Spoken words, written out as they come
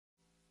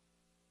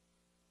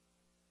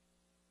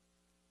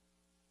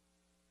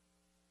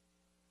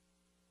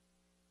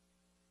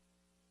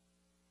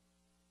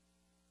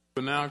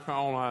We now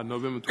call our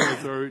November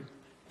 23rd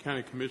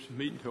County Commission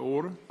meeting to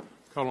order.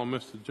 Call on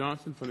Mr.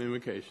 Johnson for the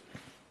invocation.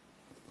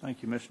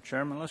 Thank you, Mr.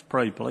 Chairman. Let's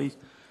pray, please.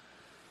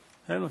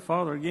 Heavenly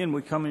Father, again,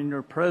 we come in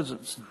your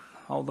presence.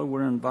 Although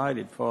we're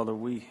invited, Father,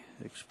 we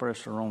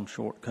express our own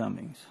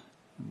shortcomings.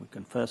 And we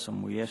confess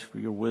them. We ask for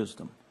your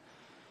wisdom.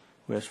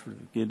 We ask for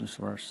the forgiveness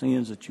of our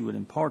sins, that you would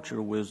impart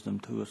your wisdom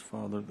to us,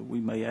 Father, that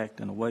we may act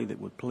in a way that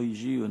would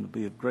please you and to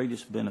be of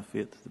greatest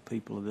benefit to the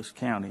people of this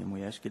county. And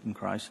we ask it in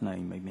Christ's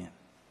name. Amen.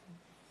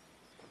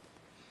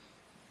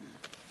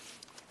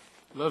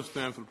 Let us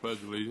stand for the Pledge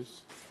of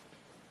Allegiance.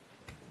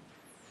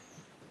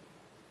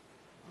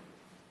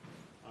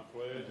 I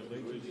pledge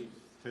allegiance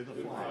to the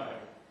flag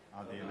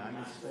of the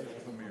United States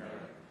of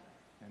America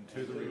and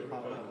to the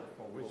republic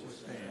for which it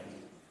stands,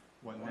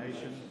 one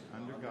nation,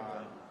 under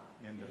God,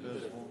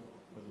 indivisible,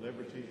 with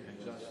liberty and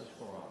justice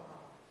for all.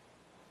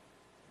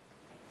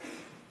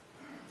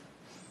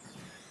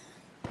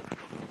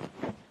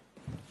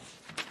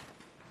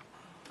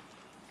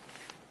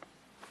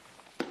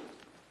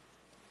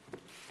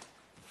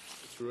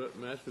 Mr.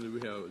 Marshal, do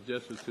we have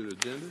adjustments to the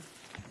agenda?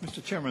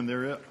 Mr. Chairman,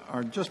 there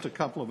are just a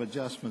couple of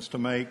adjustments to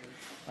make.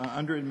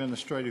 Under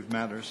administrative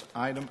matters,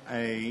 item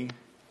A,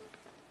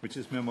 which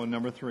is memo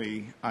number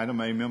 3, item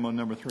A, memo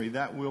number 3,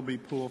 that will be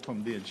pulled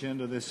from the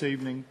agenda this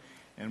evening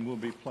and will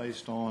be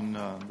placed on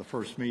the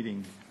first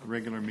meeting,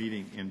 regular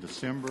meeting in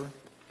December.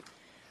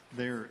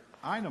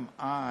 Item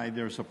I,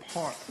 there's a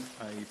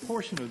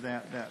portion of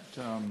that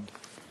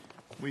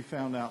we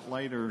found out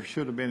later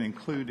should have been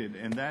included,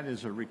 and that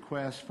is a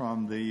request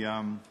from the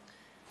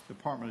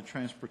Department of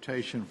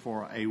Transportation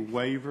for a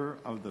waiver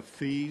of the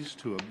fees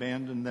to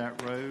abandon that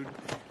road.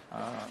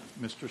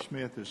 Mr.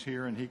 Smith is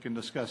here, and he can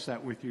discuss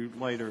that with you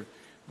later.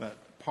 But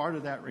part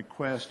of that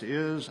request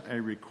is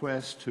a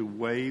request to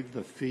waive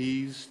the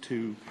fees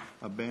to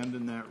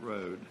abandon that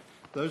road.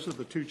 Those are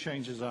the two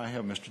changes I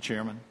have, Mr.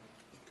 Chairman.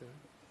 Okay.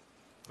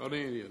 Are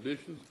there any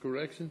additions,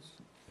 corrections?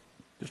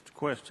 Just a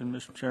question,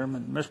 Mr.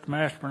 Chairman. Mr.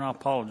 Mashburn, I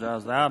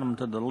apologize. The item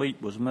to delete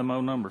was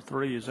memo number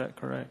 3. Is that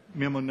correct?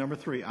 Memo number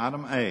 3,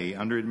 item A,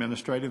 under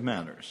administrative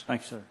matters.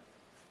 Thanks, sir.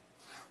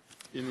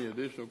 Any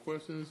additional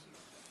questions?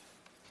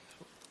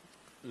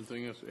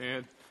 Anything else to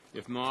add?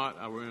 If not,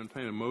 I will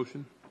entertain a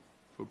motion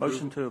for approval.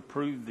 Motion to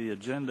approve the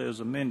agenda as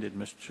amended,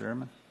 Mr.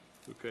 Chairman.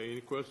 Okay.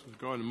 Any questions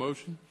regarding the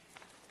motion?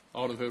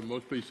 All in favor of the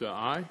motion, please say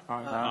aye.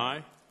 Aye.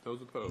 Aye.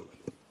 Those opposed?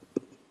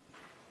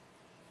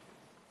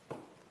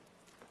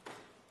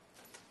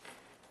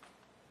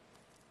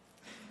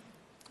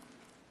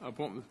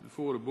 Appointments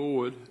before the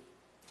board,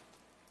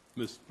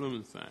 Ms.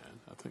 Blumenstein.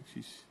 I think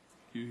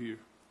you here,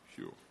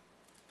 sure.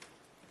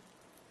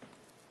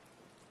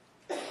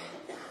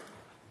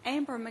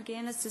 Amber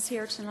McGinnis is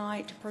here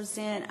tonight to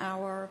present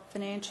our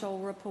financial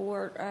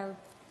report, our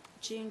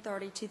June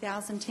 30,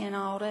 2010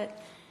 audit.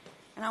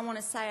 And I want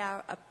to say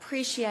I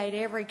appreciate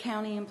every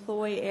county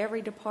employee,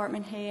 every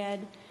department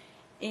head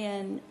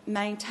in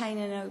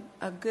maintaining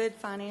a good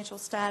financial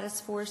status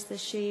for us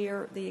this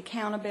year. The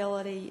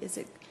accountability is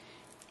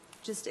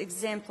just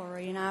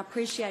exemplary, and I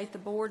appreciate the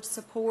board's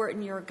support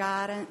and your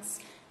guidance.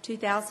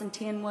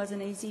 2010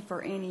 wasn't easy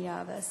for any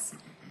of us,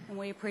 and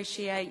we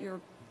appreciate your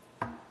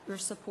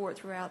support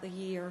throughout the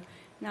year.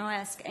 Now I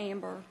ask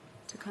Amber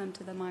to come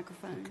to the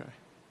microphone. Okay.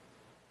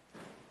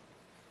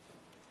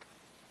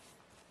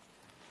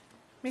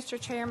 Mr.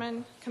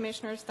 Chairman,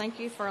 Commissioners, thank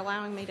you for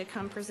allowing me to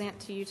come present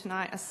to you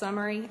tonight a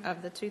summary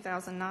of the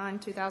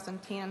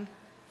 2009-2010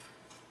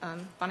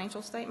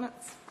 financial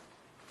statements.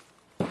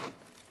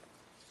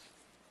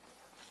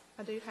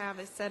 I do have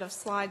a set of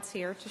slides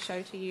here to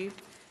show to you,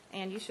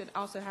 and you should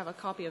also have a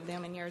copy of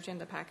them in your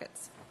agenda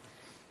packets.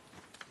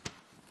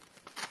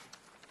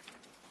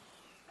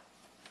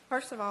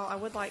 First of all, I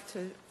would like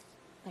to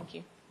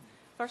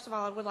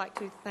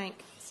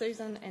thank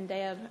Susan and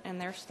Deb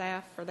and their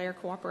staff for their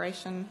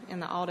cooperation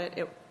in the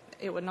audit.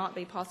 It would not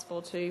be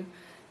possible to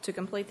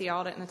complete the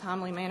audit in a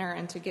timely manner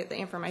and to get the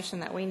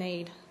information that we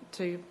need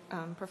to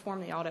perform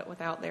the audit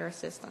without their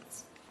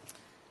assistance.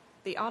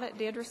 The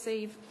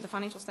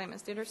financial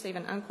statements did receive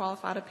an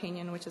unqualified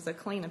opinion, which is a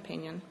clean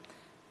opinion.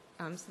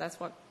 So that's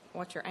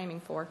what you're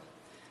aiming for.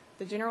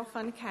 The general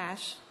fund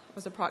cash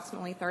was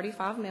approximately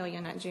 $35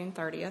 million at June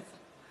 30th.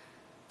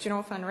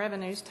 General fund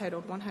revenues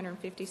totaled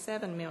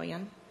 $157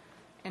 million,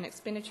 and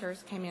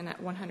expenditures came in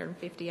at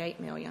 $158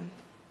 million.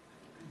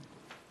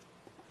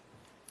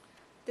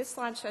 This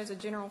slide shows a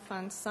general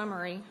fund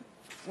summary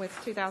with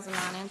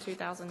 2009 and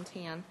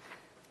 2010.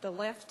 The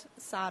left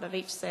side of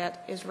each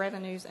set is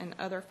revenues and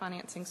other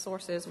financing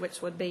sources,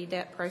 which would be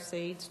debt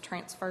proceeds,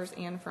 transfers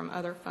in from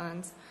other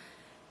funds.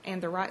 And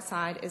the right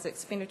side is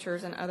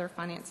expenditures and other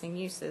financing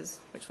uses,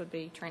 which would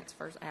be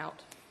transfers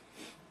out.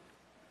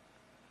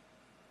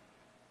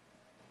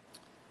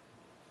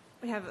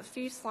 We have a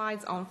few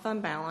slides on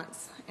fund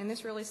balance, and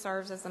this really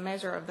serves as a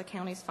measure of the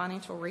county's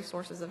financial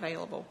resources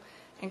available.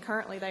 And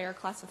currently they are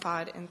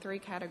classified in 3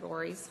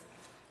 categories: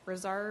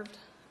 reserved,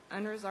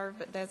 unreserved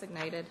but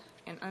designated,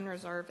 and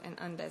unreserved and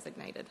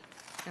undesignated.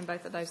 And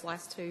both of those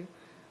last 2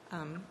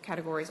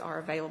 categories are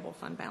available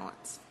fund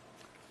balance.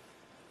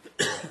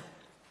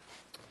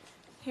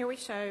 Here we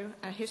show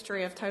a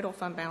history of total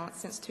fund balance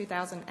since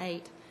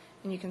 2008,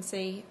 and you can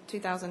see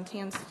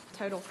 2010's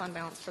total fund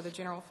balance for the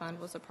general fund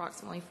was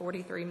approximately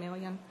 $43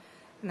 million,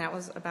 and that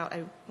was about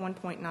a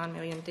 $1.9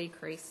 million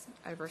decrease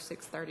over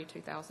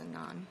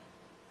 6/30/2009.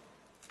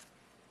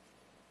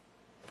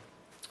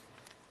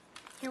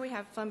 Here we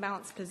have fund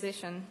balance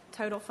position.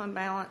 Total fund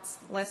balance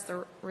less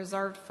the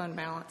reserved fund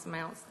balance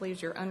amounts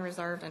leaves your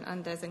unreserved and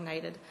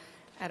undesignated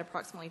at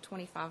approximately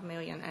 $25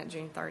 million at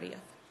June 30th.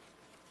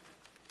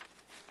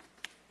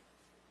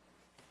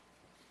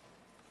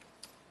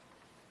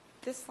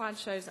 This slide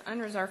shows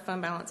unreserved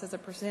fund balance as a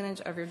percentage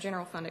of your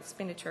general fund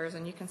expenditures,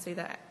 and you can see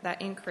that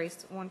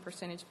increased 1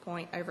 percentage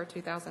point over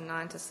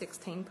 2009 to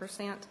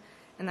 16%,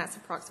 and that's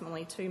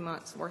approximately 2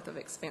 months' worth of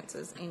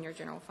expenses in your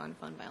general fund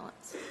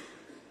balance.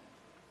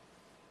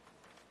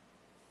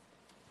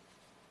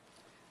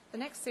 The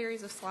next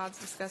series of slides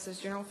discusses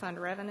general fund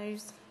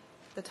revenues.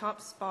 The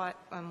top spot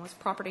was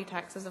property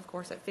taxes, of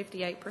course, at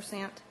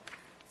 58%.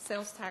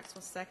 Sales tax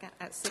was second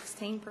at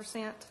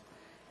 16%,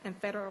 and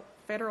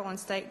federal and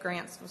state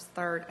grants was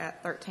third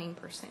at 13%.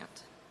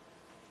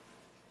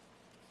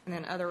 And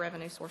then other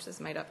revenue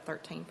sources made up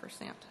 13%.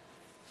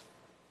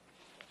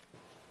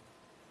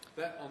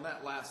 On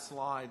that last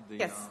slide,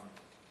 Yes.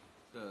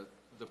 The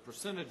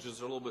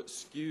percentages are a little bit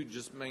skewed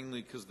just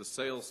mainly because the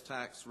sales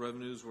tax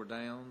revenues were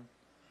down.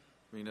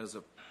 I mean, as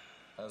a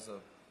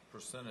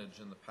percentage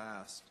in the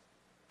past.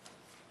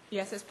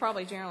 Yes, it's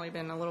probably generally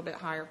been a little bit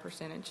higher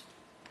percentage.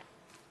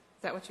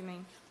 Is that what you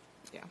mean?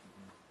 Yeah.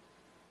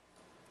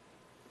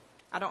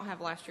 I don't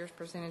have last year's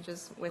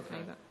percentages with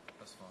me, but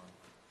That's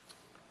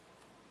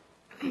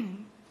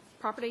fine.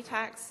 property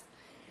tax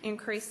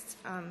increased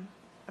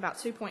about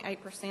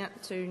 2.8%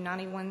 to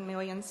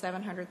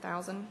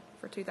 $91,700,000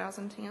 for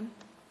 2010.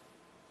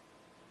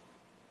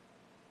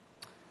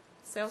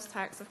 Sales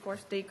tax, of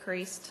course,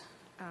 decreased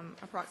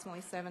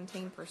approximately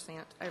 17%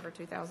 over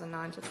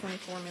 2009 to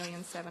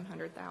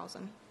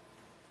 $24,700,000.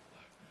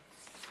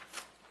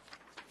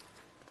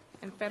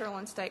 And federal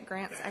and state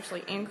grants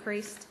actually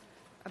increased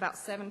about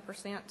 7%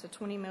 to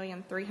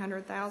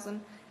 $20,300,000,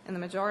 and the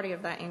majority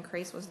of that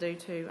increase was due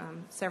to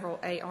several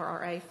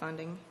ARRA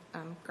funding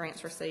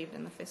grants received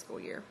in the fiscal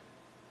year.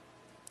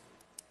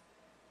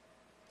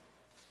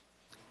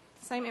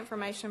 Same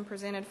information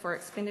presented for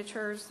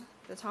expenditures.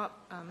 The top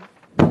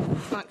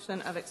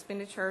function of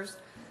expenditures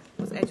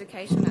was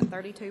education at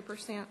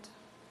 32%,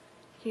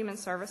 human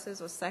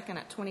services was second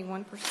at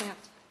 21%,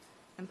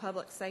 and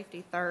public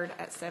safety third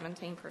at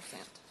 17%.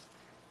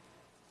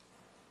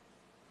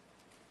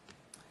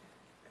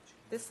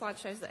 This slide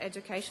shows the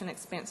education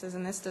expenses,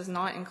 and this does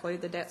not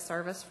include the debt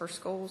service for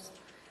schools,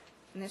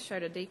 and this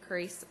showed a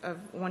decrease of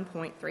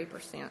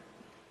 1.3%.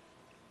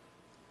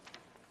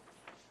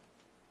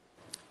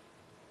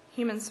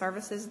 Human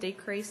services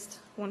decreased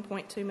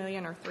 $1.2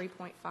 million or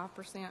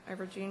 3.5%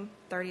 over June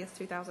 30th,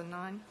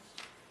 2009.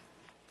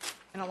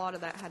 And a lot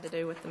of that had to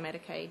do with the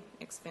Medicaid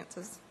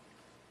expenses.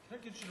 Can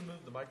I get you to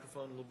move the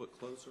microphone a little bit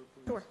closer,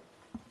 please? Sure.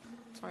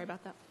 Sorry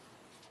about that.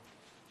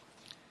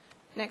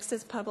 Next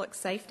is public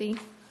safety,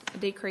 a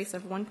decrease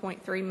of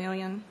 $1.3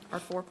 million or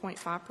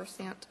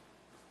 4.5%.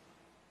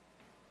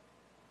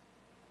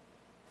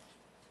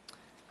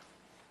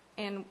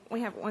 And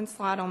we have one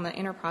slide on the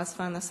enterprise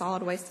fund, the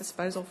solid waste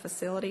disposal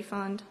facility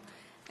fund.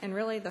 And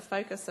really the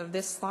focus of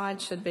this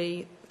slide should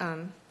be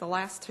the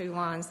last two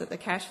lines, that the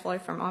cash flow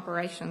from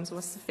operations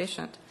was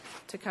sufficient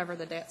to cover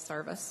the debt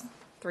service,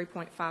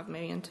 $3.5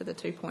 million to the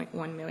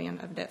 $2.1 million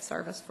of debt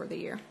service for the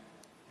year.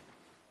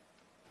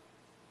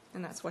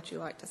 And that's what you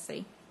like to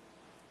see.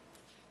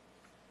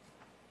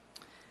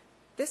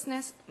 This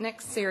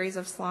next series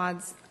of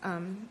slides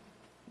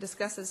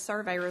discusses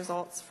survey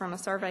results from a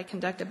survey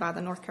conducted by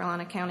the North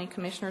Carolina County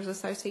Commissioners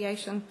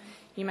Association.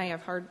 You may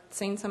have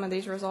seen some of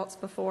these results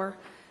before.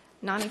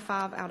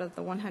 95 out of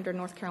the 100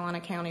 North Carolina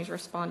counties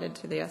responded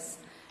to this,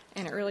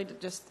 and it really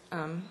just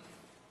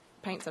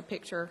paints a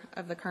picture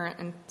of the current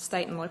and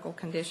state and local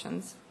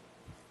conditions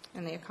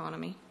in the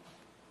economy.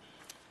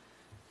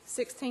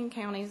 16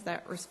 counties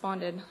that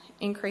responded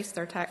increased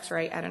their tax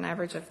rate at an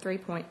average of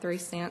 3.3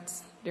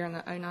 cents during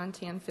the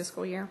 09-10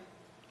 fiscal year.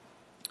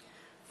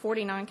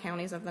 49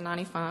 counties of the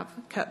 95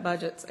 cut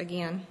budgets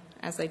again,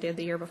 as they did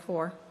the year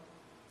before.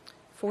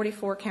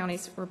 44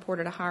 counties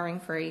reported a hiring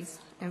freeze,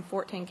 and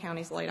 14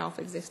 counties laid off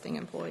existing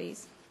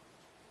employees.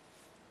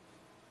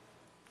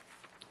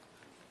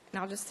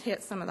 And I'll just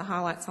hit some of the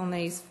highlights on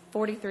these.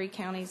 43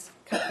 counties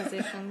cut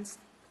positions.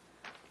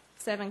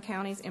 7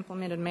 counties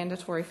implemented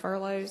mandatory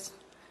furloughs.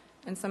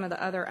 And some of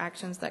the other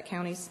actions that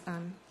counties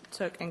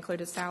took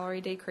included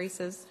salary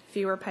decreases,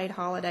 fewer paid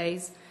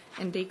holidays,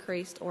 and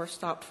decreased or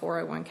stopped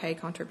 401k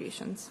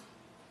contributions.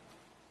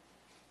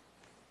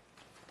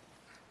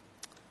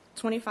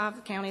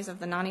 25 counties of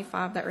the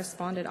 95 that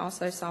responded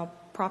also saw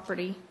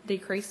property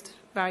decreased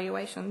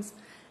valuations,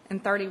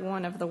 and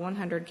 31 of the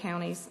 100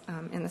 counties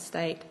in the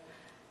state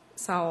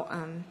saw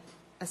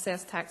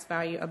assessed tax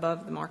value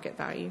above the market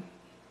value.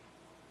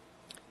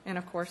 And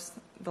of course,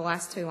 the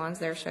last two lines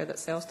there show that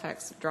sales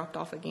tax dropped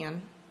off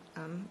again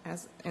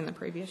as in the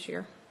previous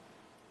year.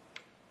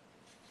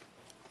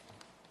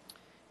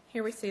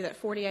 Here we see that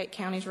 48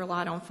 counties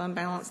relied on fund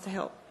balance to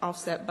help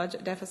offset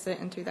budget deficit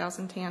in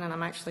 2010, and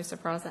I'm actually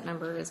surprised that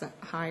number isn't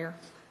higher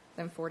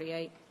than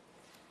 48.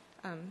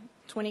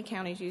 20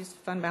 counties used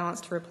fund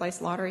balance to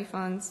replace lottery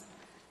funds,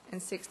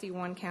 and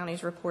 61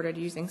 counties reported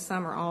using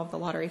some or all of the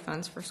lottery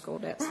funds for school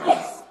debt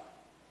service.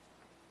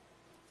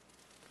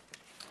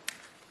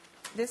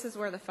 This is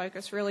where the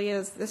focus really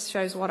is. This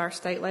shows what our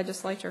state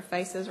legislature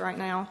faces right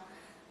now.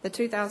 The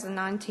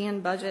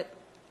 2009-10 budget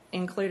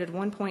included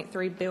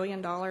 $1.3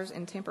 billion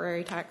in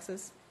temporary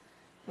taxes,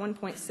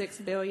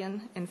 $1.6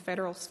 billion in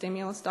federal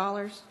stimulus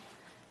dollars,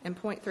 and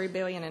 $0.3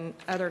 billion in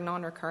other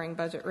non-recurring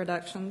budget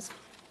reductions.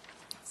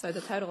 So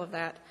the total of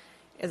that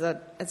is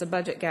a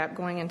budget gap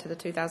going into the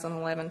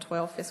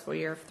 2011-12 fiscal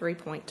year of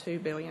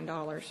 $3.2 billion.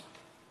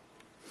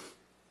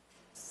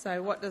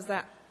 So what does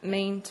that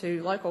mean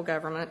to local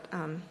government?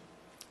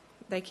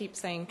 They keep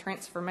saying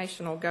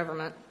transformational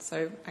government,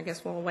 so I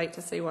guess we'll wait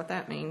to see what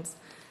that means.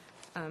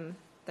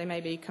 They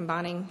may be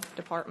combining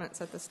departments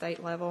at the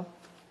state level,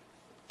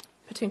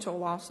 potential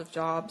loss of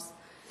jobs,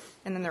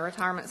 and then the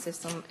retirement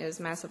system is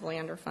massively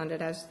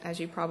underfunded. As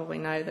you probably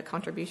know, the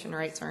contribution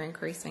rates are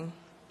increasing.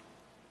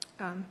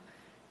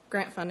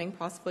 Grant funding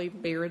possibly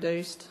be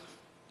reduced,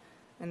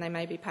 and they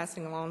may be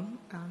passing along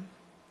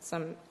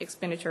some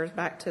expenditures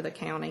back to the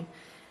county.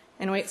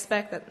 And we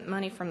expect that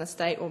money from the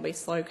state will be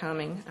slow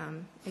coming.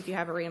 If you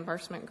have a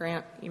reimbursement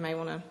grant, you may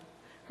want to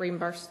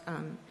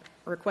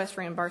request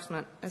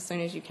reimbursement as soon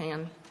as you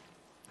can,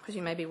 because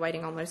you may be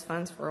waiting on those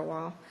funds for a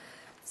while.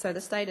 So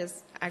the state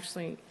is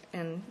actually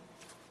in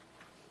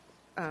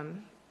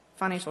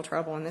financial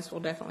trouble, and this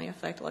will definitely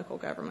affect local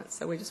governments.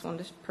 So we just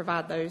wanted to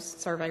provide those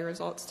survey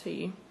results to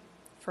you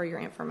for your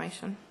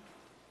information.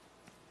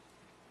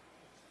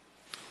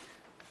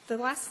 The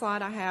last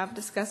slide I have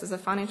discusses a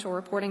financial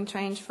reporting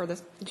change for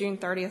the June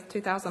 30th,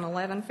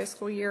 2011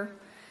 fiscal year.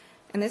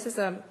 And this is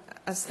a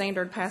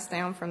standard passed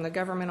down from the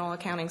Governmental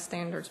Accounting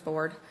Standards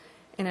Board,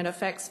 and it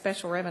affects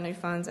special revenue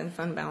funds and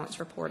fund balance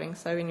reporting.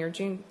 So in your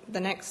the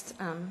next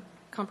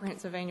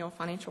comprehensive annual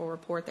financial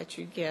report that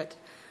you get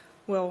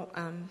will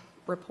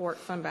report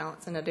fund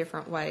balance in a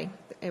different way.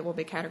 It will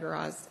be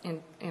categorized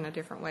in a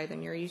different way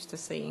than you're used to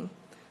seeing.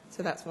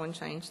 So that's one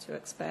change to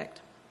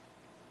expect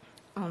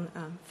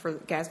on for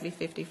GASB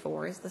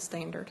 54 is the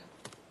standard.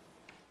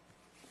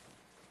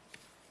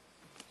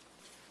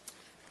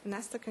 And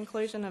that's the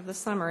conclusion of the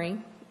summary.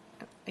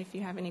 If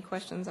you have any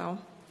questions,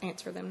 I'll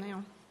answer them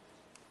now.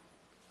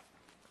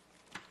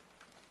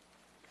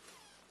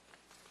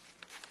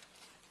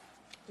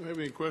 Do you have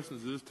any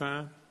questions at this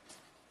time?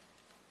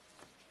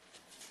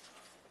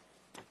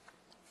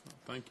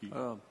 Thank you.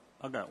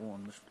 I got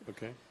one, Mr.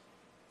 Okay.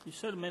 You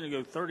said a minute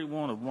ago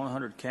 31 of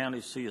 100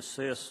 counties see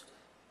assessed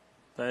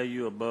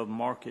value above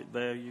market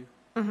value.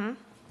 Mm-hmm.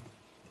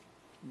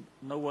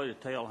 No way to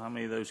tell how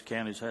many of those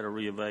counties had a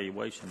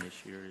reevaluation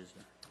this year, is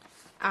there?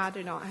 I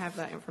do not have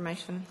that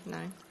information, no.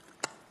 I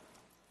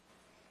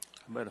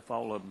bet if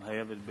all of them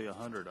have, it'd be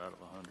 100 out of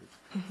 100.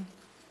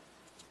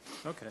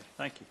 Mm-hmm. Okay,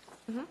 thank you.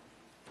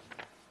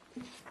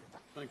 Mm-hmm.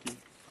 Thank you.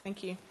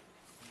 Thank you.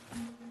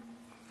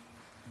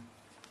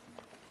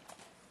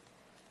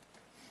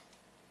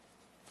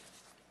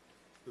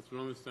 Mr.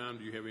 Lowenstein,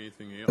 do you have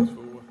anything else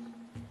for us?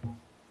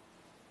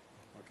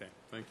 Okay,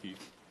 thank you.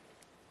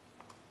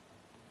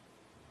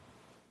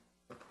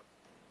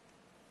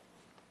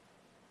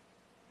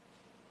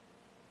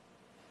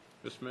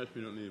 Mr. Smith,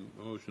 we don't need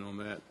a motion on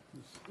that.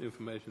 It's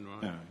information,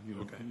 right? No, you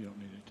don't, Okay. you don't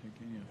need to take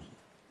any of it.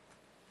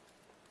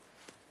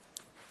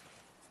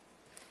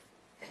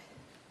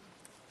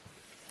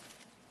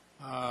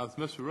 Is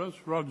Mr.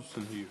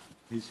 Rogerson here?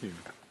 He's here.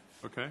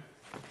 Okay.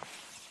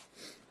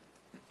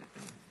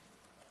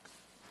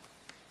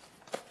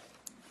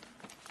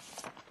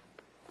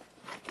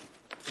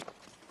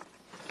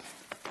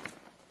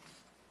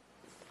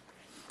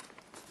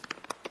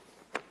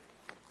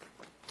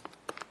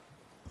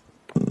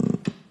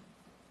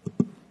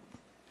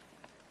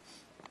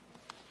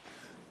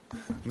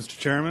 Mr.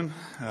 Chairman,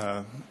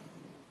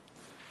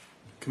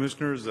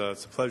 Commissioners,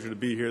 it's a pleasure to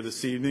be here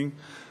this evening.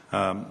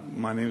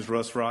 My name is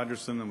Russ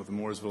Rogerson. I'm with the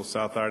Mooresville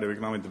South Idaho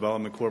Economic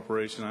Development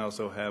Corporation. I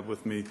also have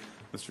with me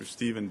Mr.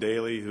 Stephen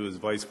Daly, who is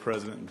Vice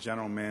President and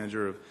General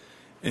Manager of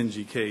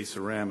NGK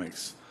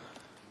Ceramics.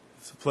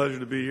 It's a pleasure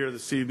to be here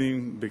this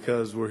evening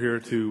because we're here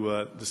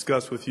to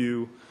discuss with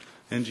you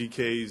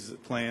NGK's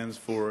plans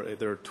for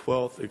their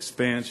 12th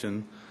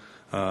expansion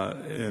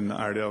in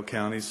Iredell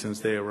County since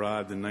they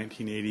arrived in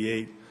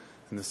 1988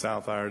 in the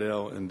South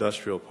Iredell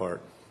Industrial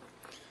Park.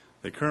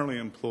 They currently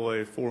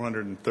employ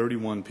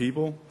 431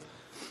 people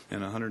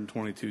and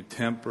 122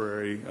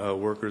 temporary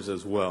workers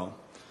as well.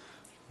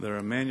 They're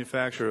a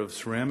manufacturer of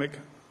ceramic,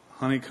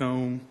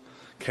 honeycombs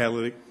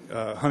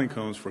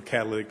for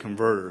catalytic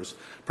converters,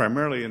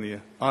 primarily in the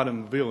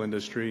automobile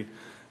industry,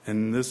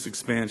 and this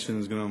expansion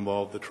is going to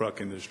involve the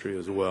truck industry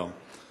as well.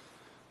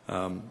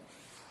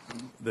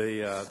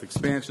 The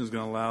expansion is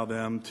going to allow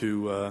them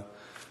to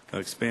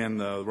expand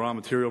the raw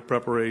material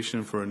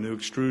preparation for a new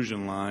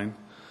extrusion line,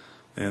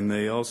 and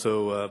they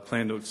also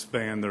plan to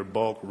expand their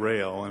bulk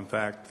rail. In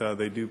fact,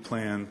 they do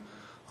plan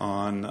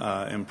on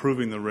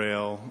improving the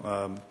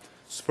rail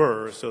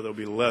spur so there'll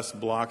be less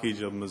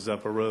blockage of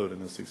Mazeppa Road in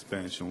this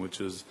expansion, which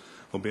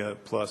will be a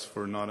plus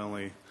for not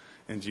only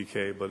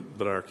NGK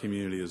but our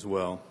community as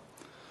well.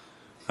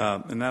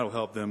 And that will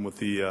help them with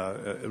the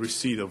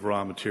receipt of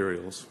raw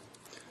materials.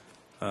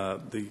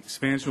 The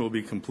expansion will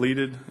be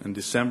completed in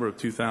December of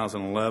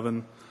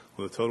 2011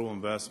 with a total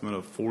investment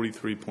of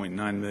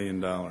 $43.9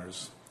 million.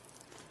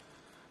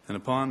 And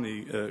upon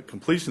the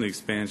completion of the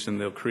expansion,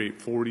 they'll create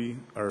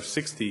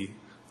 60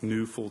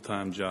 new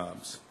full-time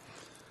jobs.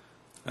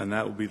 And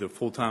that will be the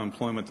full-time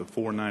employment of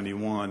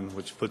 491,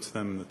 which puts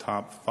them in the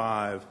top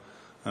 5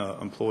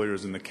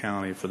 employers in the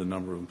county for the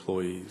number of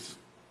employees.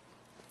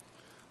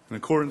 In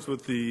accordance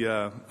with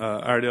the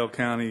Iredell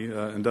County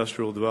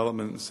Industrial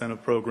Development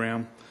Incentive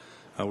Program,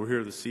 we're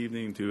here this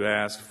evening to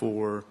ask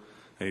for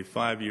a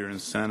 5-year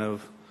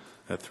incentive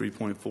at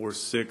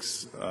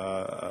 3.46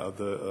 of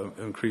the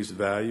increased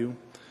value.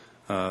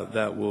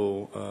 That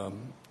will,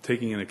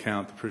 taking into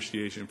account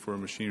depreciation for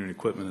machinery and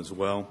equipment as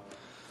well,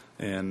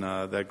 and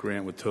that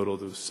grant would total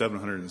to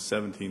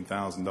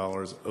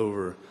 $717,000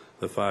 over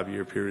the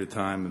 5-year period of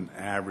time, an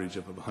average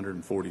of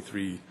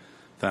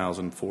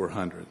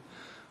 $143,400.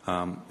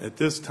 At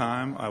this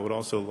time, I would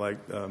also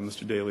like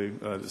Mr. Daly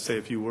to say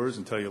a few words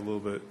and tell you a little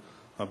bit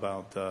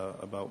about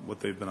what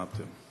they've been up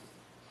to.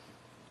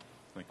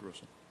 Thank you,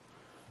 Russell.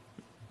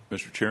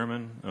 Mr.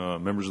 Chairman,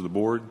 members of the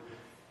board,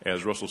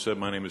 as Russell said,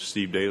 my name is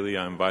Steve Daly.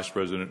 I'm Vice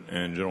President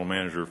and General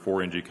Manager for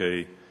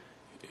NGK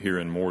here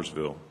in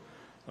Mooresville.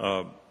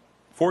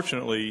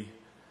 Fortunately,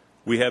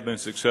 we have been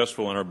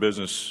successful in our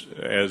business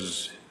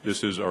as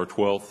this is our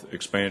 12th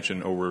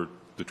expansion over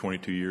the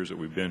 22 years that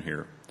we've been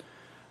here.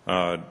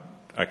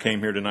 I came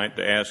here tonight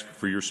to ask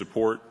for your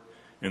support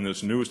in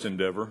this newest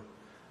endeavor.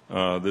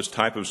 This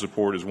type of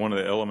support is one of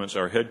the elements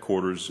our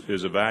headquarters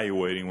is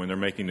evaluating when they're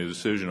making a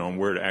decision on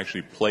where to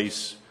actually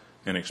place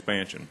an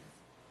expansion.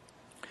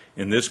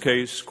 In this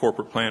case,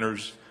 corporate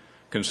planners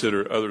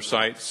consider other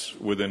sites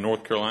within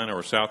North Carolina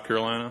or South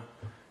Carolina,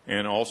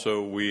 and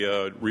also we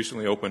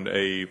recently opened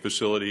a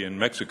facility in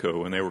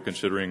Mexico, and they were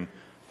considering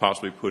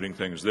possibly putting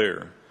things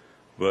there.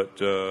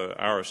 But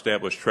our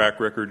established track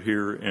record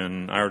here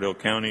in Iredell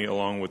County,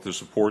 along with the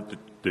support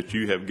that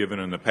you have given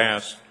in the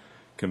past,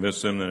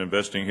 convinced them that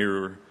investing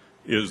here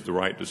is the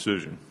right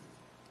decision.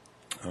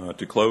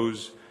 To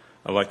close,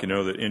 I'd like you to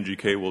know that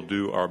NGK will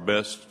do our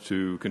best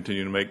to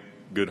continue to make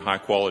good,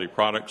 high-quality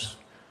products,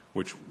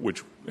 which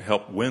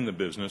help win the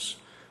business,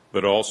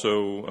 but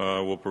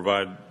also will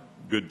provide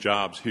good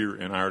jobs here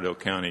in Iredell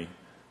County,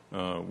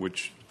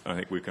 which I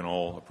think we can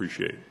all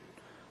appreciate.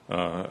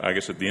 I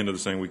guess at the end of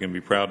this thing, we can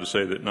be proud to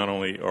say that not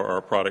only are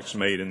our products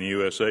made in the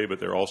USA, but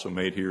they're also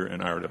made here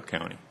in Iredell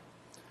County.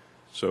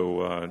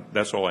 So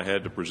that's all I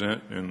had to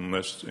present,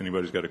 unless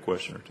anybody's got a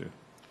question or two.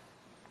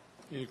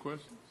 Any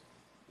questions?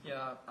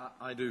 Yeah,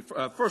 I do.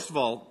 First of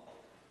all,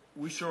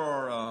 we sure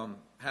are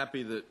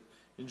happy that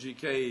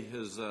NGK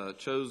has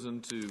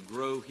chosen to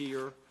grow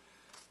here.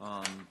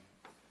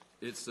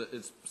 It's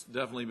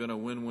definitely been a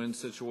win-win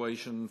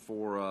situation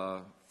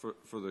for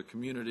the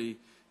community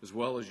as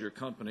well as your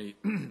company.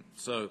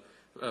 So,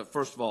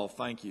 first of all,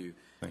 thank you.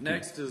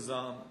 Next is,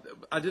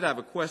 I did have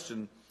a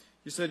question.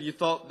 You said you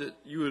thought that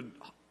you would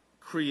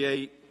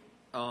create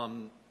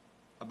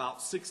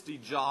about 60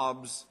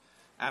 jobs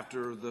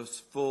after this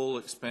full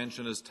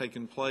expansion has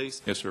taken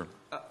place. Yes, sir.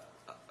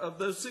 Of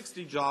those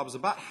 60 jobs,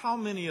 about how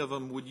many of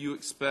them would you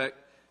expect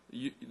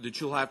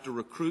that you'll have to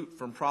recruit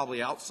from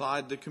probably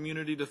outside the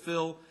community to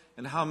fill,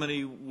 and how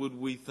many would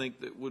we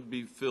think that would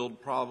be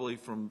filled probably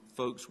from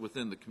folks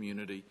within the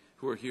community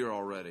who are here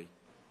already?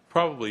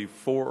 Probably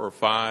 4 or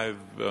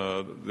 5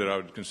 that I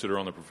would consider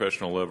on the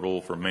professional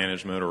level for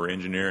management or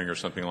engineering or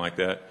something like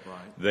that. Right.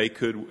 They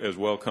could as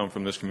well come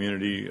from this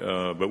community,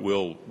 but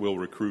we'll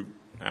recruit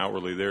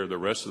hourly there. The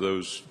rest of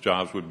those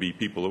jobs would be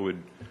people who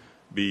would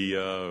be,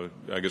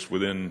 I guess,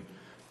 within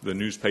the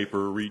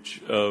newspaper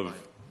reach of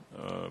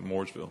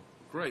Mooresville.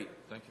 Great.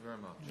 Thank you very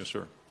much. Yes,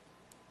 sir.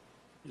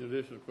 Any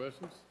additional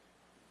questions?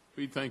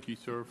 We thank you,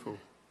 sir, for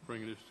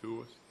bringing this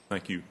to us.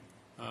 Thank you.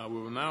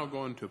 We will now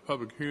go into a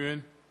public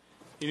hearing.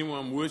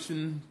 Anyone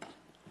wishing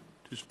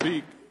to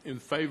speak in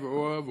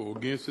favor of or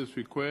against this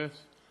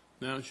request,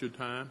 now is your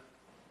time.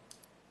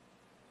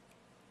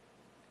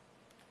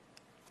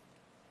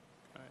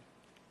 Okay.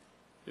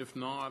 If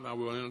not, I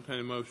will entertain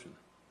a motion.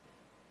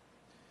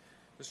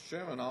 Mr.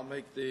 Chairman, I'll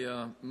make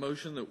the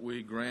motion that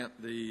we grant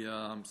the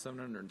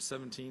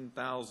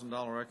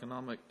 $717,000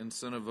 economic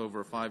incentive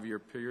over a 5-year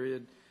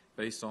period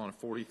based on a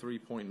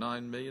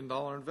 $43.9 million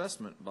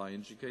investment by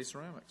NGK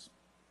Ceramics.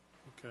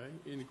 Okay.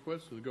 Any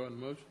questions regarding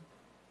the motion?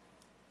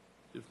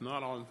 If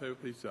not, all in favor,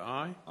 please say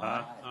aye.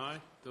 Aye. Aye.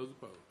 Those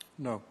opposed?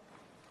 No.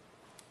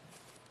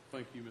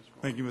 Thank you, Mr.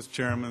 Marshal. Thank you, Mr.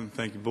 Chairman.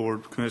 Thank you,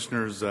 Board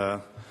Commissioners.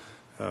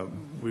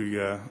 We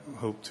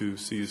hope to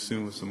see you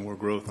soon with some more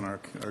growth in our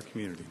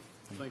community.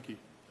 Thank you.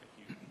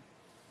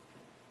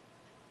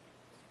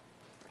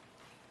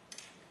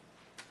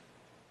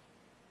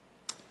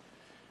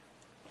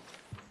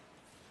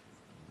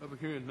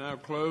 Public hearing is now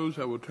closed.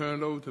 I will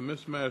turn it over to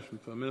Mr. Marshal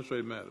for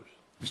administrative matters.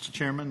 Mr.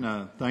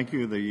 Chairman, thank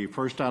you. The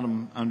first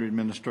item under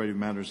administrative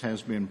matters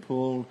has been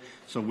pulled,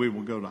 so we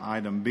will go to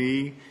item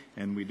B,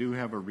 and we do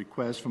have a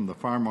request from the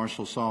Fire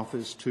Marshal's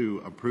office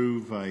to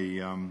approve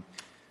a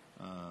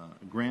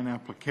grant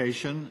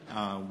application.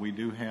 We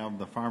do have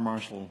the Fire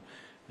Marshal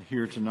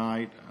here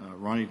tonight,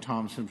 Ronnie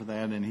Thompson, for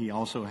that, and he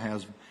also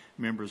has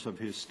members of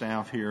his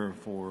staff here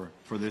for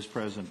this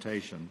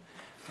presentation.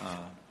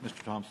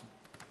 Mr. Thompson.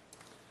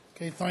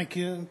 Okay, thank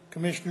you,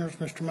 Commissioners,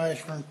 Mr.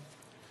 Mashburn.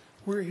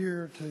 We're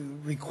here to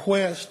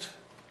request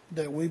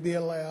that we be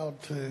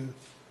allowed to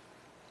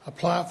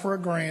apply for a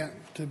grant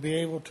to be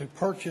able to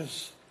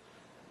purchase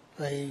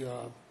a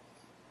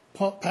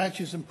pump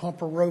patches and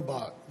pumper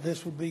robot.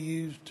 This would be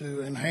used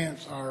to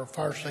enhance our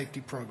fire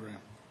safety program.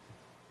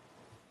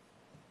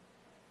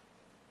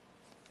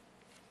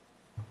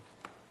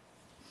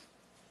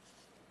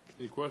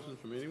 Any questions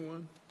from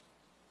anyone?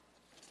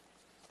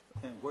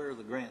 And where are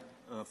the grant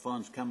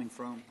funds coming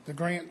from? The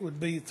grant would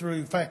be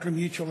through Factory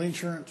Mutual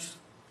Insurance.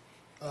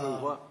 Through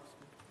what?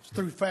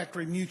 Through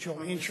Factory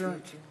Mutual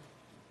Insurance.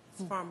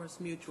 It's Farmers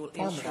Mutual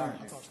Farmers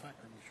Insurance. Insurance. I thought it was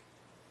Factory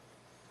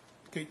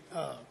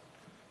Mutual. Okay,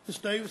 Ms.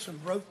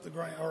 Davison wrote the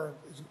grant, or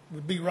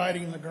would be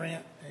writing the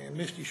grant, and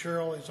Misty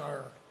Sherrill is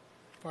our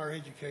fire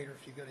educator,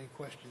 if you've got any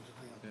questions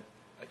of them.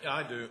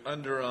 I do.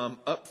 Under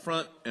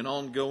upfront and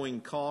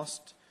ongoing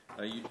cost,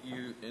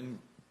 you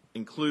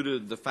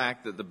included the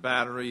fact that the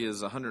battery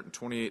is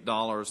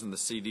 $128 and the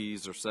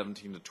CDs are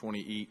 $17 to $20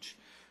 each.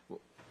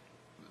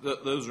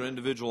 Those are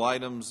individual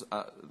items.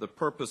 The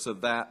purpose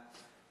of that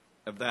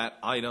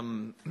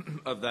item,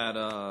 of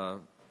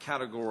that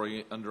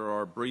category under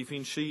our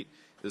briefing sheet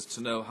is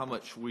to know how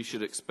much we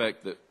should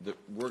expect that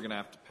we're going to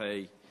have to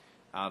pay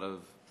out of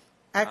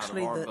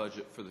our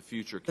budget for the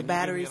future. The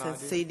batteries and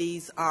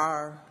CDs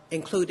are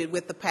included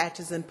with the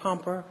patches and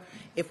pumper.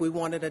 If we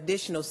wanted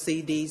additional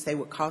CDs, they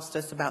would cost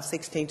us about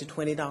 $17 to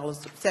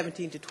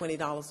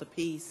 $20 a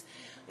piece.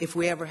 If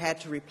we ever had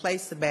to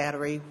replace the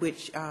battery,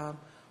 which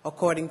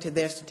according to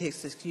their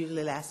statistics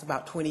usually lasts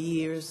about 20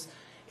 years,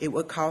 it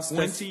would cost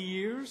us 20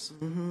 years?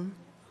 Mm-hmm.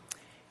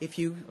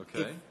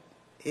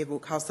 It will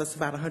cost us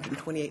about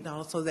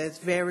 $128. So there's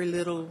very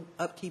little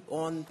upkeep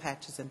on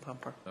patches and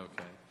pumper.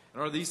 Okay.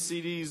 And are these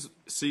CDs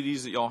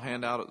that y'all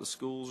hand out at the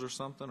schools or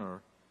something,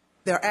 or?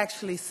 They're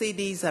actually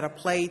CDs that are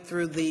played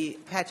through the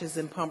patches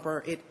and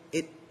pumper.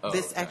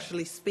 This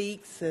actually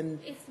speaks, and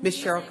Ms.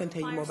 Sherrill can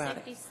tell you more about it.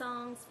 Fire safety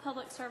songs,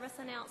 public service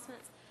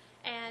announcements,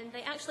 and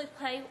they actually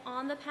play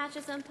on the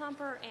patches and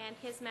pumper, and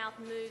his mouth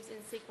moves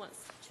in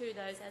sequence to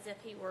those as if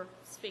he were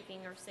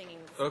speaking or singing.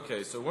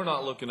 Okay, so we're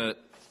not looking at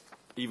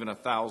even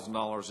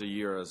 $1,000 a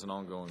year as an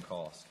ongoing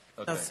cost.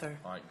 Okay. No, sir.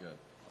 All right, good.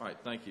 All right,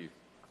 thank you.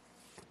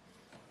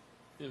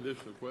 Any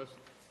additional questions?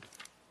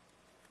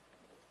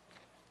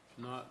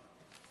 If not,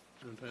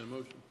 entertain a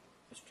motion.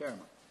 Mr. Chairman,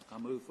 I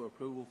move for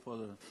approval for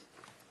the,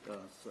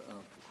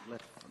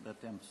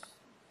 let them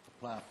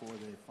apply for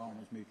the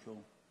Farmers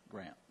Mutual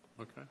grant.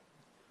 Okay.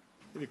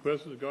 Any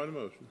questions regarding the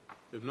motion?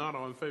 If not,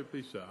 all in favor,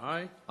 please say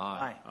aye.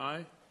 Aye.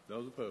 Aye.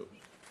 Those opposed?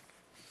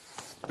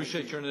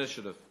 Appreciate your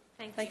initiative.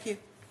 Thank you.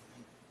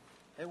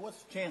 Hey,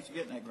 what's the chance of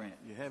getting that grant?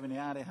 Do you have any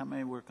idea how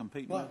many we're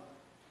competing with?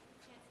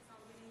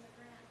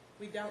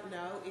 We don't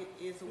know. It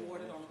is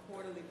awarded on a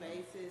quarterly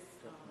basis,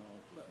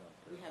 but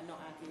we have no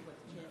idea what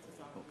the chances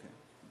are. Okay.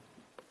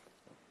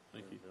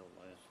 Thank you.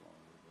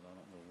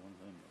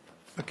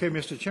 Okay,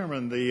 Mr.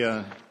 Chairman,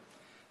 the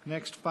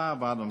next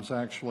 5 items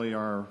actually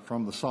are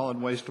from the Solid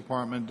Waste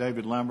Department.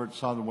 David Lambert,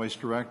 Solid Waste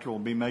Director, will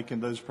be making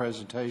those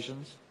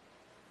presentations.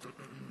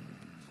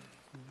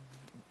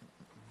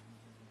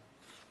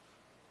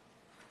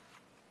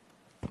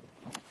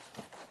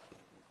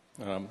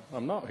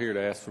 I'm not here to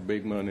ask for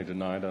big money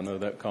tonight. I know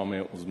that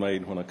comment was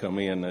made when I come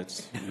in.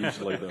 That's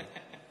usually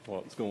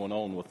what's going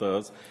on with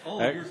us.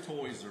 All of your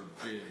toys are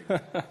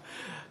big.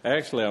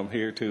 Actually, I'm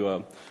here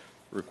to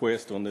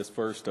request on this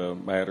first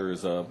matter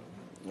is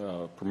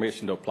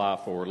permission to apply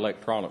for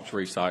electronics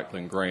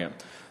recycling grant.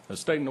 The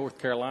state of North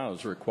Carolina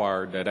has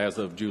required that as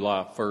of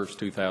July 1st,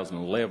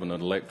 2011,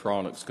 that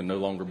electronics can no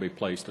longer be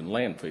placed in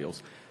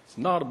landfills. It's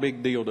not a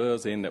big deal to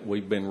us in that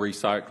we've been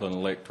recycling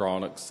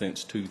electronics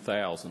since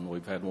 2000.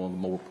 We've had one of the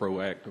more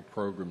proactive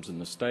programs in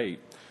the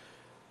state.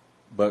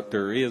 But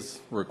there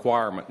is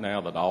requirement now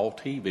that all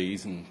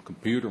TVs and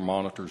computer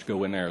monitors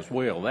go in there as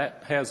well.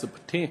 That has the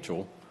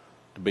potential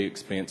to be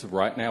expensive.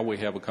 Right now we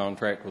have a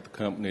contract with a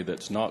company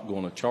that's not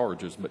going to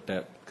charge us, but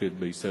that could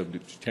be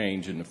subject to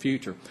change in the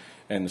future.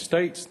 And the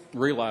state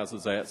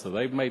realizes that, so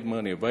they've made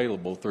money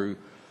available through,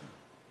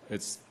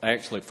 it's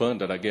actually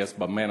funded, I guess,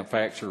 by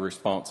manufacturer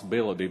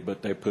responsibility,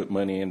 but they put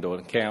money into an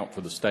account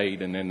for the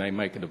state, and then they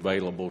make it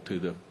available to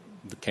the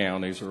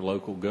counties or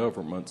local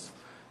governments.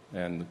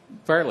 And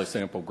fairly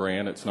simple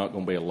grant. It's not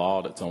going to be a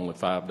lot. It's only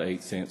 5 to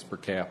 8 cents per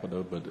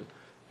capita, but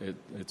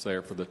it's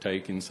there for the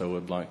taking. So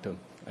I'd like to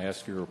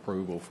ask your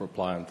approval for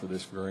applying for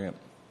this grant.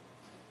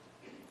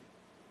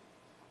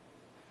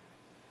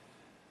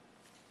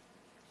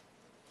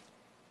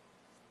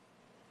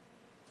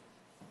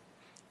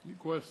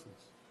 questions?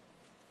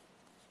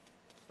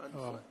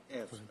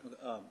 Yes.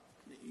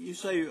 You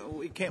say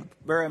we can't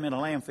bury them in a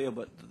landfill,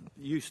 but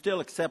you still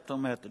accept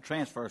them at the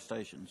transfer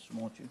stations,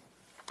 won't you?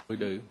 We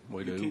do.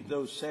 We You do. keep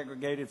those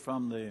segregated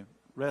from the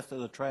rest of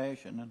the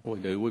trash, and then We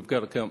do. We've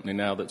got a company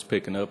now that's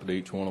picking up at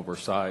each one of our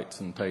sites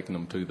and taking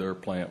them to their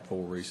plant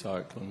for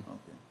recycling.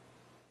 okay.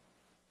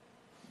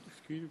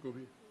 Skeeter, go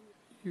ahead.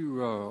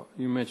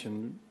 You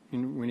mentioned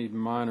we need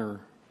minor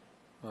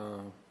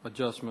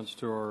adjustments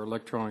to our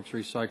electronics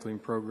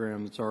recycling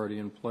program that's already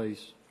in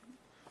place.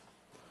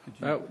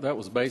 That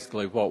was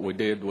basically what we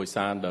did. We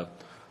signed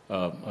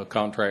a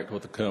contract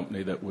with a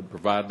company that would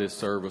provide this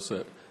service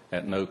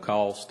at no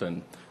cost.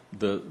 And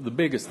the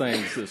biggest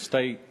thing is the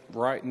state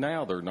right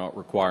now, they're not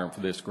requiring for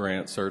this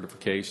grant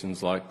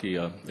certifications like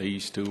the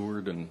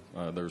e-steward, and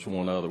there's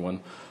one other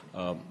one.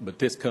 But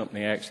this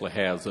company actually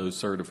has those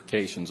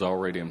certifications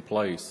already in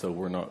place, so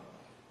we're not,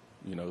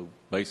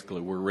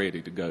 basically we're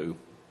ready to go.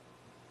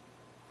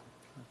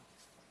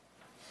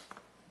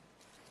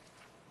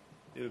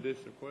 Any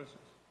additional questions?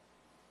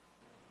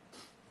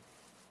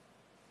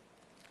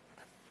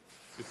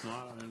 If not,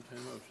 I'll entertain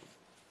a motion.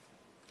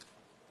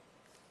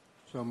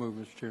 So moved,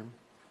 Mr. Chairman.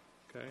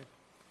 Okay.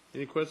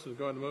 Any questions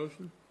regarding the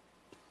motion?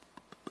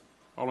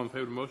 All in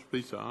favor of the motion,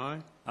 please say aye.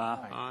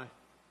 Aye. Aye.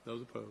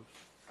 Those opposed?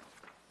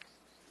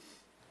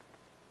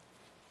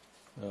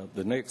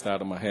 The next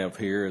item I have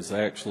here is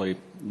actually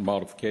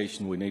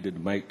modification we needed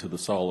to make to the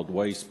solid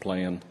waste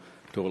plan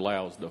to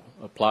allow us to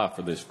apply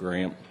for this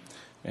grant.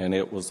 And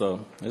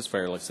it's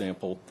fairly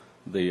simple.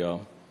 The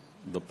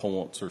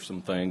points are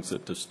some things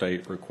that the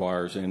state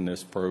requires in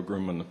this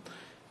program,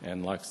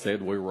 and like I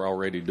said, we were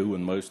already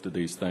doing most of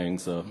these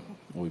things.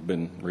 We've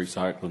been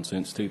recycling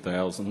since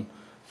 2000.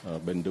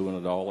 Been doing it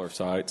at all our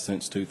sites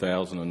since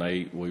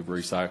 2008. We've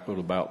recycled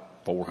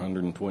about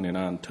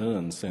 429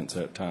 tons since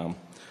that time.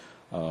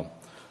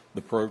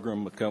 The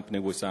program, the company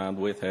we signed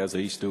with, has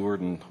e-steward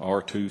and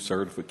R2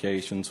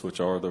 certifications, which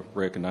are the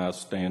recognized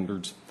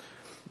standards.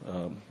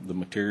 The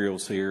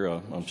materials here,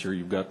 I'm sure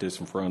you've got this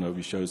in front of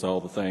you, shows all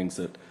the things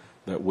that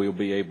we'll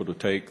be able to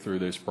take through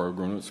this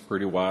program. It's a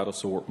pretty wide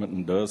assortment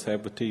and does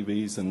have the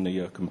TVs and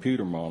the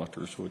computer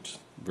monitors, which is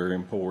very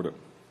important.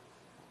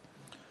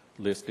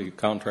 Listed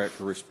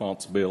contractor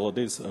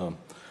responsibilities.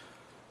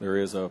 There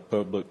is a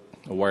public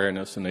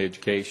awareness and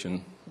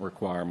education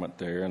requirement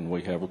there, and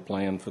we have a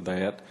plan for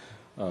that.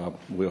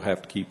 We'll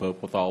have to keep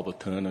up with all the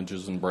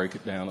tonnages and break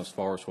it down as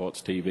far as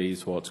what's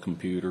TVs, what's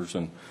computers,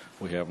 and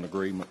we have an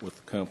agreement with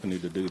the company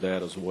to do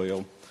that as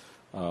well.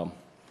 And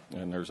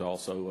there's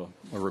also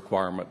a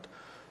requirement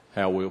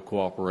how we'll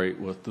cooperate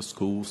with the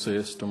school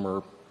system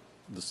or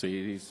the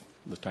cities,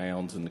 the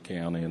towns, and the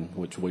county, in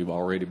which we've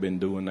already been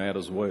doing that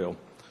as well.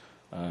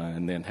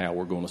 And then how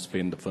we're going to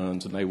spend the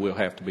funds, and they will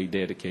have to be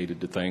dedicated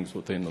to things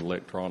within the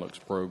electronics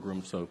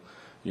program. So,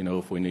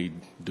 if we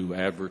need to do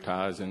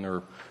advertising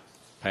or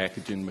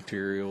packaging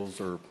materials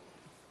or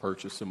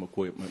purchase some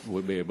equipment,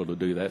 we'll be able to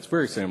do that. It's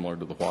very similar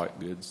to the white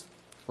goods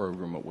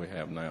program that we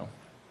have now.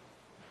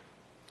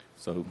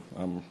 So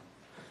I'm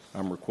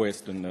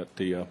requesting that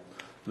the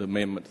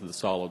amendment to the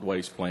solid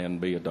waste plan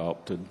be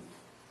adopted.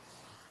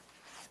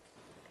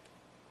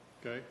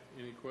 Okay.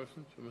 Any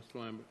questions for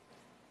Mr. Lambert?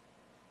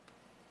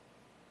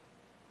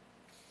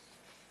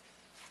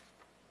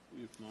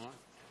 If not,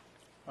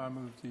 I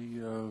move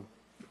the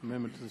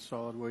amendment to the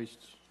solid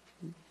waste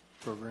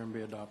program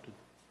be adopted.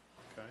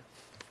 okay.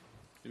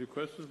 Any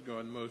questions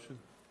regarding the motion?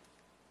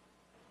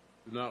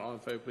 If not, all in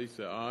favor, please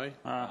say aye.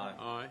 Aye.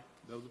 Aye.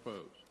 Those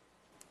opposed?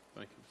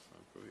 Thank you.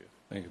 Go ahead.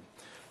 Thank you.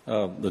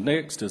 The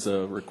next is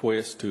a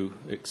request to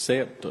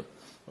accept an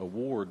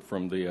award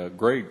from the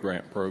grade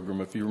grant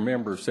program. If you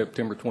remember,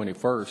 September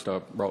 21st, I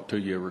brought to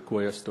you a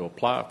request to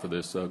apply for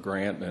this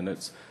grant, and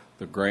it's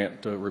the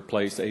grant to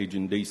replace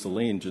aging diesel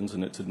engines,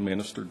 and it's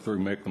administered through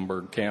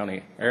Mecklenburg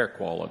County Air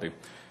Quality.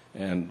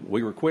 And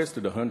we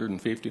requested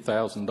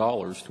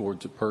 $150,000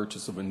 towards the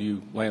purchase of a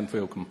new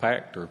landfill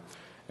compactor,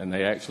 and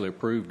they actually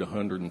approved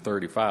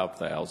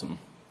 $135,000.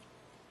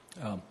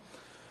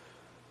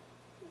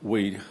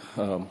 We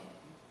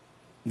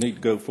need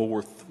to go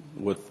forth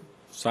with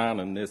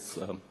signing this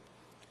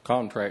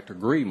contract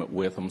agreement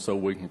with them so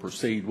we can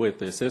proceed with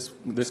this.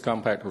 This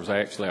compactor was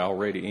actually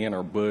already in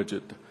our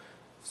budget,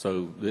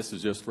 so this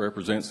just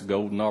represents a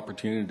golden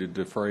opportunity to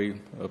defray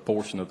a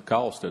portion of the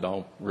cost. It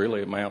all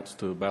really amounts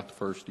to about the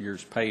first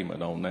year's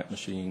payment on that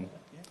machine.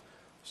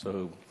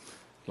 So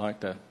I'd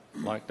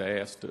like to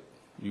ask that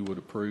you would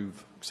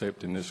approve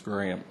accepting this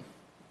grant.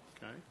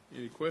 Okay.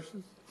 Any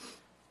questions?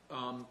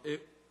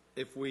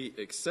 If we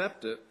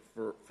accept it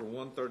for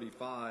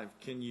 135,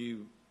 can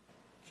you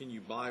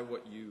buy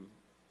what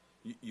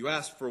you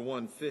asked for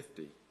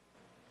 150?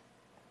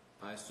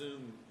 I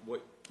assume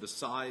what the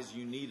size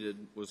you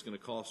needed was going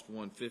to cost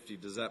 150.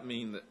 Does that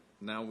mean that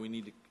now we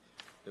need to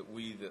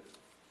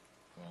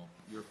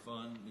your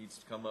fund needs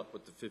to come up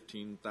with the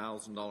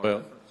 $15,000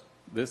 difference?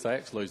 This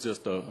actually is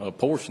just a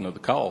portion of the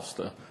cost.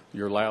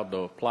 You're allowed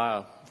to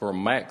apply for a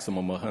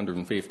maximum of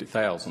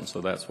 $150,000,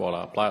 so that's what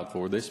I applied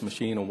for. This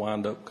machine will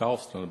wind up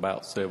costing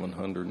about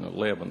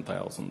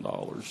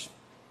 $711,000.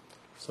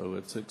 So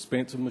it's an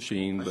expensive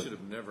machine. I but should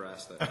have never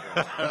asked that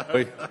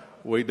question.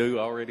 we do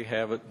already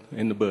have it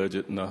in the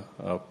budget and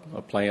a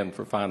plan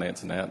for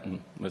financing that,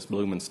 and Ms.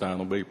 Blumenstein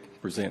will be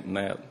presenting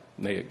that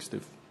next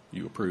if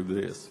you approve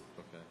this.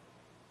 Okay.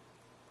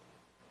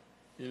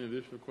 Any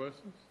additional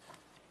questions?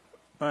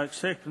 By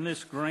accepting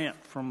this grant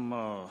from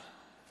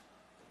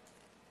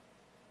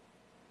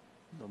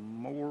the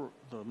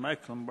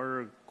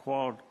Mecklenburg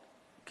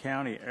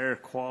County Air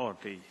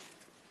Quality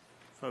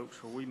folks,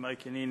 are we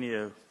making any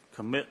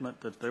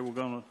commitment that they're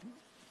going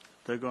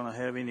to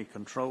have any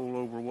control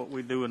over what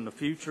we do in the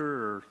future,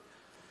 or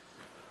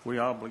we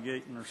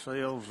obligating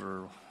ourselves,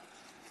 or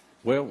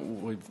well,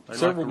 they like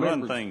to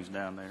run things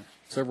down there?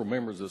 Several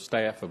members of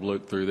staff have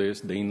looked through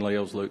this. Dean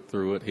Leo's looked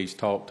through it. He's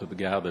talked to the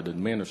guy that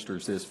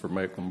administers this for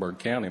Mecklenburg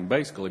County. And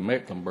basically,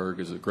 Mecklenburg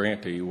is a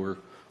grantee. We're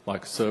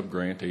like a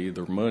sub-grantee.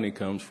 The money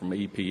comes from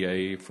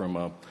EPA,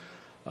 from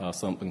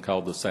something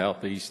called the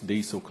Southeast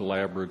Diesel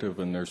Collaborative,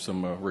 and there's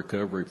some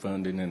recovery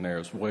funding in there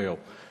as well.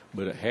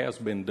 But it has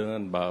been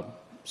done by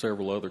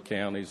several other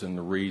counties in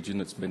the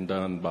region. It's been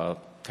done by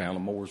town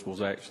of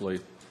Mooresville's actually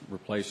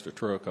replaced a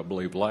truck, I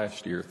believe,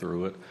 last year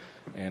through it.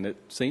 And it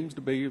seems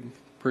to be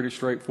pretty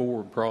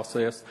straightforward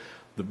process.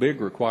 The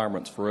big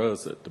requirements for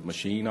us that the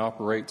machine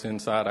operates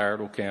inside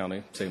Iredell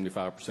County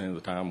 75% of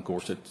the time. Of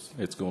course,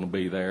 it's going to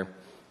be there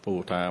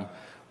full time.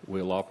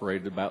 We'll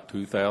operate at about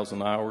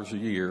 2,000 hours a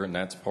year, and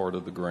that's part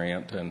of the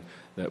grant, and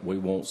that we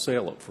won't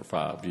sell it for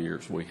 5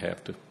 years. We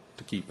have to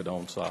keep it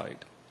on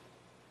site.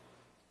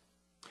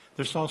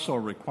 There's also a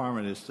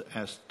requirement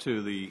as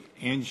to the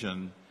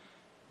engine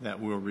that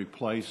we're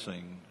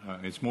replacing.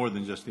 It's more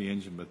than just the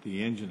engine, but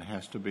the engine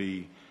has to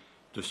be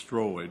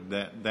destroyed.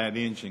 That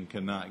engine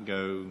cannot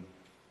go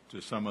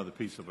to some other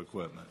piece of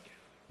equipment.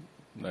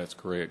 That's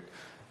correct.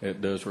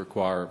 It does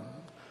require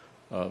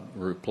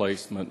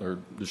replacement or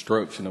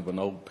destruction of an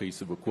old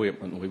piece of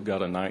equipment. We've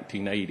got a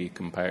 1980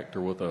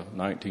 compactor with a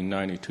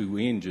 1992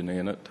 engine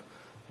in it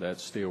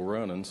that's still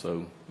running,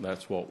 so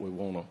that's what we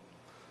want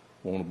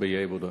to be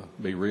able to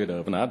be rid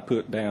of. And I'd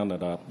put down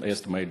that I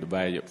estimated the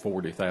value at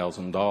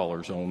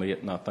 $40,000 on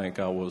it, and I think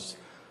I was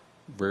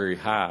very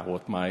high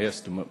with my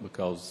estimate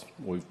because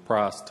we've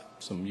priced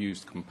some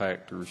used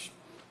compactors,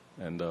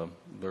 and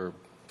they're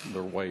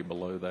way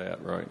below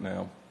that right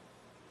now,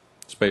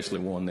 especially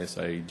one this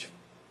age.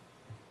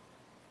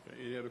 Okay,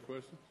 any other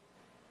questions?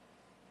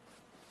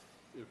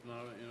 If not,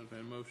 I entertain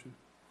a motion.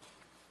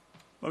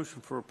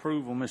 Motion for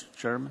approval, Mr.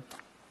 Chairman.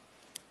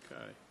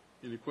 Okay.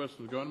 Any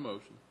questions regarding the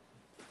motion?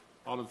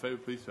 All in favor,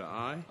 please say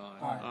aye.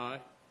 Aye. Aye.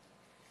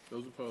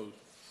 Those opposed,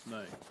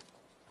 nay.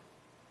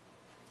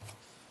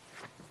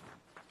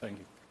 Thank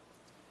you.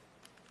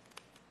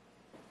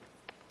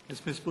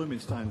 As Ms.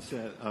 Blumenstein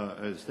said,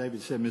 as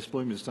David said, Ms.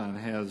 Blumenstein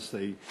has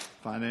the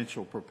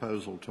financial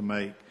proposal to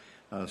make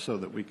so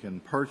that we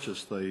can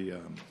purchase the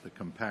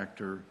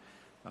compactor,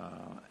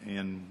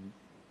 and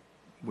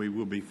we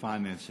will be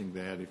financing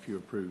that if you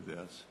approve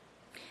this.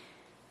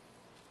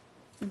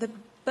 The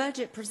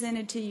budget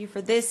presented to you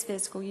for this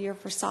fiscal year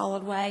for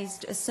solid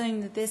waste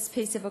assumed that this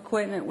piece of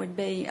equipment would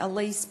be a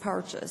lease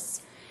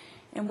purchase.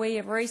 And we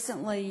have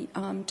recently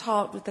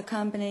talked with the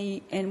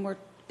company, and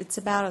it's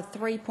about a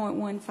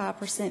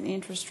 3.15%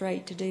 interest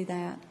rate to do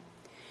that.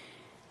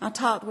 I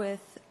talked with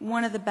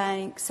one of the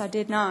banks. I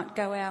did not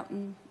go out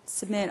and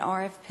submit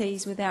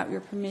RFPs without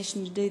your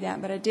permission to do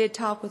that, but I did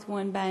talk with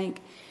one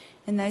bank,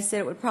 and they said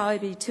it would probably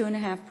be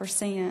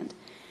 2.5%.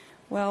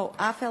 Well,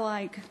 I feel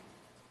like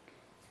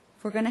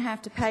if we're going to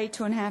have to pay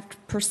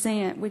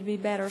 2.5%, we'd be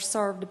better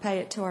served to pay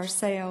it to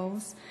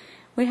ourselves.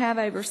 We have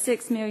over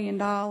 $6 million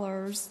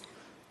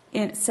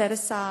set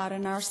aside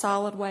in our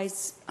solid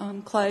waste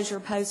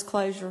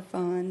post-closure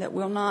fund that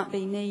will not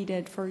be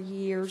needed for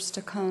years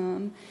to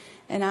come.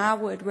 And I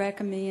would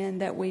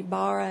recommend that we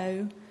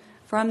borrow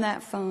from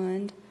that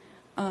fund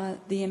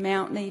the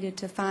amount needed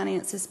to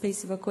finance this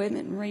piece of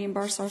equipment and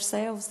reimburse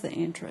ourselves the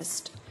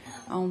interest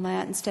on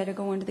that instead of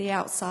going to the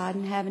outside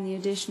and having the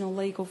additional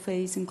legal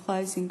fees and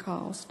closing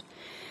cost.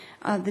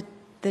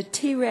 The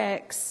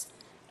T-Rex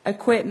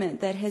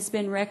equipment that has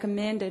been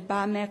recommended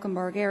by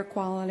Mecklenburg Air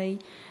Quality,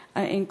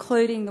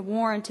 including the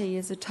warranty,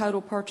 is a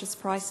total purchase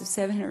price of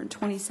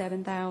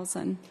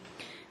 $727,000.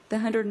 The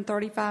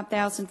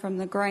 $135,000 from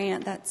the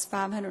grant, that's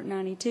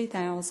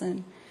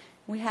 $592,000.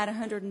 We had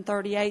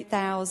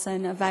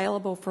 $138,000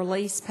 available for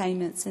lease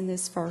payments in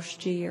this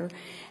first year,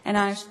 and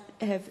I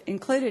have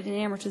included an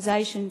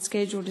amortization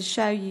schedule to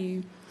show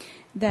you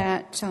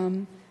that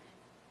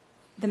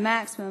the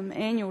maximum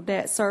annual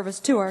debt service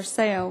to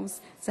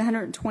ourselves is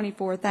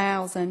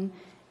 $124,000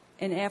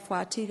 in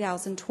FY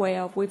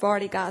 2012. We've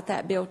already got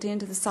that built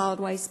into the solid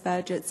waste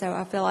budget, so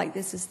I feel like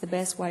this is the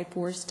best way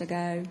for us to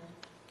go.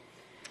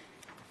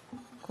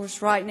 Of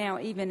course, right now,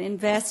 even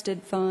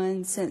invested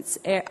funds, since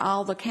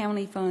all the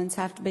county funds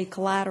have to be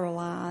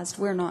collateralized,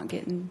 we're not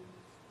getting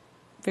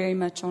very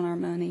much on our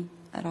money.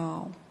 at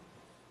all.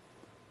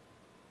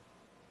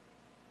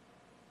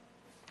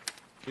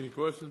 Any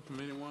questions from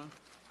anyone?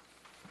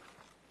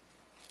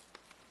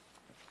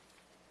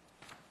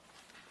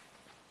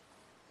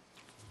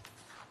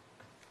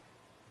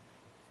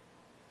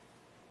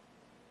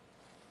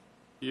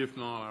 If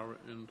not, I'll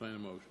entertain a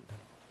motion.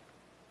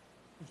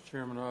 Mr.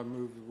 Chairman, I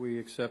move that we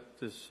accept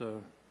this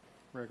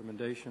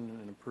recommendation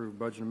and approve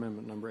budget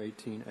amendment number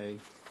 18A.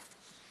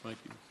 Thank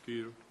you, Mr.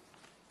 Peter.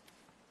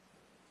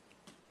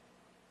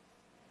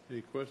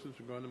 Any questions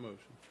regarding the motion?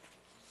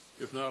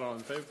 If not, all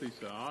in favor, please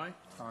say aye.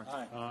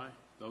 Aye. Aye.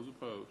 Those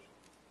opposed?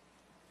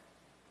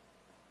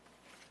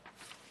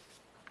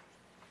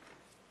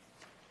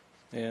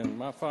 And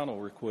my final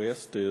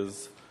request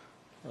is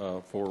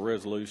for a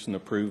resolution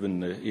approving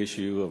the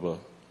issue of a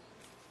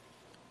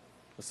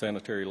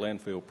sanitary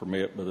landfill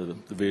permit by the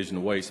Division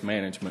of Waste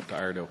Management to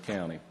Iredell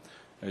County.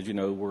 As you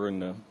know, we're in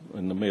the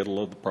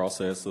middle of the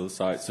process of the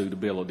site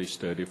suitability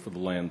study for the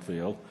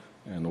landfill.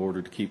 In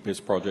order to keep this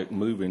project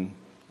moving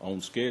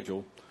on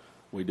schedule,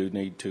 we do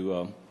need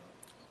to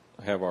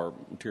have our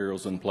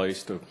materials in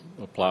place to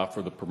apply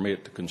for the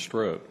permit to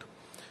construct.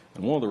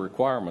 And one of the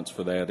requirements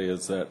for that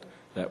is that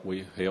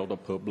we held a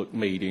public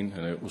meeting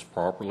and it was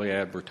properly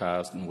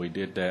advertised, and we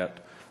did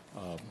that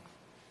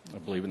I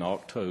believe in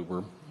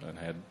October, and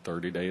had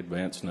 30-day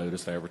advance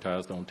notice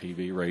advertised on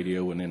TV,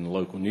 radio, and in the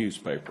local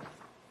newspaper.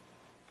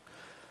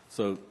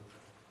 So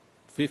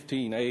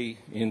 15A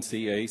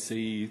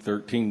NCAC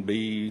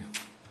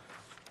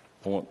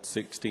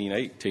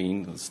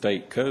 13B.1618, the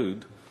state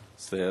code,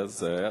 says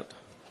that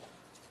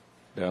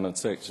down in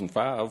Section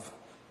 5,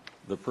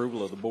 the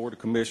approval of the Board of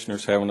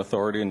Commissioners having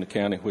authority in the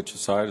county which the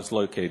site is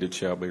located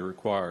shall be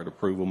required.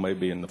 Approval may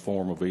be in the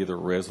form of either a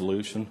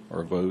resolution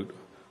or a vote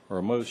or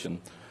a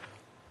motion.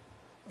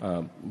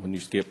 When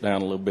you skip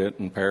down a little bit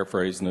and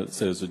paraphrasing it, it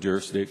says the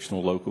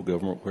jurisdictional local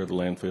government where the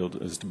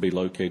landfill is to be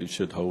located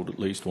should hold at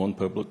least one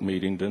public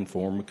meeting to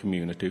inform the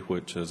community,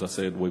 which, as I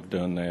said, we've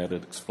done that.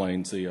 It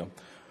explains the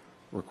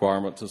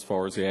requirements as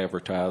far as the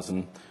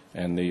advertising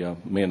and the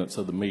minutes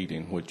of the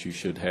meeting, which you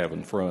should have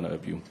in front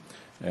of you.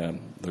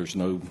 And there's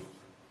no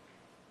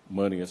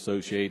money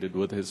associated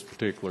with this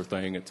particular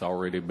thing. It's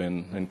already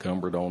been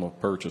encumbered on a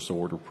purchase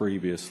order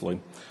previously.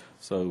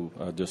 So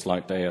I'd just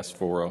like to ask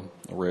for a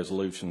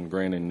resolution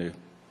granting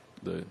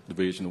the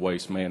Division of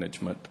Waste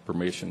Management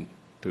permission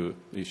to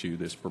issue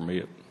this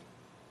permit.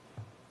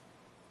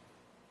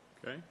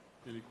 Okay.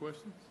 Any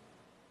questions?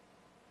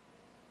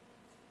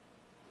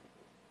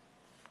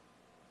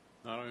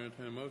 Not on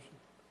entertain a motion.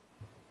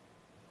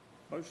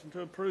 Motion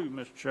to approve,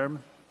 Mr.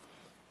 Chairman.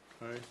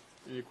 Okay.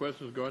 Any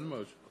questions regarding the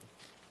motion?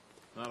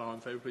 Not all in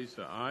favor, please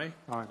say aye.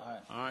 Aye.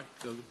 Aye.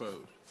 Those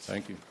opposed?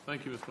 Thank you.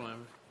 Thank you, Mr.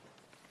 Lambert.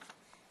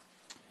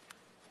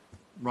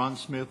 Ron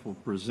Smith will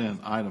present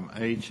item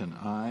H and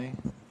I.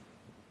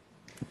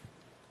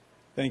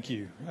 Thank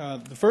you.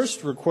 The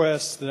first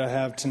request that I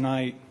have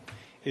tonight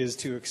is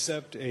to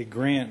accept a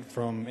grant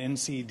from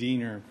NC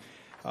Diener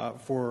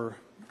for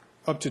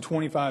up to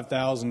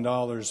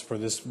 $25,000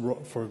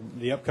 for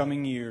the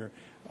upcoming year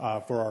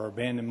for our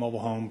abandoned mobile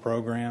home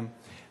program.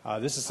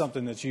 This is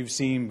something that you've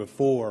seen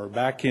before.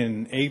 Back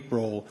in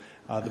April,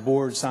 the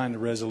board signed a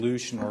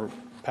resolution or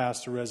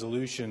passed a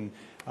resolution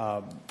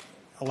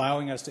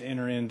allowing us to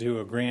enter into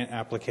a grant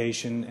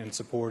application and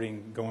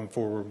supporting going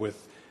forward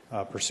with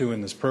pursuing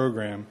this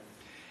program.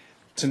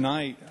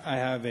 Tonight, I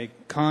have a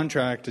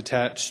contract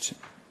attached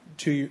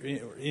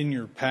to in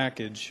your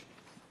package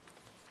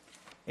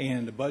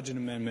and a budget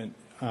amendment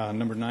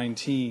number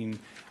 19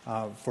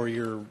 for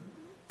your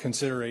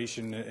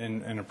consideration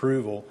and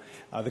approval.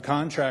 The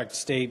contract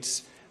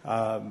states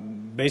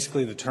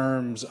basically the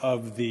terms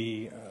of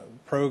the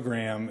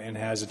program and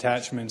has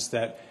attachments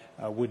that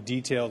would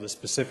detail the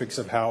specifics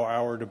of how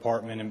our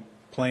department in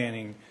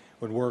planning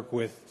would work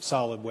with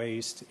solid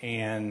waste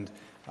and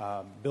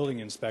building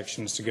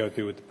inspections to go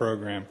through with the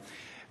program.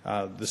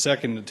 The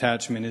second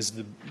attachment is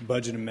the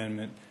budget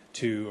amendment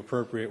to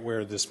appropriate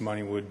where this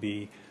money would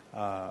be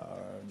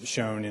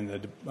shown in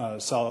the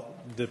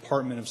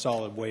Department of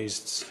Solid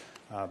Waste's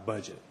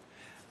budget.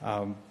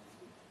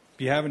 If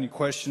you have any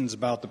questions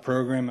about the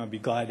program, I'd be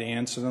glad to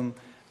answer them.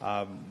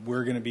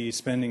 We're going to be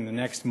spending the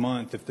next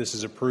month, if this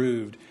is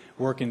approved,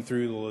 working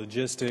through the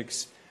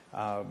logistics,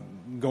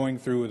 going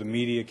through with a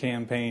media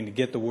campaign to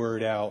get the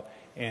word out,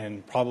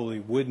 and probably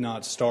would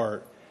not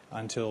start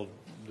until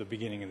the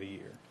beginning of the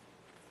year.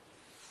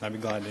 I'd be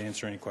glad to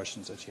answer any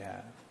questions that you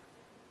have.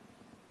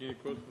 Any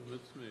questions, Mr.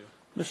 Smith?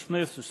 Mr.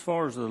 Smith, as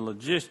far as the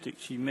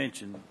logistics you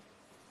mentioned,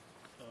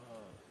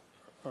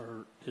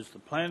 is the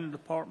planning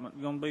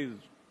department going to be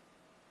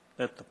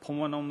at the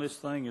point on this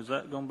thing? Is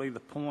that going to be the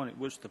point at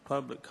which the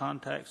public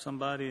contacts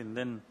somebody and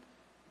then?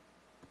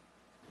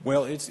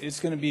 Well, it's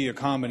going to be a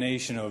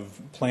combination of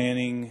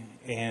planning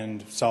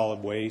and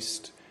solid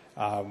waste.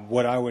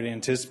 What I would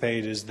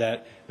anticipate is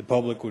that the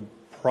public would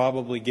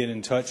probably get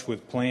in touch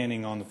with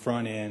planning on the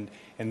front end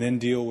and then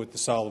deal with the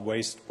solid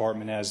waste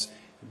department as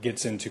it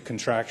gets into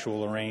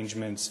contractual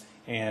arrangements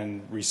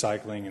and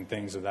recycling and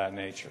things of that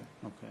nature.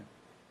 Okay.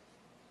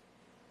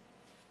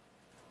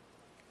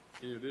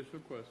 Any additional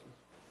questions?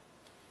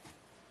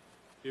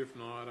 If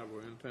not, I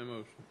will entertain a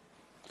motion.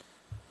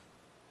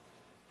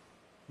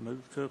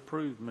 Move to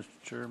approve, Mr.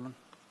 Chairman.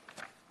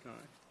 All right.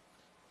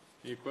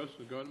 Any questions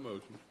regarding the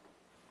motion?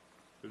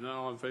 If not,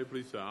 all in favor,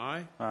 please say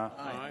aye. Aye.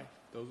 Aye.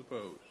 Those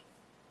opposed?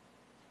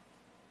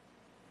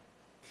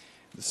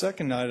 The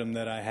second item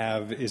that I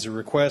have is a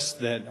request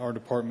that our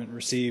department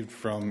received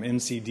from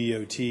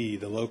NCDOT,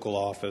 the local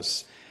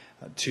office,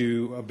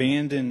 to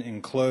abandon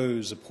and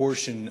close a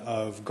portion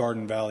of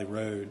Garden Valley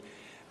Road.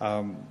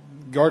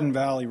 Garden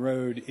Valley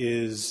Road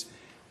is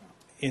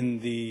in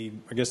the,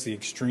 I guess, the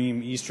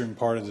extreme eastern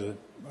part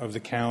of the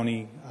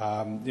county.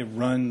 It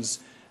runs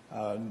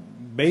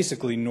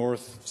basically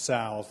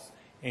north-south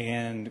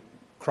and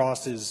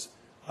crosses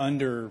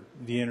under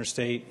the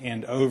interstate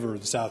and over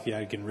the South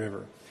Yadkin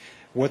River.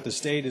 What the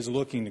state is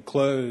looking to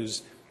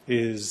close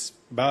is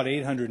about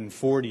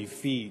 840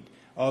 feet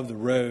of the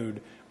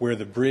road where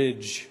the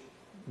bridge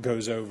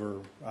goes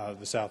over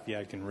the South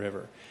Yadkin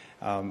River.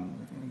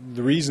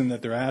 The reason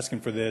that they're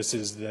asking for this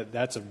is that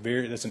that's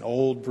an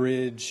old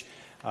bridge.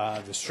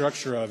 The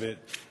structure of it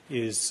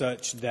is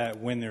such that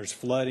when there's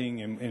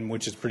flooding, and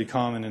which is pretty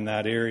common in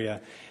that area,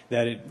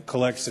 that it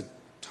collects a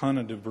ton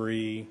of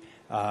debris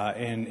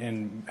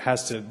and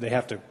they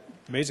have to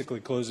basically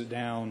close it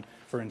down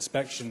for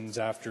inspections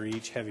after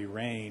each heavy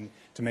rain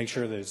to make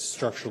sure that it's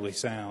structurally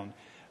sound.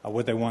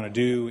 What they want to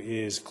do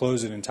is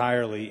close it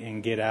entirely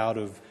and get out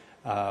of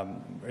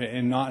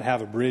and not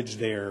have a bridge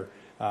there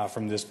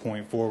from this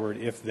point forward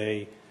if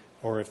the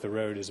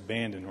road is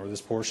abandoned or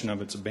this portion of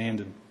it's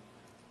abandoned.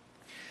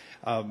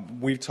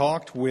 We've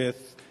talked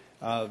with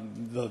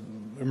the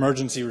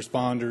emergency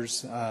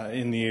responders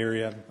in the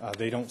area.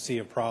 They don't see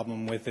a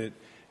problem with it.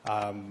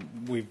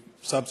 We've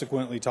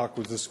subsequently talked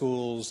with the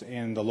schools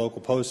and the local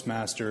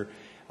postmaster.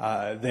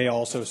 They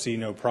also see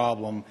no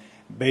problem.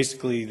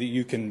 Basically, that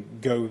you can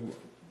go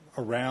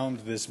around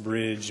this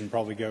bridge and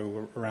probably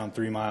go around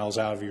 3 miles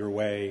out of your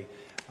way,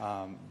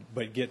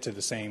 but get to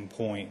the same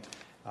point,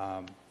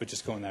 but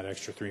just going that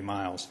extra 3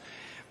 miles.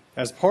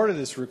 As part of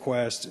this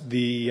request,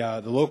 the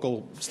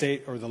local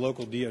state or the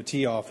local DOT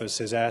office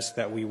has asked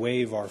that we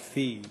waive our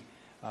fee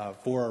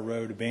for our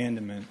road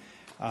abandonment.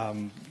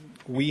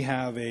 We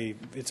have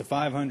it's a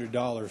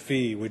 $500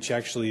 fee, which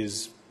actually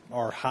is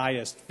our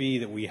highest fee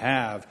that we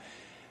have.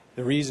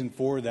 The reason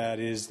for that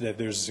is that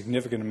there's a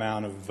significant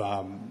amount of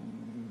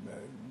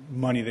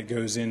money that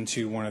goes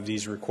into one of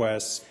these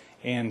requests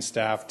and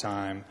staff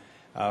time.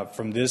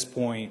 From this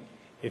point,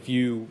 if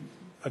you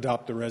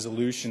adopt the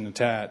resolution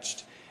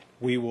attached,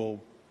 we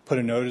will put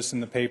a notice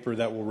in the paper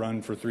that will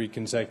run for 3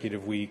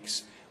 consecutive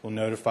weeks. We'll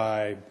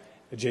notify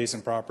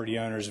adjacent property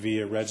owners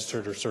via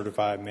registered or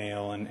certified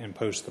mail and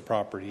post the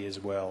property as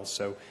well.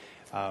 So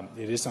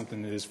it is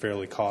something that is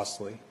fairly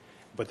costly,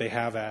 but they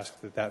have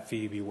asked that that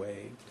fee be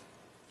waived.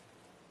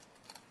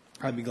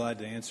 I'd be glad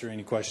to answer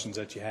any questions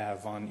that you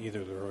have on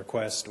either the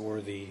request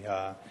or the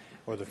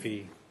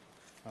fee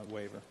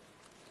waiver.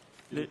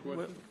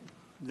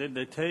 Did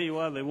they tell you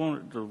why they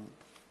wanted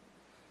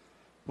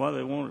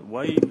it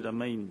waived? I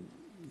mean,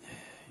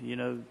 you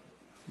know,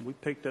 we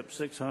picked up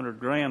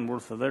 $600,000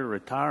 worth of their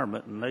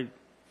retirement, and they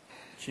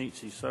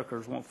chintzy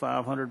suckers want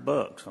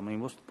 $500. I mean,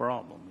 what's the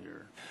problem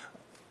here?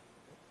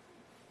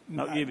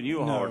 Not giving you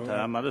a hard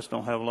time. I just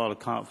don't have a lot of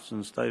confidence in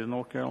the state of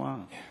North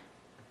Carolina.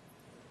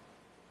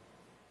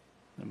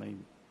 I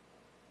mean,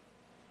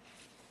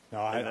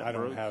 no, I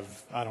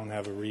don't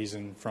have a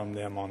reason from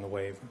them on the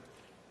waiver.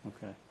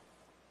 Okay,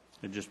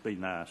 it'd just be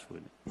nice,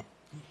 wouldn't it?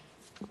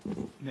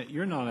 Now,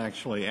 you're not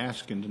actually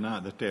asking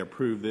tonight that they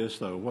approve this,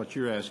 though. What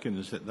you're asking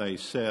is that they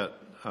set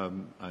a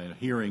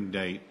hearing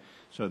date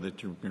so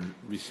that you can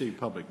receive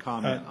public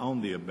comment on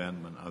the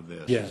amendment of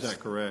this. Yes. Is that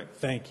correct?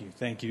 Thank you.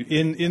 Thank you.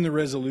 In the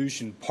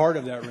resolution, part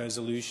of that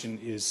resolution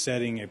is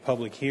setting a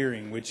public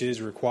hearing, which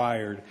is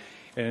required.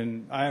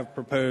 And I have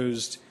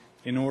proposed,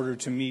 in order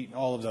to meet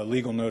all of the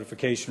legal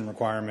notification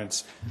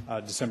requirements,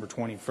 December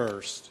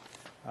 21st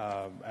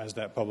as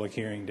that public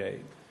hearing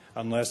date,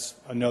 unless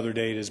another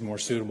date is more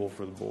suitable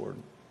for the board.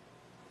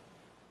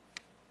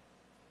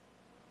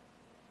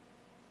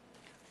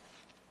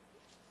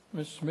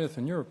 Mr. Smith,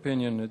 in your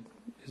opinion,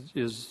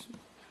 is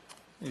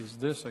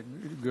this a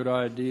good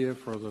idea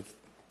for the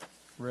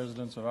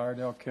residents of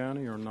Iredell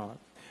County or not?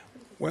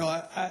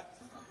 Well,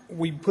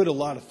 we put a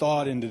lot of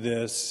thought into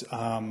this.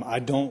 I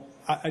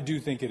do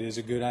think it is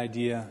a good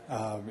idea.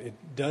 It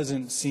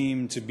doesn't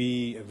seem to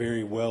be a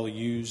very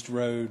well-used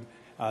road.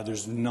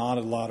 There's not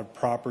a lot of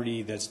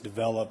property that's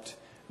developed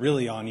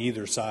really on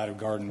either side of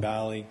Garden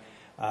Valley.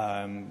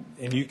 And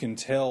you can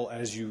tell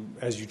as you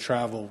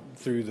travel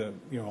through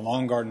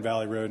along Garden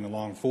Valley Road and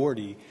along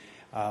 40,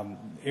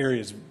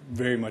 areas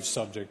very much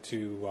subject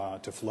to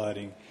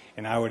flooding.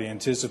 And I would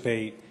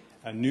anticipate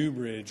a new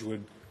bridge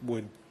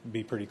would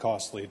be pretty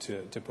costly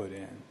to put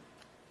in.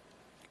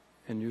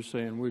 And you're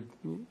saying we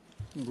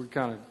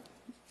kind of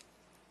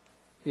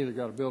either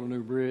got to build a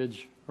new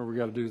bridge or we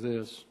got to do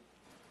this?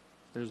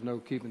 there's no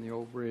keeping the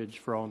old bridge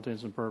for all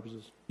intents and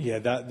purposes. Yeah,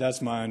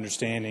 that's my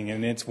understanding,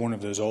 and it's one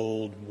of those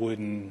old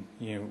wooden,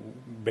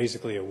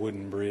 basically a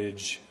wooden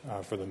bridge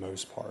for the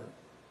most part,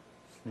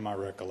 from my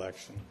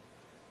recollection.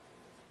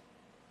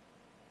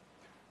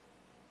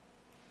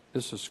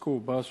 This is a school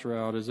bus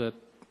route. Is that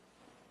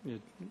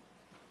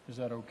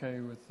okay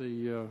with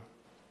the?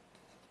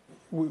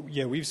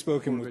 We've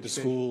spoken with the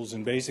schools,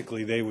 and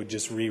basically they would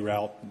just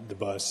reroute the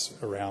bus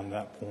around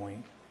that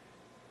point.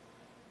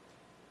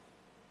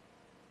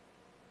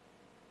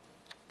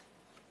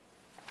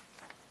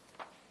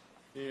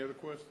 Any other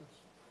questions?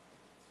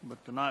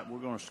 But tonight, we're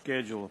going to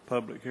schedule a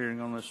public hearing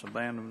on this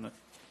abandonment,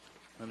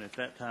 and at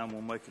that time,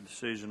 we'll make a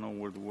decision on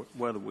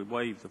whether we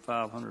waive the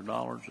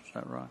 $500. Is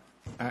that right?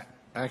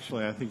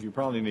 Actually, I think you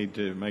probably need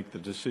to make the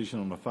decision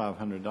on the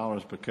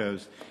 $500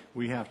 because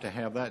we have to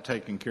have that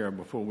taken care of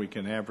before we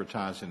can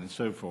advertise it and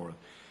so forth.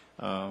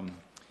 My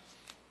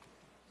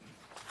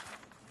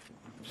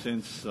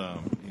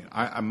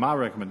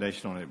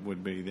recommendation on it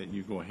would be that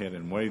you go ahead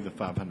and waive the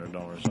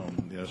 $500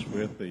 on this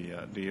with the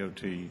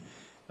DOT.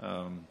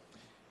 I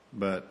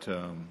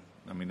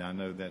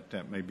know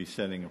that may be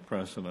setting a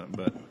precedent,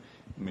 but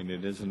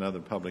it is another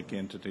public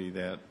entity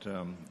that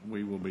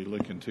we will be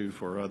looking to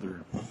for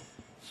other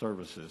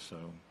services. So,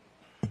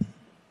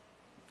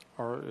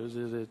 Or is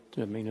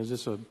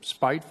this a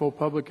spiteful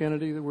public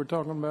entity that we're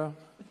talking about?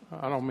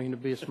 I don't mean to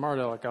be a smart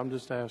aleck. I'm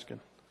just asking.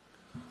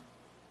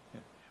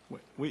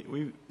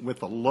 we with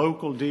the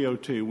local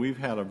DOT, we've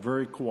had a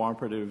very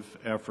cooperative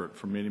effort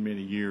for many,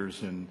 many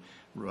years in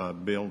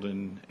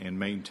building and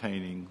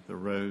maintaining the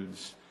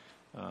roads.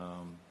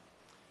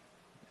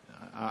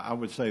 I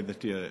would say that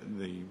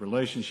the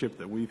relationship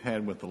that we've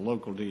had with the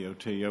local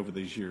DOT over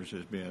these years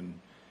has been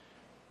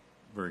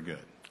very good.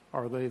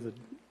 Are they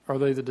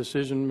the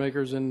decision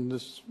makers in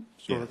this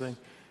sort of thing?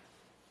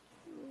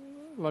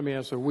 Let me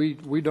ask you,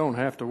 we don't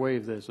have to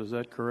waive this, is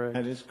that correct?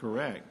 That is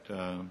correct.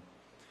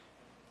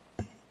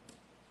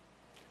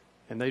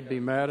 And they'd be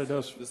mad at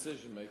us.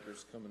 Decision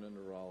makers coming into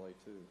Raleigh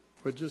too.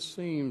 It just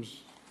seems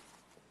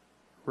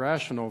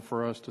rational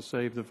for us to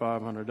save the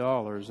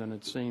 $500, and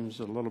it seems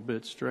a little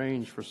bit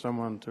strange for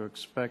someone to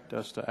expect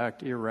us to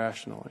act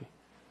irrationally.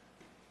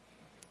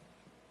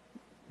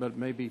 But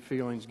maybe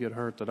feelings get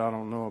hurt that I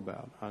don't know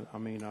about. And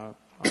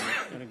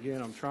again,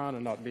 I'm trying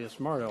to not be a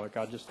smart aleck.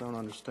 I just don't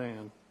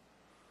understand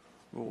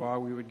why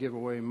we would give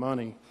away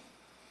money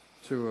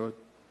to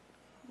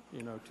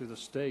to the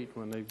state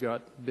when they've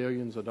got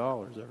billions of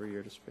dollars every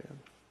year to spend.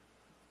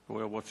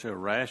 Well, what's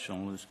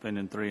irrational is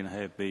spending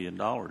 $3.5 billion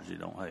you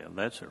don't have.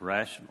 That's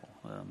irrational.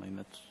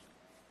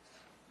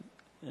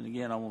 And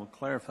again, I want to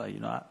clarify,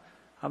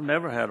 I've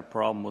never had a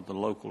problem with the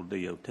local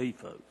DOT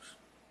folks.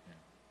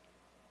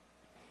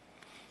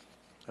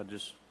 I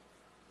just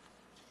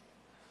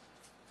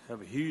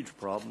have a huge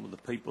problem with the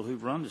people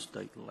who've run the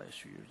state the last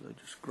few years. They're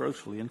just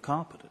grossly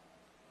incompetent.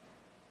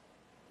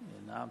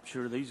 And I'm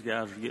sure these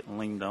guys are getting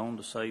leaned on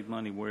to save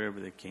money wherever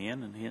they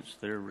can, and hence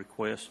their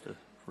request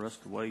for us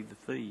to waive the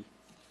fee.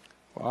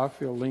 Well, I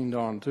feel leaned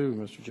on too,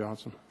 Mr.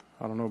 Johnson.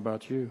 I don't know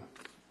about you.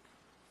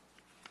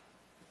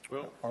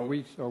 Well, are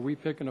we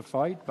picking a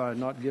fight by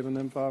not giving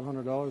them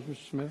 $500,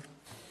 Mr. Smith?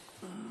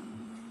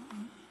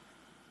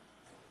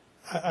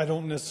 I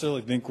don't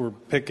necessarily think we're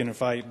picking a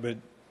fight, but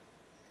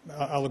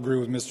I'll agree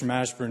with Mr.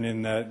 Mashburn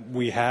in that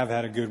we have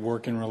had a good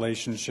working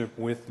relationship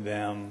with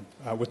them,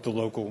 with the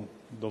local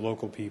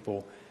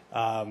people.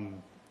 I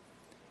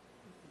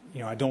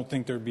don't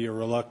think there'd be a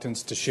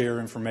reluctance to share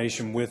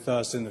information with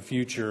us in the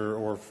future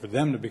or for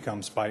them to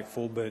become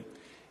spiteful, but,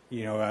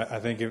 I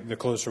think the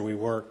closer we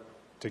work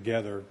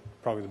together,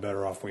 probably the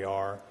better off we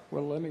are.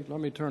 Well, let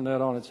me turn that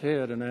on its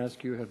head and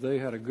ask you, have they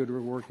had a good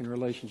working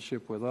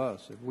relationship with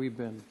us? Have we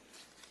been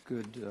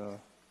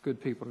good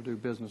people to do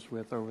business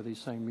with over these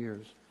same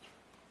years?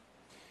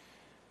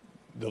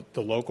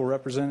 The local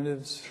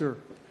representatives? Sure.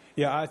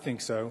 Yeah, I think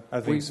so.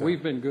 I think so.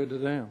 We've been good to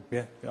them.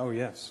 Yeah. Oh,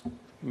 yes.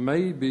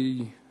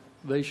 Maybe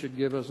they should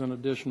give us an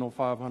additional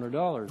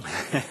 $500.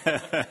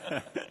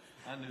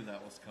 I knew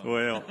that was coming.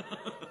 Well,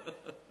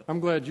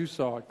 I'm glad you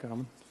saw it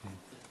coming.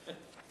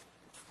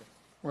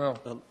 Well,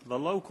 the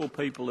local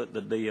people at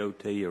the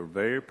DOT are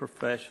very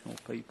professional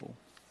people.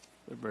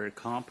 They're very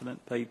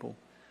competent people,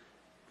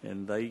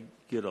 and they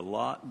get a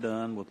lot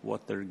done with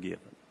what they're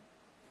given.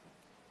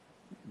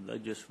 They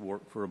just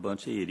work for a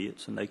bunch of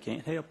idiots, and they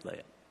can't help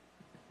that.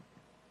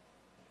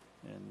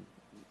 And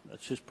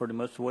that's just pretty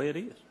much the way it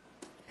is.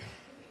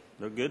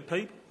 They're good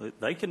people.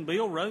 They can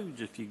build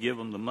roads if you give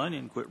them the money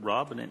and quit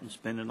robbing it and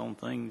spending on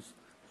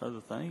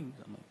other things.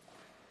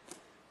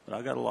 But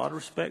I got a lot of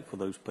respect for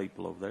those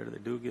people over there. They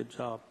do a good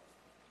job.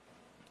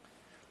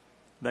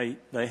 They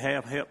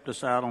have helped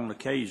us out on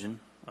occasion.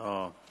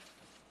 Mr.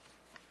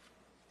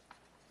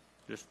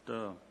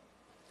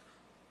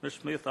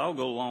 Smith, I'll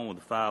go along with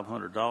the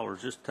 $500.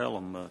 Just tell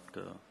them that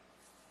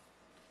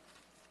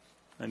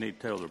they need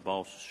to tell their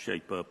boss to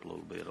shape up a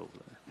little bit over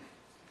there.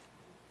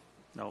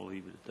 I'll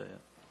leave it at that.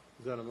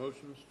 Is that a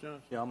motion, Mr.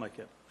 Johnson? Yeah, I'll make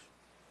that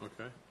motion.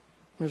 Okay.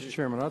 Mr.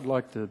 Chairman, I'd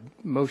like the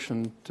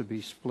motion to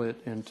be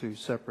split into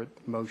separate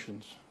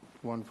motions,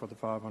 one for the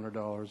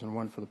 $500 and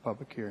one for the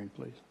public hearing,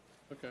 please.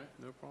 Okay,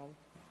 no problem.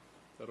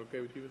 Is that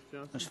okay with you, Mr.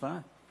 Johnson? That's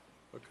fine.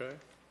 Okay,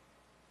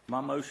 My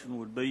motion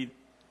would be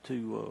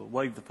to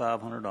waive the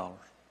 $500.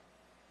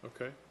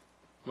 okay.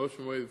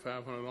 Motion waive the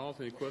 $500.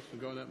 Any questions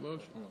regarding that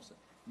motion? Hold on a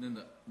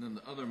second. Then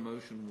the other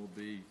motion will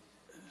be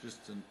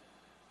just to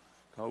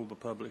Hold the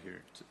public hearing.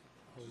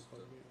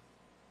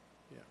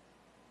 Yeah.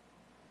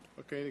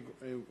 Okay,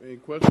 any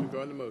questions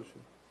regarding the motion?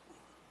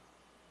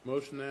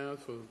 Motion now is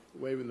for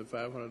waiving the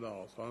 $500.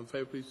 All in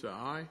favor, please say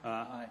aye.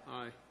 Aye.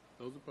 Aye.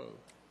 Those opposed?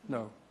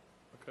 No.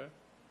 Okay.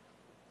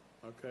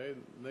 Okay,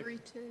 next 3-2.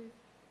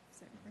 Is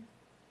that correct?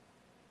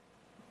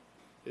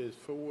 is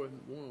 4-1.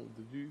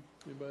 Did you,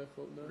 anybody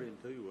vote no? 3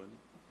 and 2, wasn't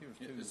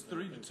it? It's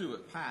 3-2.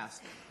 It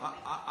passed.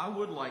 I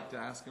would like to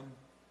ask them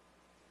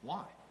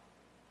why.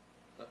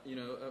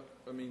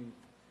 I mean,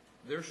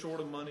 they're short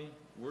of money.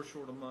 We're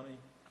short of money.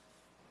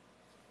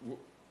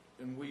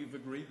 And we've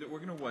agreed that we're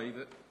going to waive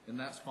it, and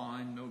that's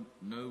fine.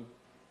 No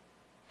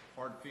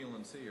hard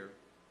feelings here.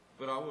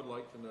 But I would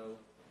like to know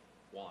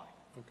why.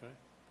 Okay.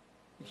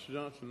 Mr.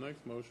 Johnson,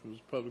 next motion was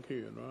public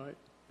hearing, right?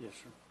 Yes,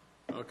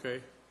 sir.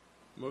 Okay.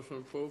 Motion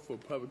on the floor for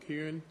public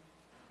hearing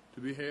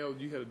to be held.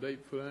 You had a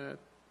date for that?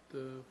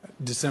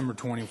 December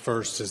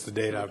 21st is the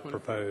date I've 21st?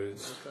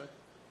 proposed. Okay.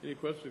 Any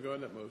questions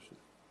regarding that motion?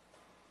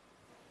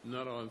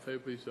 Not all in favor,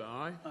 please say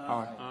aye.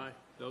 Aye. Aye.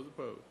 Those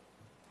opposed?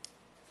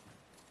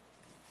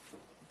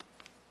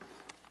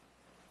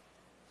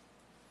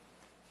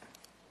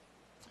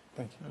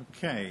 Thank you.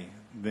 Okay,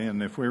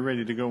 then if we're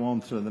ready to go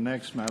on to the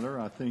next matter,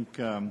 I think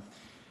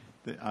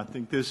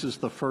this is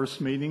the first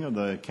meeting of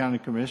the County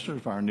Commissioners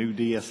of our new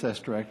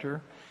DSS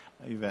Director,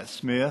 Yvette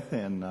Smith,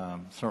 and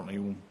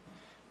certainly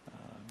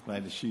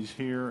glad that she's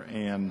here,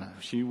 and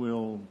she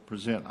will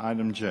present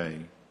item J.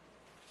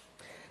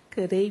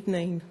 Good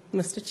evening,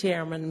 Mr.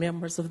 Chairman,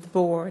 members of the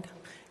board.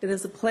 It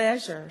is a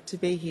pleasure to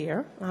be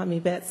here. I'm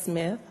Yvette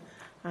Smith.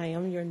 I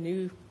am your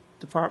new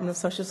Department of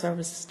Social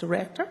Services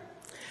Director.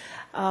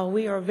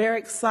 We are very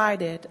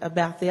excited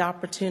about the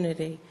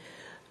opportunity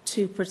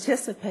to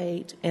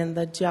participate in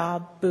the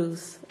Job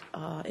Boost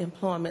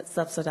Employment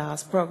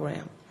Subsidized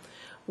Program.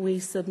 We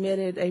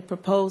submitted a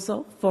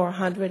proposal for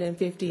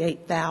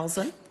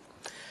 $158,000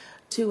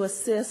 to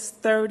assist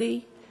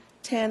 30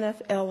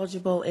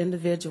 TANF-eligible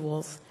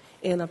individuals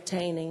in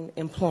obtaining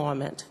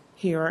employment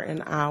here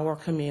in our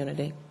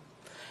community.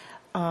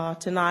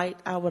 Tonight,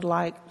 I would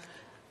like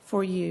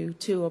for you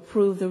to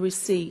approve the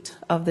receipt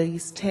of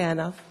these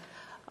TANF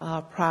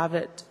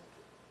private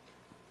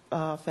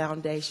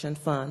foundation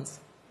funds.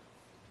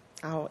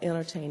 I'll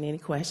entertain any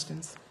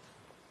questions.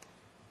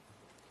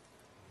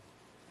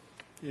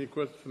 Any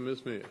questions from Ms.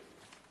 Smith?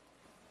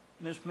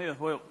 Ms. Smith,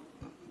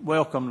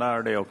 welcome to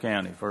Iredell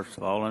County, first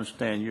of all. I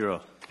understand you're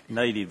a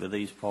native of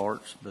these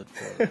parts, but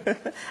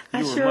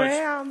I sure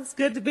am. It's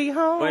good to be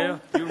home.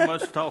 Well, you were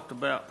much talked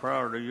about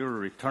prior to your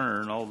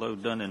return, although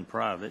done in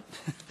private,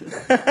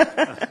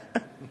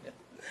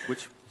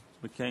 which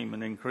became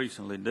an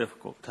increasingly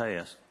difficult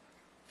task.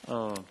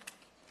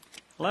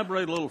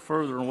 Elaborate a little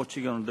further on what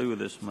you're going to do with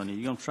this money.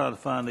 You're going to try to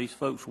find these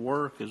folks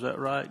work, is that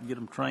right? Get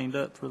them trained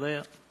up for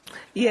that?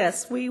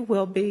 Yes, we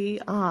will be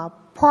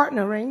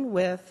partnering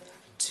with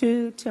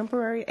 2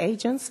 temporary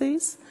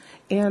agencies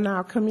in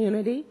our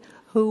community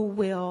who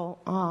will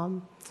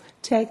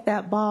take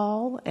that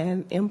ball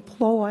and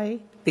employ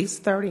these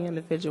 30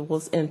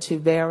 individuals into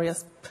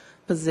various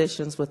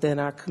positions within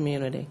our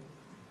community.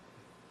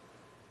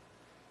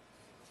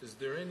 Is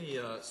there any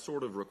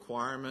sort of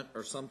requirement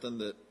or something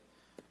that,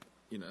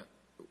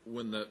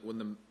 when the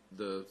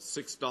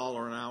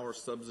 $6 an hour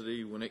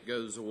subsidy, when it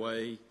goes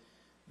away,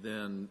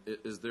 then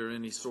is there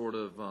any sort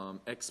of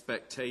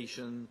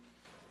expectation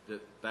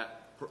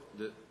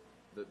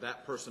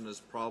that person is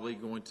probably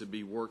going to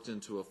be worked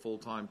into a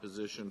full-time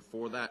position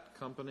for that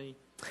company?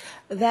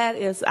 That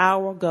is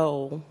our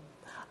goal,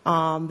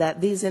 that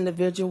these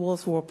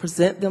individuals will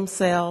present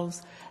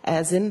themselves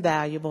as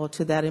invaluable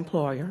to that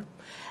employer,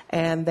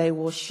 and they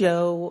will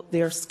show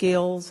their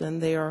skills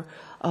and their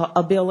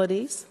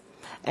abilities,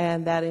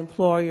 and that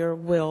employer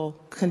will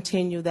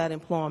continue that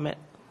employment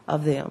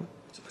of them.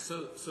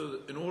 So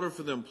in order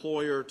for the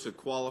employer to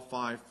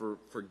qualify for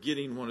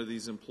getting one of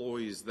these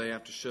employees, they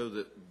have to show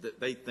that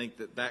they think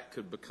that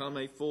could become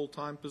a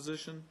full-time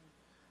position?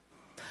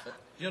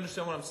 You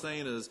understand what I'm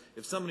saying is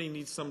if somebody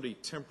needs somebody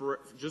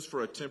just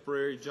for a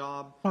temporary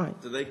job, right,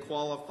 do they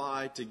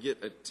qualify to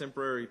get a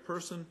temporary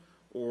person,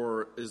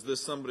 or is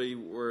this somebody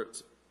where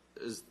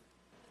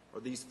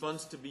are these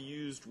funds to be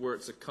used where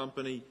it's a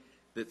company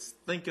that's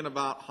thinking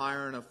about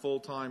hiring a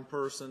full-time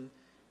person,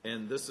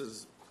 and this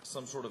is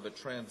some sort of a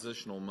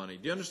transitional money?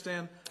 Do you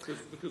understand?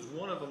 Because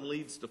one of them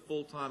leads to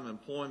full-time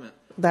employment.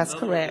 That's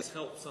another correct. Just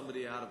help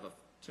somebody out of a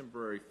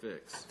temporary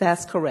fix.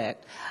 That's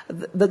correct.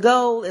 The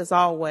goal is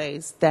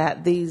always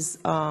that these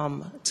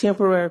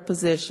temporary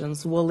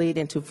positions will lead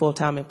into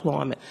full-time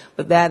employment,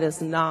 but that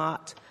is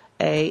not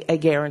a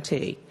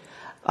guarantee.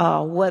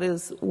 what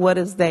is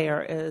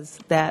there is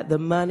that the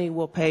money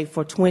will pay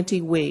for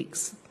 20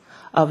 weeks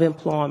of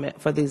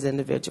employment for these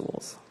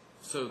individuals.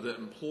 So the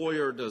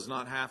employer does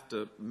not have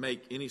to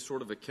make any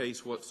sort of a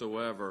case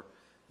whatsoever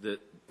that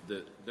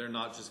they're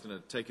not just going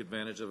to take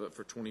advantage of it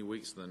for 20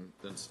 weeks, then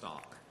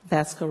stop.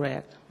 That's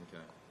correct.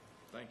 Okay.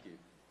 Thank you.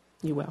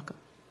 You're welcome.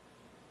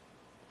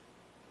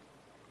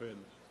 Go ahead,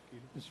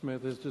 Ms.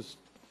 Smith, it's just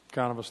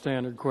kind of a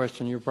standard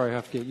question you'll probably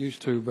have to get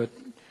used to, but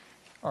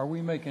are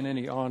we making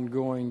any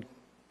ongoing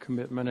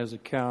commitment as a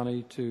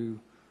county to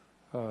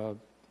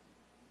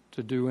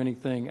do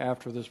anything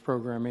after this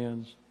program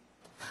ends,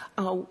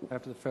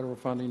 after the federal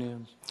funding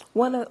ends?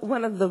 One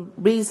of the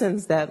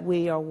reasons that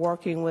we are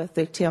working with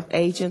the temp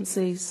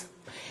agencies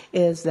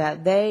is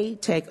that they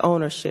take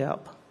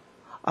ownership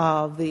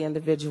of the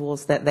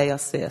individuals that they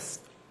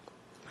assist.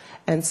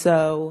 And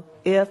so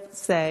if,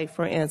 say,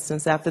 for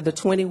instance, after the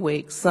 20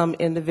 weeks, some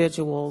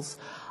individuals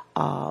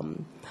cannot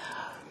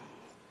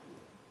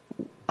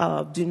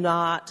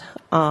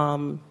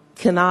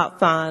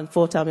find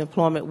full-time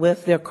employment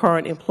with their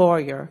current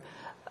employer,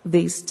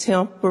 these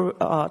temp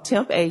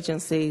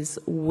agencies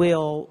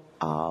will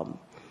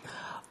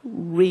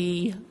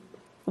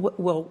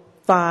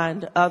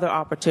find other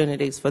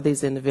opportunities for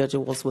these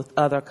individuals with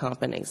other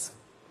companies.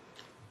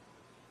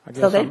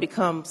 So they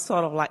become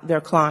sort of like their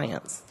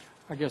clients.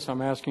 I guess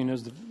I'm asking,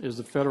 is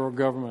the federal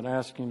government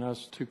asking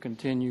us to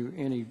continue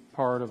any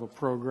part of a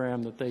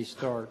program that they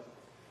start?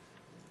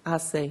 I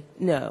say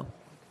no.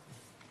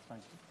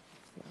 Thank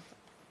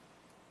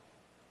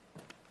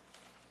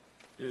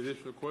you. Any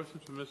additional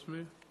questions for Ms.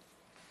 Smith?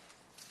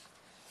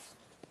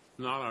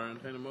 Not, I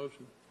entertain a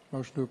motion.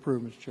 Motion to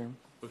approve, Mr. Chairman.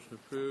 Motion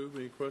approved.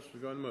 Any questions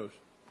regarding the motion?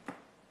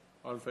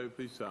 All in favor,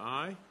 please say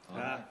aye.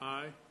 Aye.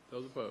 Aye.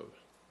 Those opposed?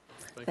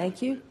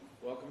 Thank you.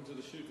 Welcome to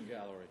the shooting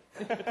gallery.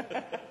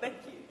 Thank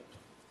you.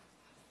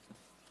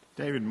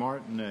 David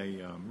Martin, a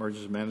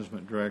emergency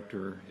management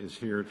director, is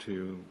here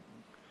to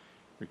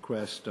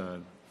request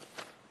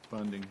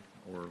funding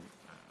or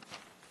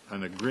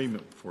an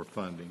agreement for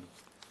funding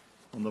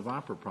on the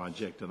Viper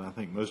project that I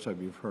think most of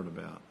you have heard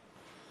about.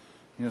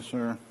 Yes,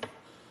 sir.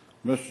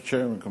 Mr.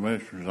 Chairman,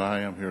 Commissioners,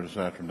 I am here this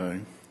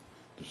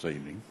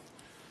evening,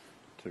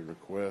 to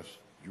request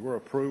your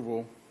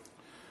approval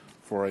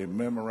for a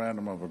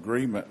memorandum of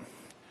agreement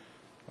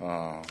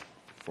for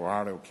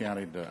Iredell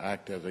County to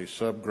act as a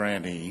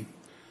sub-grantee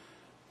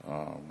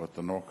with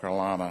the North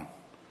Carolina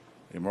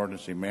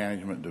Emergency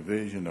Management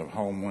Division of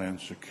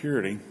Homeland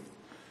Security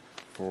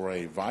for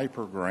a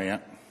Viper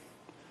grant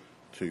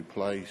to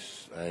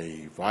place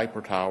a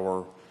Viper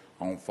tower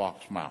on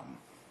Fox Mountain.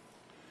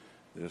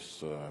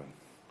 This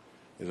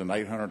is an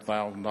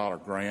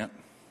 $800,000 grant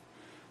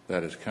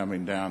that is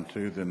coming down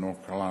to the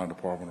North Carolina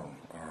Department of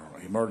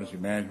Emergency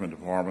Management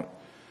Department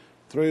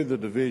through the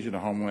Division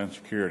of Homeland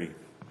Security,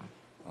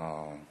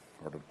 or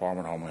the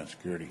Department of Homeland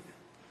Security,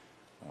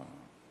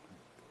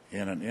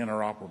 in an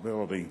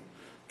interoperability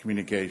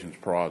communications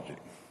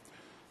project.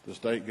 The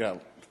state got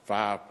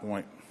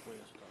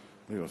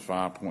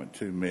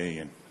 $5.2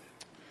 million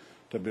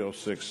to build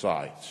 6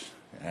 sites,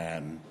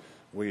 and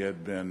we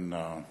had been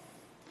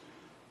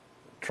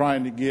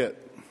trying to get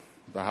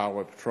the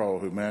Highway Patrol,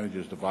 who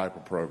manages the Viper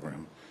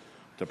program,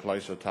 to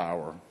place a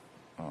tower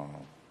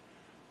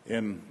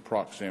in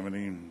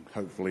proximity,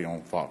 hopefully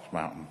on Fox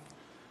Mountain,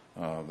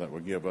 that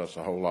would give us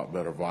a whole lot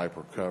better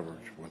Viper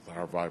coverage with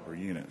our Viper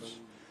units.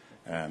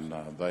 And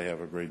they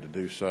have agreed to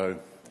do so.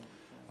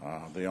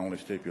 The only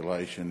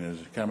stipulation is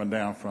coming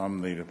down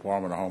from the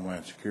Department of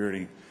Homeland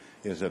Security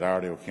is that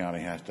Iredell County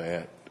has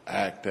to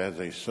act as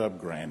a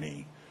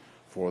sub-grantee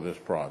for this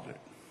project.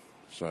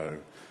 So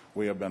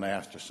we have been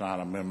asked to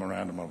sign a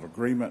memorandum of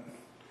agreement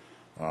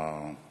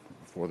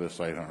for this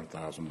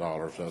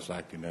 $800,000, us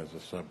acting as a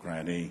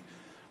sub-grantee,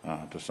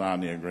 to sign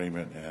the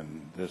agreement,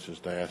 and this is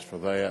to ask for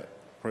that,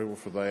 approval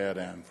for that,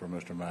 and for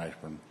Mr.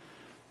 Mashburn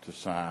to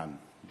sign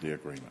the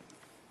agreement.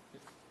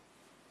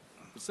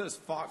 It says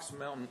Fox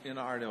Mountain in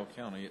Iredell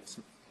County.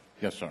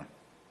 Yes, sir.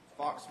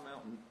 Fox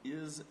Mountain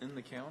is in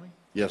the county?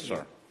 Yes,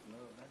 sir.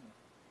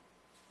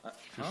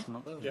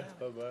 Yeah,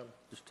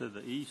 Just to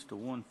the east of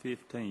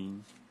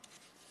 115.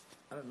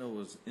 I didn't know it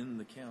was in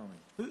the county.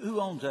 Who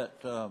owns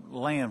that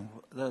land,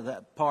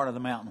 that part of the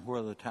mountain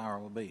where the tower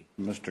will be?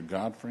 Mr.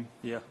 Godfrey?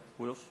 Yeah,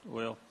 who?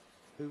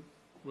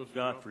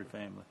 Godfrey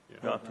family,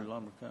 Godfrey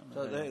Lumber Company.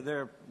 So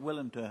they're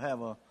willing to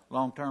have a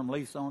long-term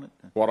lease on it?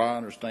 What I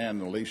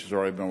understand, the lease has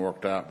already been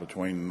worked out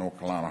between North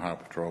Carolina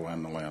Highway Patrol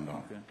and the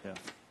landowner. Okay. Yeah.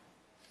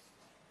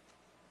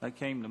 They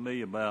came to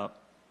me about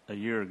a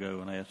year ago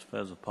and asked if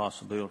there was a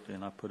possibility,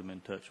 and I put them in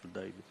touch with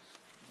David.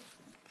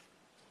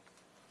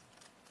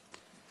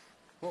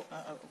 Well,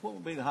 what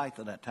would be the height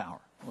of that tower?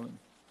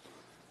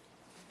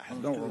 I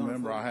don't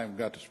remember. I haven't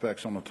got the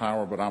specs on the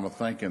tower, but I'm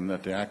thinking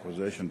that the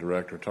acquisition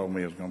director told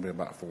me it was going to be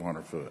about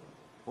 400 foot.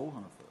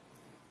 400 foot.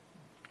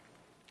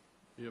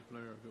 Yep,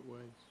 there, good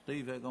ways.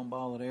 Steve, they're going to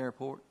bother the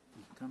airport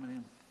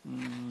coming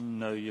in?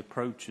 No, your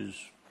approach is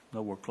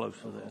nowhere close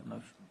to that.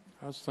 No.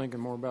 I was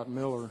thinking more about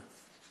Miller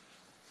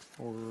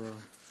or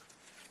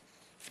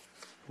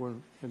Well,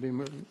 it'd be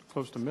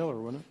close to Miller,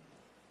 wouldn't it?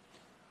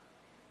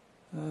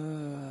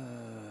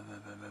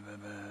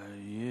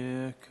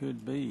 Yeah,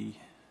 could be.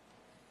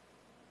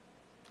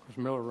 Because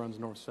Miller runs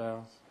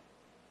north-south.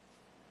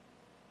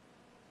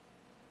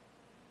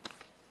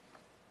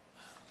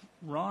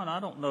 Ron, I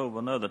don't know of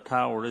another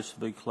tower this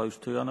would be close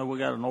to. I know we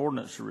got an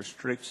ordinance that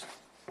restricts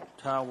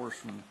towers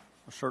from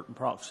a certain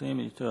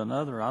proximity to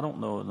another. I don't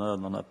know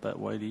another one up that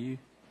way, do you?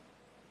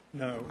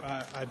 No,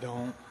 I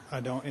don't.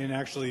 And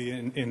actually,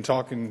 in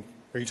talking,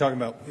 are you talking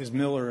about, is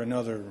Miller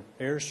another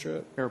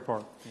airstrip?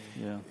 Airport.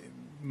 Yeah.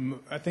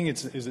 I think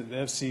is it the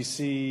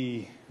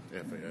FCC?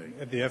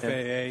 FAA. At the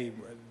FAA,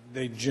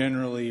 they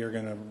generally are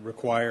going to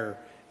require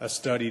a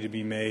study to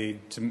be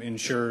made to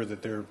ensure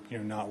that they're,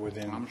 not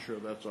within. I'm sure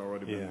that's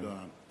already been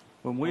done.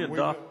 When we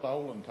built the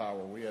Olin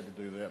Tower, we had to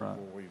do that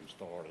before we even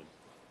started.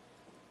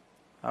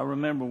 I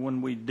remember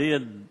when we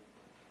did,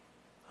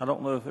 I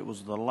don't know if it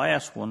was the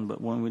last one, but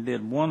when we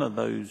did one of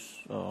those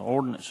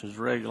ordinances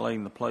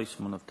regulating the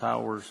placement of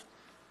towers,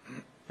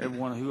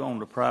 everyone who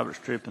owned a private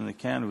strip in the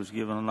county was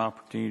given an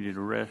opportunity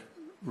to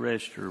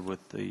register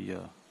with the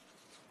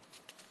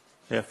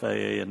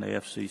FAA and the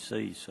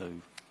FCC, so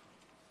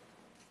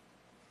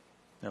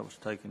that was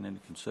taken into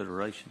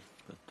consideration.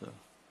 But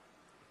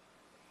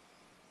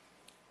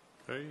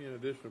Okay, any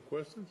additional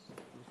questions?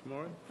 Mr.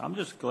 Martin? I'm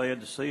just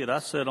glad to see it. I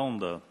sat on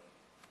the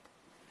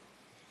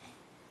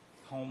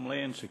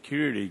Homeland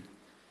Security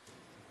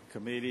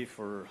Committee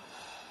for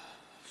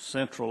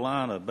Central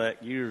Line back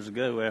years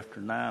ago after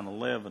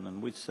 9/11,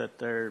 and we'd sit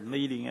there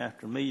meeting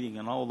after meeting,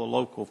 and all the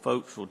local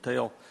folks would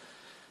tell,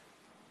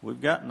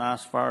 we've got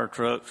nice fire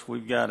trucks,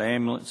 we've got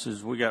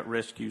ambulances, we got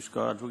rescue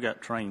squads, we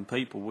got trained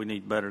people, we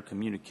need better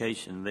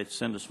communication. They'd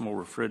send us more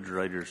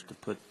refrigerators to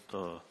put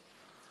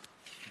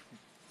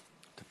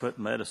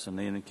medicine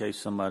in case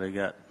somebody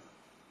got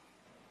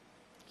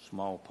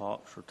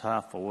smallpox or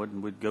typhoid,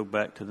 and we'd go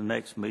back to the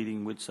next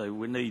meeting, we'd say,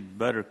 we need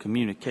better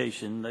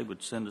communication. They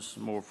would send us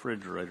some more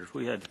refrigerators.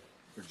 We had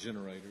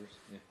Generators.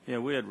 Yeah,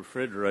 we had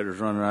refrigerators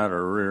running out of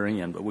our rear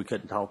end, but we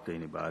couldn't talk to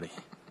anybody.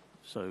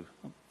 So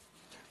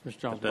Mr.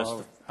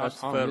 Johnson,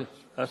 that's the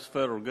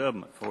federal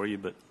government for you,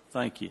 but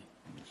thank you.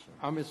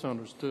 I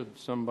misunderstood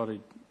somebody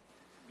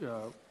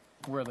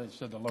where they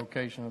said the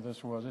location of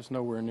this was. It's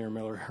nowhere near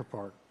Miller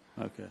Airport.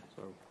 Okay.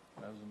 So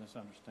that was a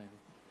misunderstanding.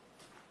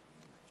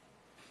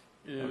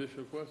 Any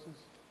additional questions?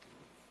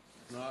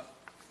 If not,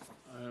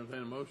 I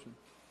entertain a motion.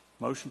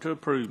 Motion to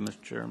approve,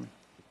 Mr. Chairman.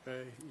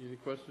 Okay, any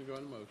questions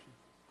regarding the motion?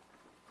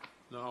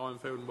 No, all in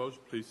favor of the motion,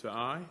 please say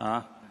aye.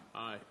 Aye.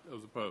 Aye.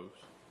 Those opposed?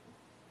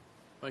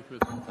 Thank you,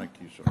 Mr. Thank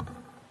you, sir.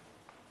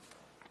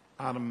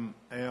 Item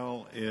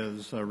L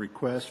is a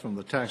request from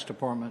the Tax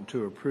Department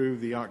to approve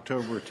the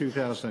October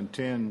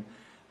 2010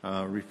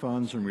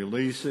 refunds and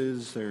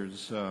releases.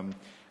 There's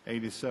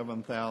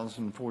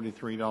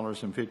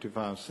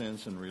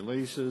 $87,043.55 in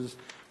releases,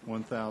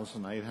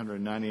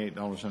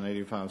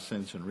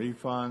 $1,898.85 in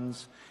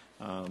refunds.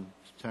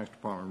 Tax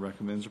Department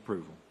recommends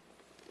approval.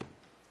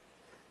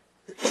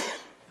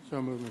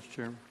 So moved, Mr.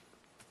 Chairman.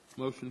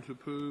 Motion to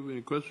approve.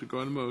 Any questions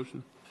regarding the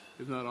motion?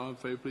 If not, all in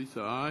favor, please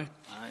say aye.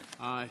 Aye.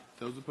 Aye.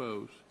 Those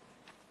opposed?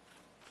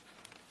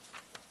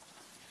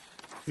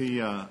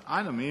 The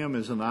item M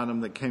is an item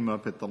that came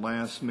up at the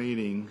last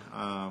meeting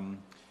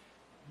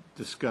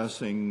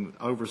discussing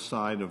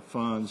oversight of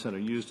funds that are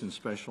used in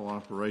Special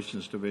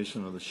Operations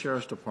Division of the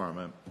Sheriff's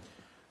Department.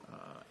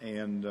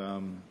 And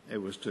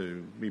it was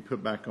to be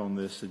put back on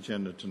this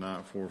agenda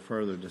tonight for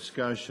further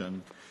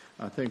discussion.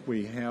 I think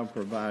we have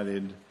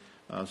provided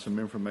some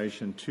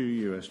information to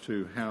you as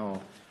to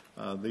how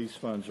these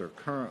funds are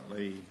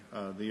currently,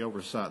 the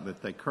oversight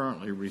that they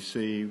currently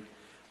receive.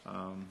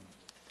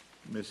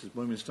 Mrs.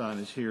 Blumenstein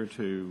is here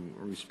to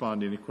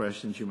respond to any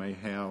questions you may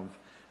have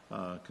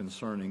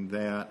concerning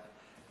that.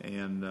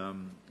 And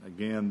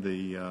again,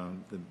 the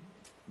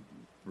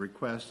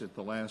request at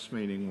the last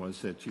meeting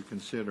was that you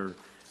consider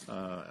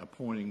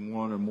appointing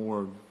one or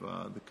more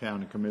of the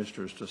county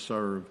commissioners to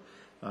serve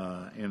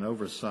in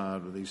oversight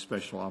of these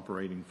special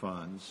operating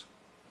funds.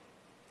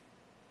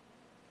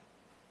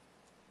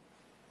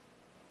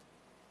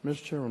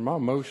 Mr. Chairman, my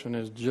motion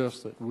is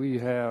just that we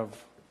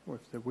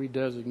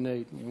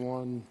designate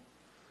one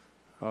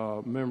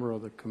member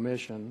of the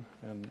commission,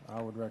 and I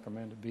would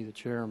recommend it be the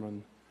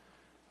chairman,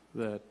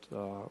 that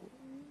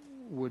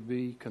would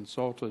be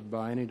consulted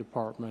by any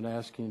department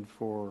asking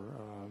for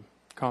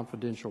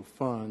confidential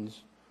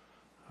funds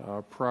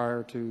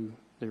prior to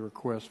the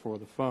request for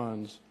the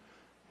funds,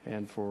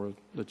 and for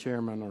the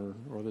chairman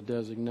or the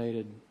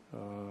designated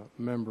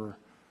member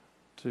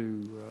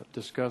to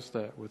discuss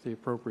that with the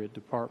appropriate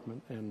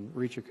department and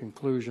reach a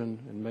conclusion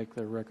and make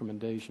their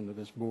recommendation to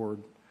this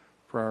board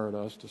prior to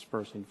us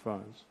dispersing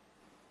funds.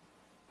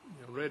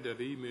 I read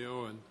that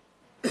email, and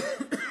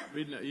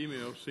reading that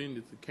email, seeing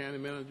that the county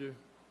manager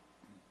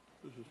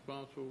is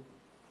responsible,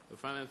 the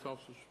finance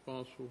officer is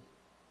responsible,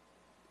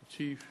 the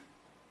chief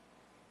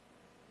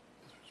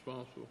is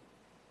responsible.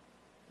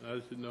 And I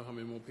just didn't know how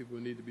many more people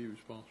need to be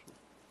responsible.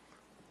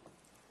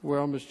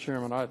 Well, Mr.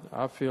 Chairman,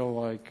 I feel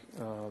like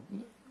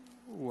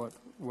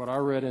what I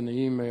read in the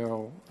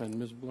email, and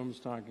Ms.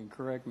 Blumenstein can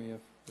correct me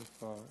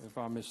if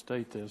I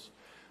misstate this,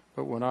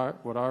 but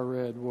what I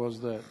read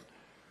was that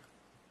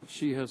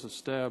she has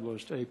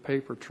established a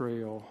paper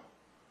trail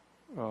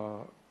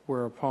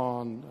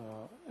whereupon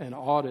an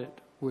audit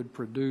would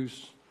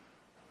produce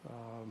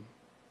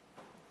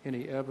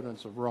any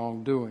evidence of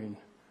wrongdoing,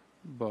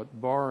 but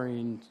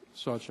barring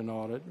such an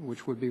audit,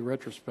 which would be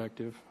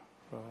retrospective,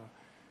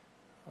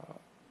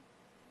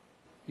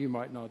 you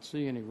might not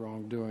see any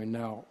wrongdoing.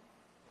 Now,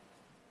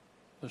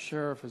 the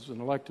sheriff is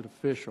an elected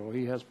official.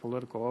 He has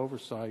political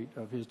oversight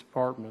of his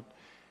department,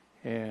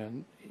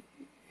 and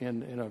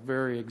in a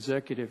very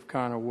executive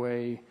kind of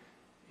way,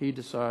 he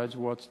decides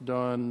what's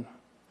done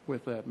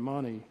with that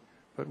money.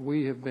 But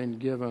we have been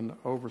given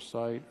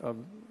oversight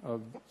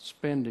of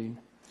spending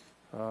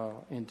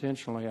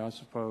intentionally, I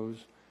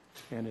suppose,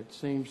 and it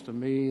seems to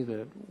me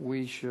that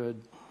we should,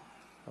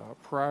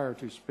 prior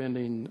to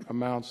spending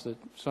amounts that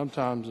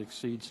sometimes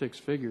exceed six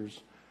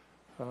figures,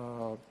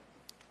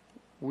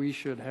 we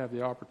should have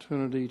the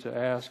opportunity to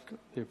ask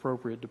the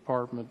appropriate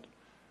department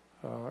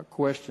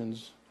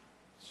questions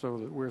so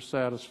that we're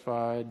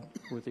satisfied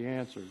with the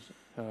answers.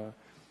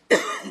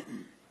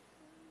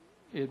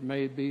 It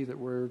may be that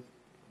we're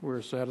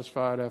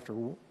satisfied after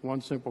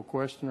one simple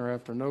question or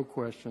after no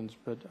questions,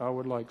 but I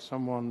would like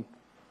someone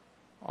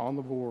on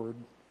the board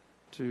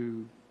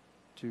to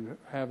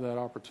have that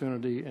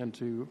opportunity and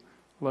to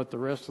let the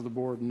rest of the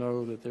board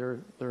know that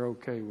they're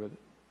okay with it.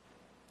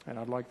 And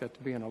I'd like that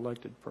to be an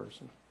elected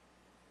person.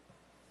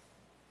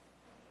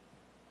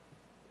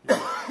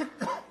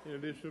 Any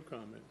additional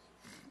comments?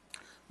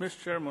 Mr.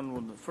 Chairman,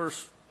 when the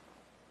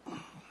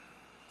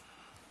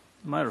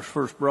matters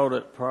first brought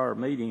up prior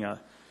meeting, I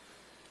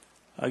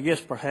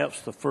guess perhaps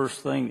the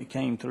first thing that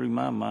came through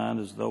my mind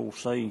is the old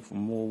saying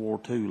from World War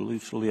II,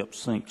 loose lips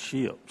sink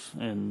ships.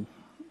 And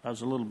I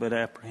was a little bit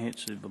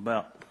apprehensive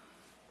about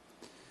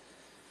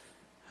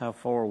how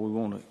far we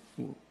want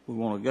to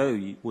go.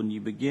 When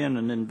you begin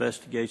an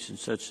investigation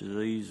such as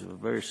these of a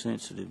very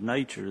sensitive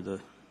nature,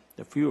 the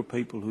fewer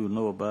people who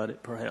know about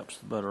it, perhaps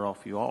the better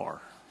off you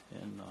are.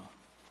 And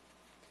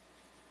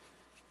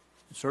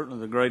certainly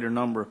the greater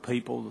number of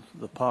people,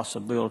 the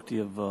possibility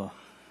of the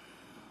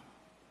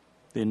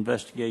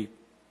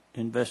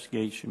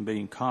investigation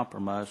being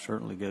compromised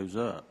certainly goes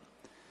up.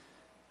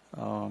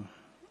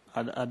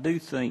 I do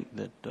think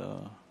that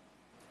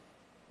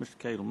Mr.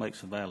 Cato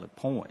makes a valid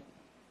point.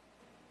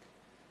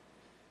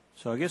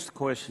 So I guess the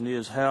question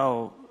is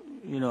how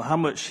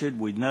much should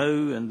we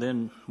know, and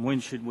then when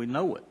should we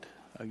know it?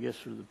 I guess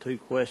are the two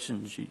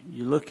questions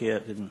you look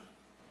at in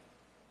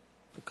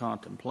the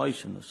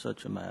contemplation of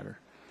such a matter.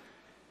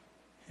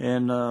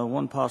 And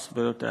one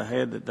possibility I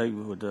had that they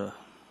would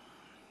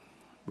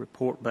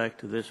report back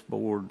to this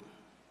board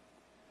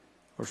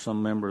or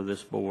some member of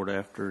this board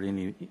after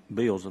any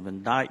bills of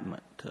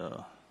indictment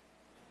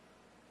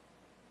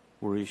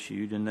were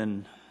issued. And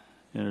then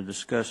in a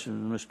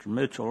discussion with Mr.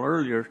 Mitchell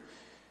earlier,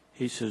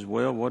 he says,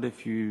 well, what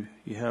if you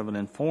have an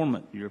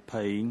informant you're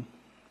paying?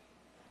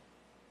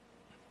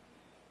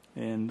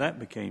 And that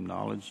became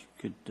knowledge,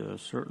 could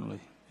certainly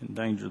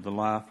endanger the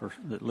life or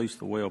at least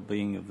the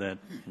well-being of that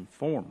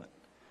informant.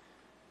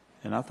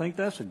 And I think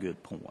that's a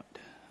good point.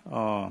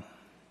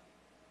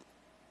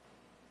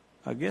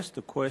 I guess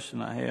the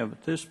question I have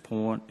at this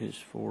point is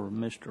for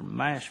Mr.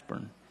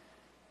 Mashburn.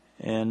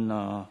 And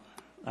I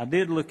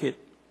did look at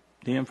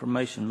the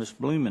information Ms.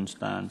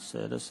 Blumenstein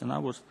sent us, and I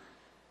was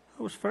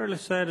fairly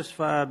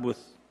satisfied with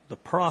the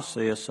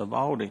process of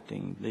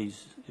auditing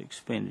these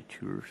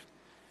expenditures.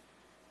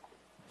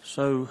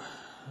 So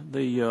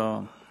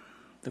the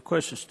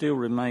question still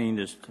remained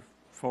as to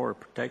for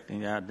protecting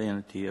the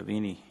identity of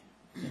any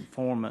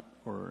informant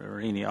or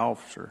any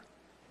officer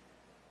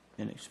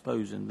and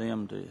exposing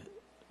them to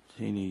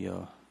any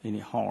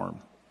harm.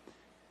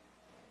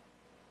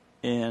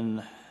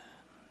 And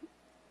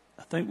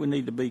I think we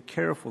need to be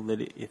careful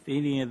that if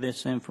any of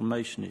this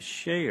information is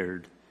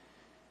shared,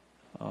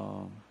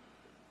 and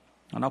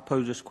I'll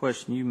pose this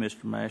question to you,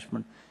 Mr.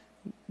 Mashburn,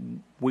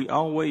 we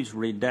always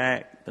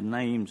redact the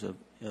names of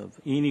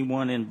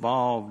anyone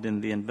involved in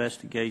the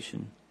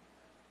investigation,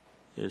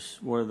 is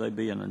whether they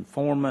be an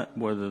informant,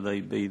 whether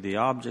they be the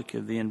object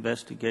of the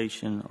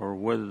investigation, or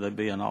whether they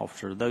be an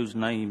officer. Those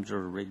names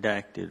are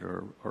redacted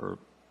or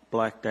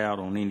blacked out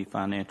on any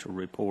financial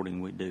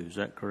reporting we do. Is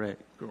that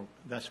correct?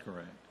 That's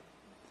correct.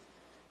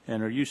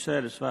 And are you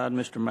satisfied,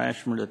 Mr.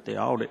 Mashburn, that the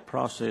audit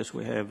process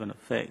we have in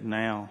effect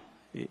now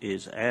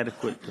is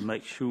adequate to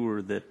make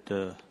sure that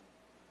the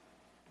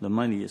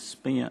money is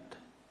spent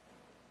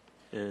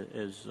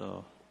as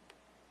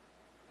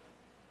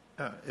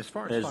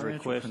far as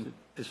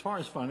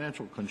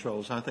financial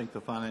controls, I think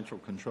the financial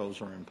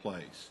controls are in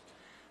place.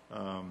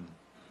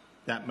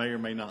 That may or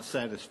may not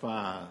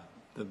satisfy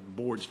the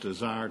board's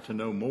desire to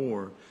know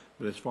more,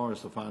 but as far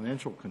as the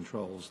financial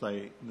controls,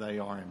 they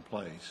are in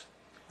place.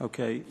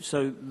 Okay,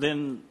 so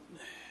then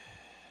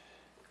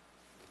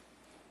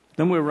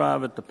we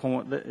arrive at the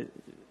point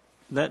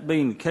that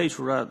being the case,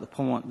 we arrive at the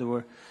point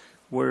that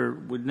where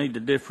we need to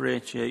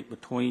differentiate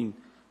between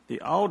the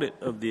audit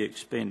of the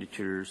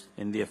expenditures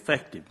and the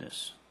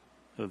effectiveness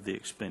of the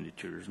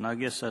expenditures. And I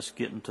guess that's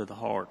getting to the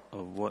heart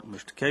of what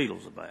Mr.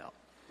 Cato's about,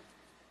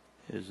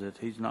 is that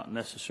he's not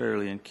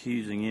necessarily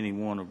accusing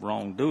anyone of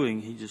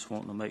wrongdoing. He's just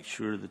wanting to make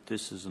sure that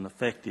this is an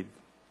effective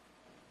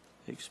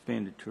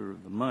expenditure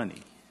of the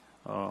money.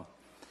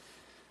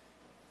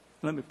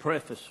 Let me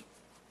preface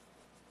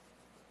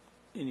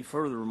any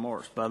further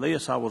remarks by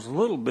this. I was a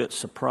little bit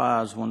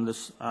surprised when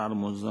this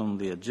item was on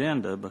the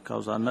agenda,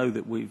 because I know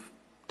that we've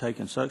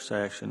taken such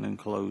action in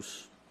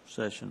closed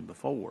session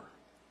before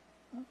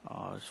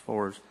as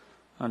far as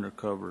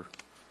undercover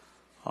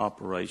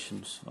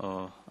operations.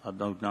 I'll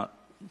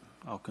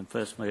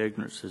confess my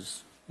ignorance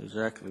is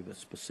exactly the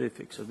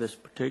specifics of this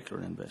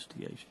particular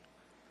investigation.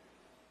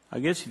 I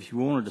guess if you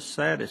wanted to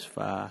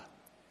satisfy,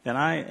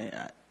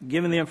 and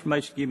given the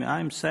information given, I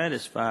am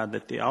satisfied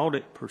that the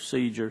audit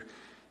procedure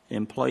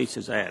in place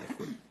is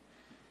adequate,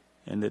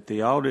 and that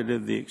the audit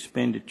of the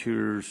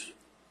expenditures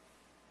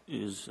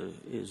is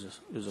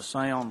a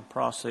sound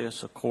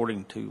process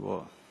according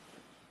to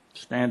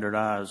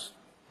standardized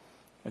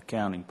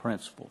accounting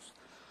principles.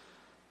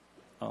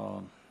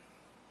 I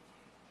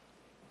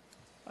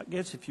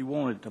guess if you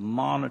wanted to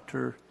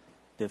monitor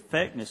the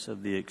effectiveness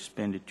of the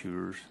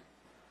expenditures,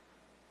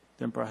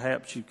 then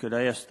perhaps you could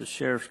ask the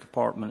Sheriff's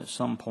Department at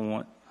some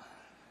point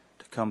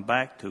to come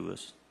back to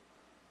us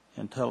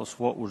and tell us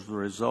what was the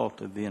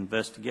result of the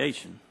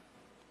investigation,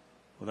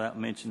 without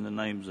mentioning the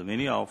names of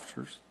any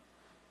officers,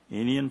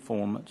 any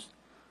informants,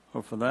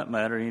 or for that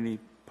matter, any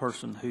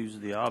person who's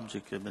the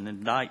object of an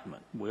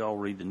indictment. We all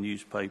read the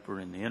newspaper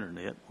and the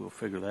internet. We'll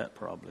figure that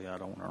probably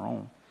out on our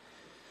own.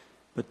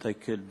 But they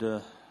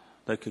could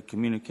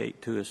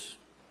communicate to us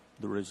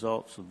the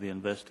results of the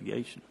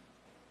investigation.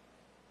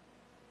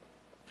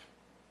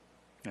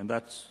 And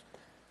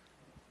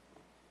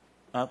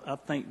I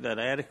think that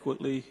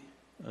adequately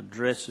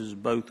addresses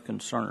both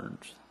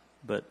concerns.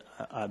 But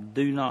I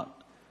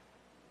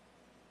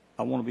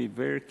want to be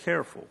very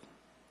careful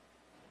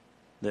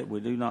that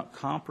we do not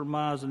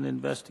compromise an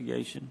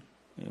investigation,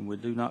 and we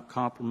do not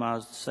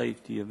compromise the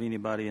safety of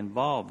anybody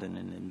involved in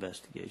an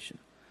investigation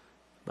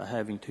by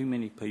having too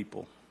many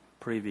people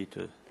privy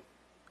to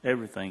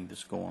everything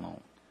that's going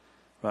on.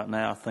 Right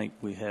now, I think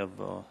we have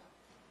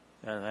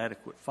an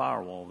adequate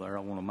firewall there.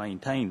 I want to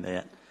maintain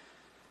that.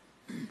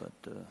 But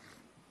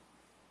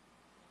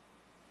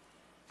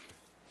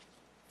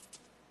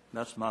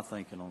that's my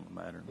thinking on the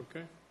matter.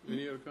 Okay.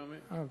 Any other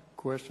comment? I have a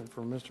question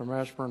for Mr.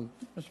 Mashburn.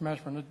 Mr.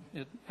 Mashburn,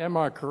 am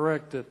I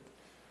correct that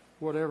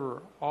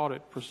whatever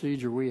audit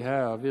procedure we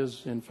have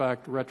is, in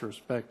fact,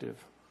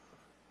 retrospective?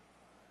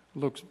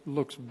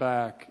 Looks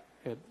back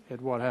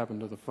at what happened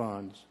to the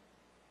funds?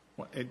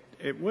 Well,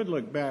 it would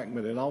look back,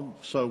 but it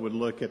also would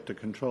look at the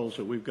controls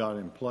that we've got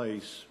in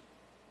place.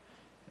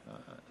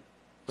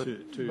 But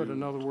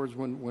in other words,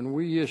 when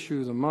we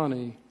issue the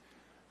money,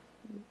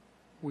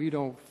 we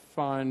don't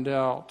find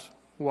out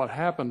what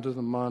happened to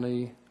the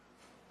money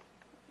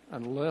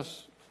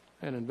unless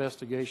an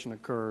investigation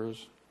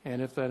occurs.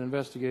 And if that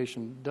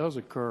investigation does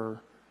occur,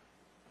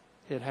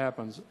 it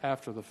happens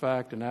after the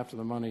fact and after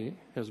the money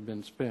has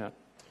been spent.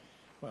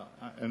 Well,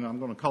 and I'm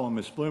going to call on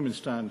Ms.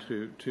 Blumenstein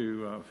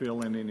to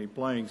fill in any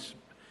blanks.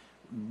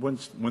 When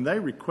they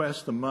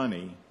request the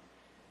money,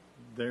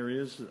 there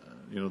is,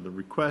 the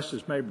request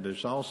is made, but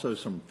there's also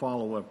some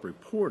follow-up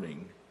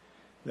reporting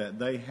that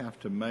they have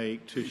to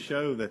make to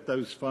show that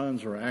those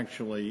funds are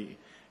actually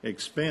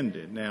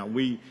expended. Now,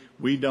 we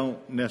don't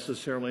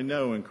necessarily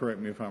know, and correct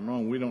me if I'm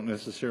wrong, we don't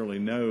necessarily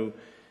know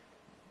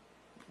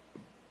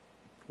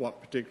what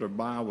particular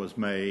buy was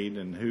made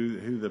and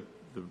who the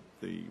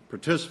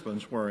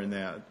participants were in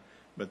that,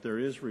 but there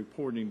is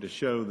reporting to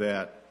show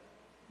that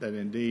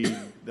indeed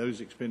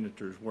those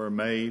expenditures were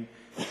made,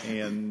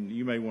 and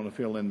you may want to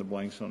fill in the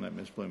blanks on that,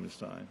 Ms.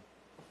 Blumenstein.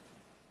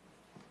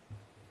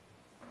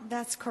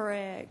 That's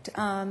correct.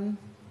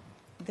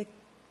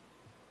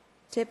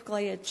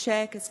 Typically, a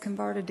check is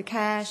converted to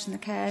cash, and the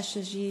cash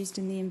is used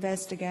in the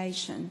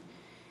investigation.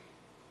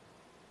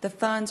 The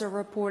funds are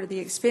reported, the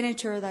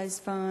expenditure of those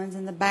funds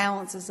and the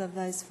balances of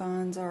those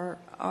funds are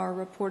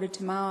reported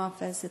to my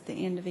office at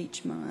the end of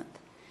each month.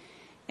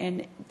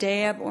 And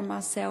Deb or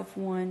myself,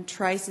 one,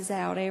 traces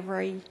out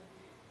every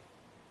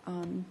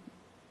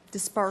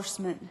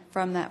disbursement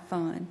from that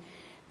fund.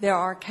 There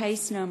are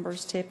case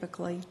numbers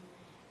typically.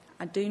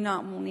 I do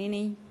not want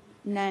any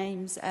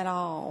names at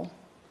all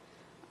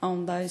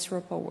on those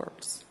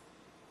reports.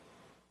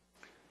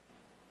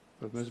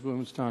 But Ms.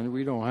 Blumenstein,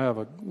 we don't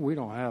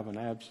have an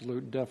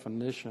absolute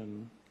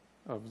definition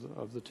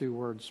of the two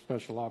words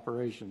special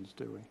operations,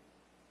 do we?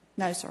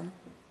 No, sir.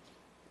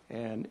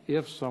 And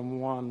if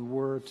someone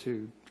were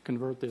to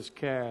convert this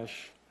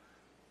cash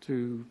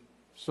to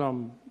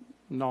some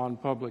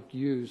non-public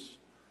use,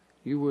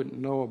 you wouldn't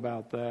know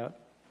about that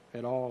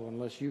at all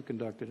unless you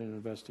conducted an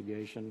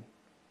investigation.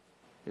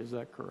 Is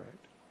that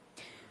correct?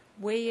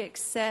 We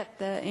accept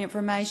the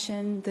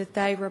information that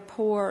they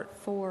report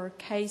for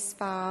case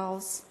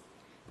files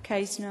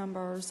case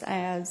numbers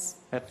as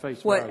At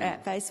face what, value.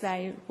 at face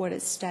value, what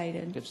it's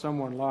stated. If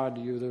someone lied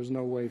to you, there's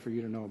no way for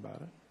you to know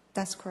about it.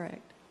 That's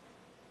correct.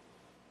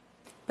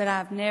 But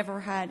I've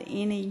never had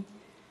any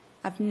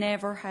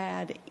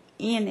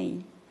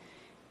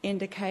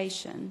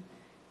indication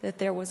that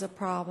there was a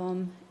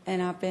problem,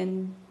 and I've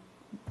been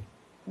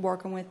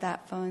working with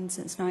that fund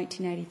since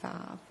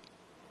 1985.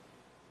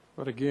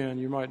 But again,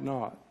 you might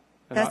not.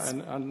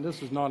 And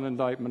this is not an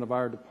indictment of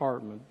our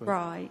department. But,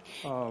 Right.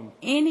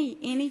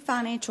 Any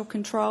financial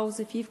controls,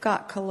 if you've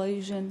got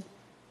collusion,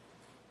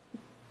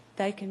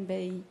 they can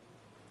be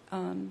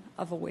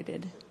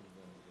avoided.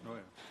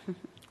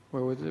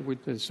 Well, we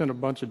sent a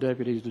bunch of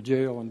deputies to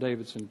jail in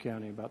Davidson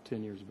County about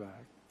 10 years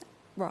back.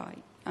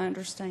 Right. I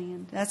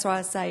understand. That's why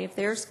I say if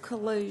there's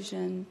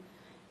collusion,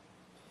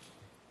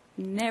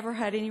 never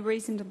had any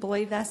reason to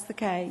believe that's the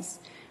case,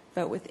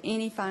 but with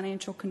any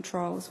financial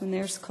controls, when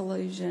there's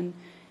collusion,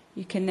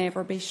 you can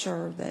never be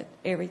sure that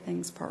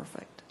everything's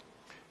perfect.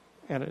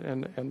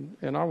 And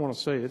I want to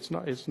say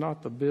it's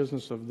not the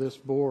business of this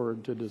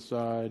board to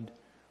decide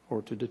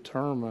or to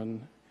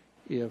determine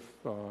if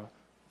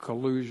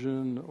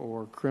collusion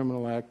or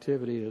criminal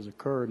activity has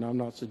occurred, and I'm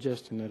not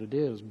suggesting that it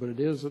is, but it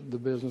is the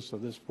business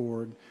of this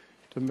board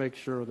to make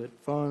sure that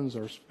funds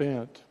are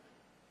spent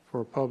for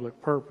a public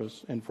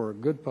purpose and for a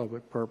good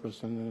public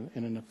purpose in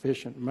an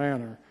efficient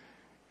manner.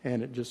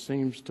 And it just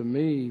seems to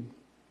me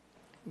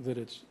that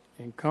it's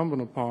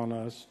incumbent upon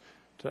us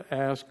to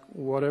ask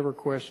whatever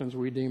questions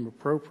we deem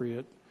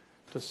appropriate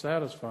to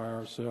satisfy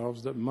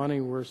ourselves that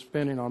money we're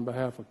spending on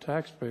behalf of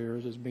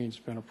taxpayers is being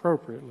spent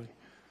appropriately.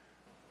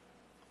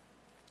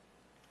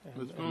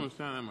 Mr.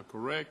 Blumenstein, am I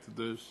correct?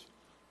 There's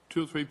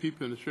 2 or 3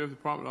 people in the sheriff's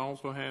department that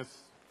also has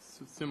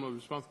similar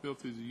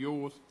responsibilities as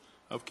yours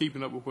of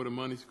keeping up with where the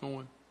money's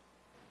going?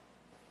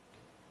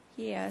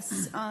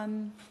 Yes.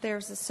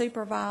 There's a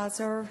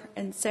supervisor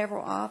and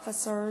several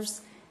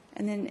officers,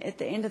 and then at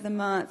the end of the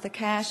month, the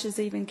cash is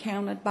even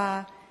counted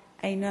by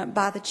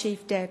the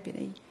chief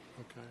deputy.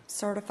 Okay.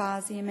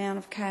 Certifies the amount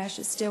of cash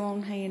that's still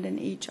on hand in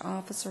each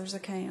officer's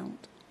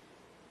account.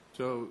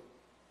 So,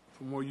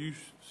 from where you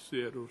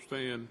sit or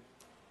stand,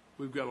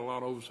 we've got a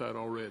lot of oversight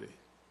already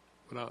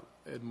without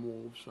adding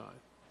more oversight.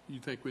 You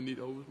think we need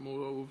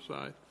more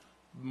oversight,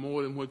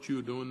 more than what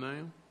you're doing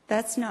now?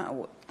 That's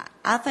not,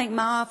 I think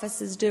my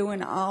office is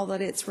doing all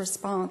that it's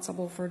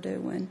responsible for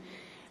doing.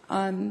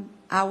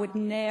 I would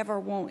never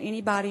want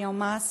anybody on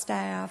my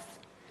staff,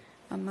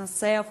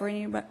 myself or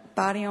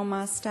anybody on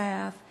my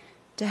staff,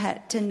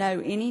 to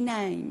know any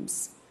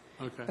names.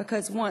 Okay.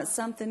 Because once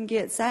something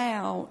gets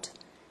out,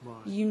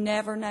 Right. you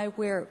never know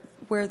where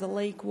the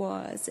leak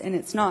was, and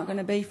it's not going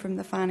to be from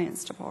the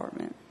finance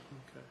department.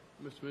 Okay.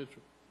 Mr.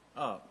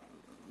 Mitchell?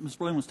 Ms.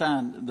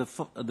 Blumenstein,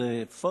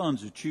 the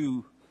funds that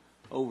you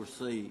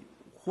oversee,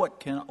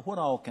 what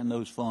all can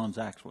those funds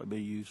actually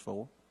be used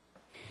for?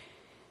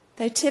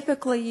 They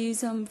typically use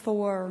them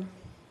for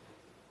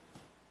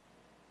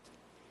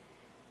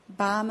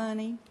buy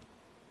money,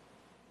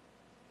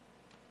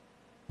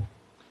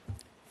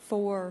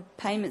 for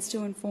payments to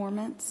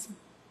informants.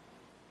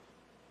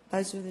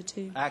 Those are the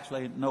 2.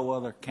 Actually, no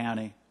other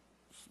county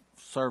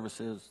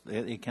services,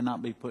 it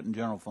cannot be put in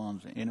general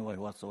funds in any way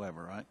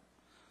whatsoever, right?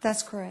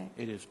 That's correct.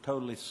 It is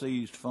totally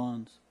seized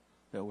funds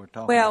that we're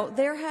talking Well, about.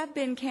 there have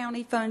been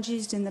county funds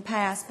used in the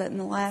past, but in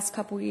the last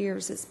couple of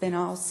years, it's been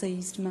all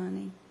seized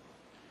money.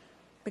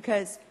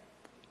 Because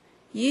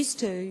used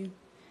to,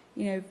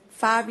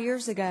 5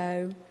 years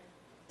ago,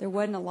 there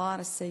wasn't a lot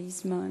of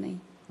seized money.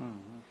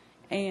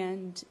 Mm-hmm.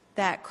 And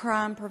that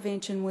crime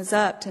prevention was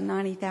up to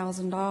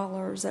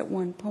 $90,000 at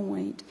one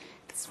point.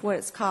 That's what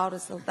it's called.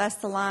 That's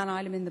the line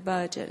item in the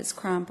budget, is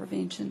crime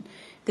prevention.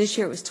 This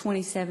year it was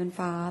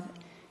 $27.5.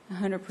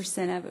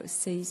 100% of it was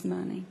seized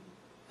money.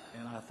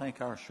 And I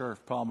think our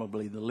sheriff,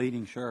 probably the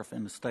leading sheriff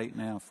in the state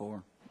now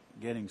for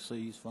getting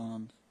seized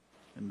funds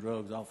and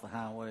drugs off the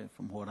highway,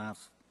 from what I've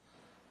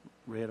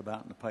read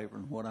about in the paper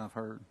and what I've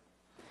heard.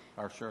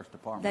 Our sheriff's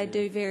department They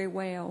do very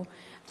well.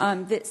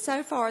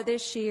 So far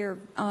this year,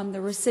 the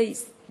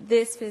receipts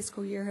this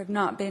fiscal year have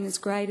not been as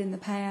great in the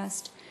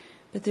past,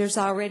 but there's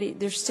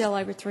still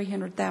over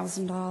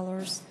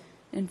 $300,000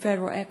 in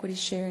federal equity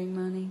sharing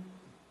money.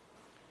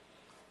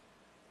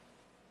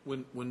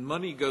 When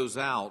money goes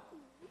out,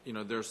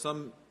 there are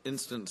some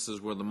instances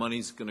where the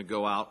money's going to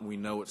go out and we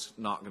know it's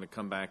not going to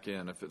come back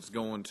in. If it's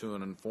going to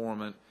an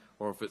informant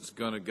or if it's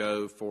going to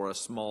go for a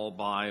small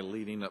buy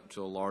leading up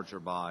to a larger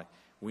buy,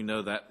 we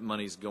know that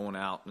money's going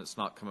out and it's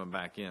not coming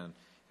back in.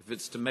 If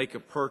it's to make a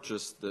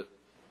purchase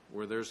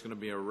where there's going to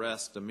be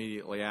arrest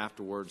immediately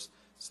afterwards,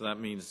 so that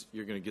means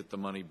you're going to get the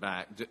money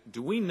back.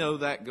 Do we know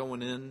that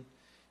going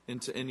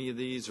into any of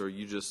these, or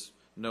you just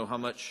know how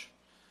much?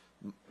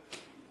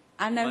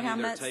 I know how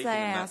much they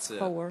ask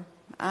for.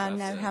 I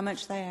know how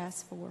much they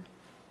ask for.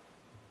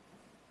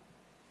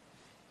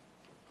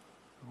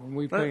 When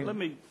we Let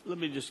me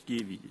just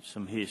give you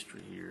some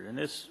history here, and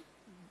this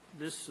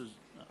is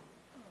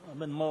I've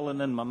been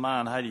mulling in my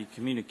mind, how do you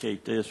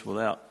communicate this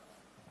without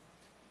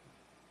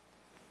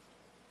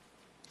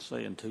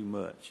saying too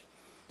much?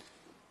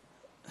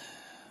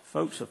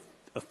 Folks,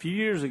 a few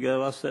years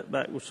ago, I sat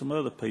back with some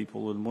other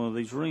people in one of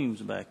these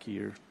rooms back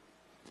here,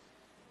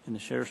 and the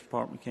sheriff's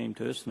department came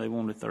to us, and they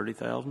wanted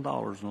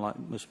 $30,000. And like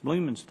Ms.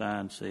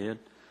 Blumenstein said,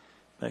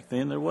 back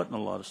then there wasn't a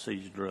lot of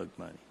seized drug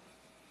money.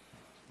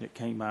 It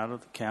came out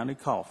of the county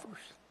coffers.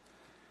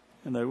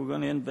 And they were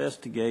going to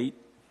investigate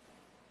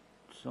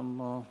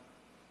some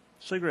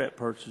cigarette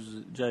purchases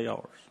at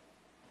JRs,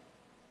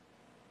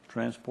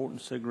 transporting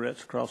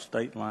cigarettes across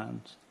state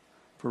lines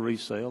for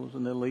resale is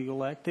an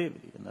illegal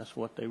activity, and that's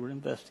what they were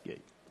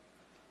investigating.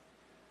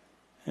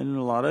 And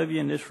a lot of you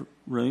in this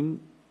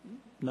room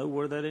know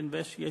where that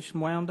investigation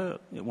wound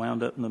up. It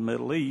wound up in the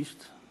Middle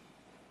East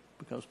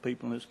because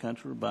people in this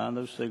country were buying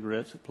those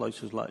cigarettes at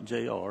places like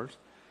JR's.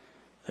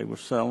 They were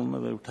selling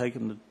them, they were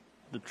taking them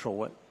to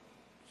Detroit,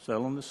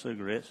 selling the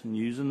cigarettes and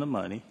using the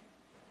money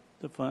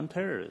to fund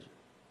terrorism.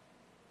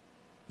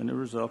 And it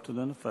resulted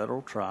in a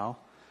federal trial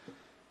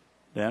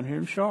down here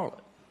in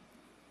Charlotte.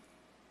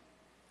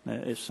 Now,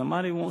 if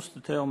somebody wants to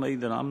tell me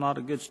that I'm not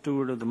a good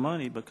steward of the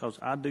money because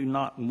I do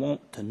not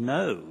want to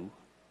know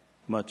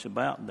much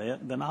about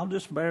that, then I'll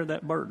just bear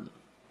that burden.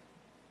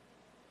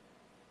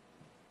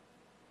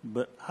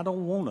 But I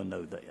don't want to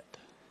know that.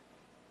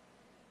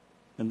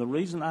 And the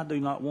reason I do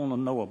not want to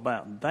know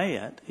about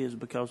that is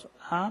because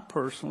I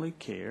personally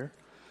care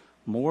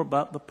more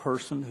about the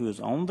person who is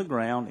on the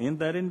ground in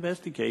that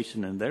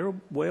investigation and their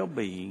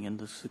well-being and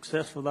the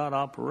success of that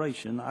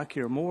operation. I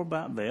care more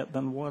about that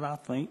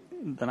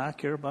than I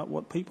care about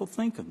what people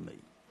think of me.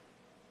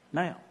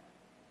 Now,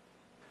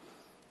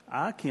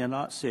 I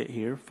cannot sit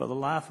here for the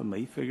life of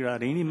me, figure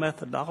out any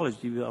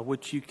methodology by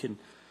which you can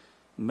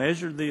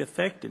measure the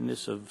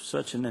effectiveness of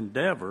such an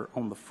endeavor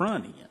on the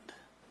front end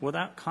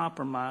without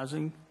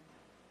compromising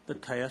the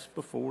task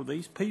before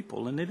these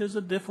people, and it is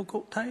a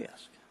difficult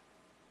task.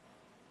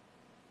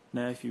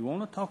 Now, if you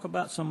want to talk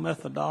about some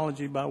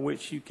methodology by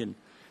which you can,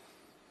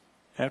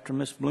 after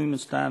Ms.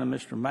 Blumenstein and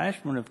Mr.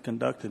 Mashburn have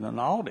conducted an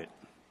audit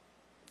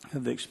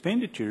of the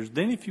expenditures,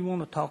 then if you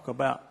want to talk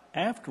about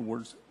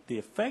afterwards the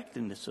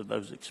effectiveness of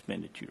those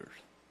expenditures,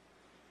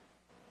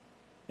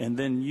 and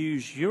then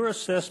use your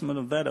assessment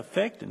of that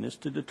effectiveness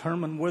to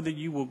determine whether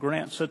you will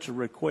grant such a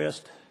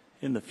request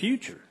in the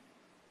future,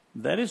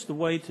 that is the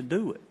way to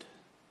do it,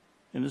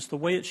 and it's the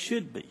way it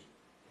should be.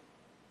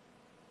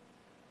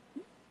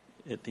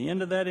 At the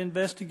end of that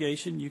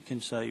investigation, you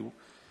can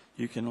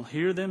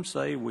hear them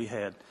say, we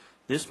had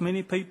this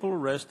many people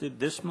arrested,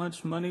 this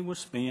much money was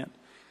spent,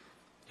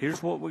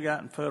 here's what we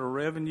got in federal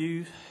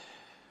revenue,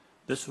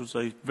 this was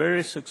a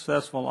very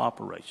successful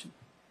operation.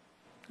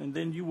 And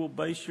then you will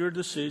base your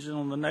decision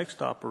on the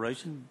next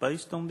operation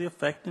based on the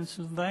effectiveness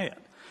of that.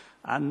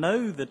 I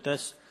know that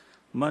that's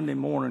Monday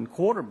morning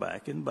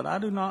quarterbacking, but I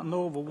do not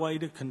know of a way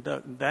to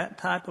conduct that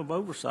type of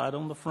oversight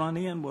on the front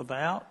end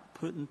without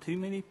putting too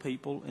many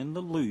people in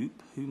the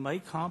loop who may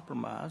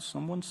compromise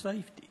someone's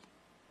safety.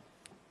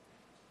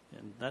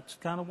 And that's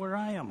kind of where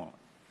I am on it.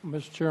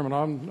 Mr. Chairman,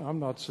 I'm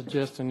not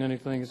suggesting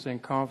anything that's in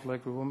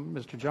conflict with what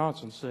Mr.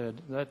 Johnson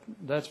said.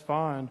 That's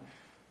fine,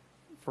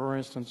 for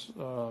instance,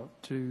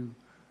 to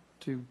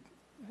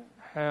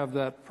have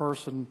that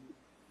person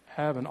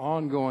have an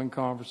ongoing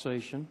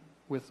conversation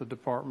with the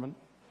department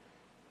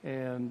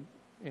and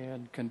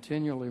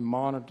continually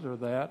monitor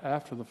that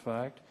after the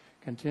fact,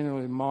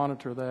 continually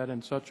monitor that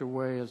in such a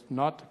way as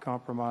not to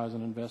compromise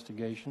an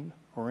investigation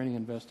or any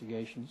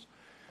investigations,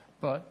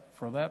 but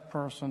for that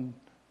person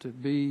to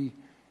be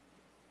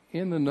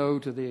in the know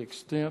to the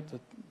extent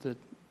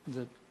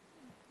that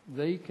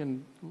they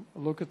can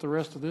look at the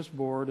rest of this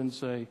board and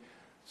say,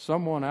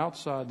 someone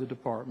outside the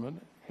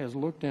department has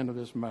looked into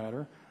this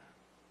matter.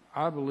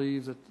 I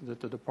believe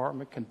that the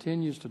department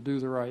continues to do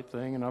the right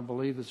thing, and I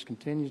believe this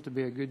continues to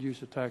be a good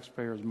use of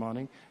taxpayers'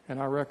 money,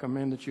 and I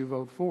recommend that you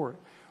vote for it.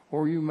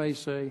 Or you may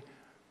say,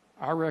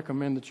 I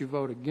recommend that you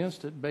vote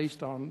against it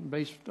based on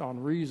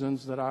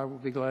reasons that I will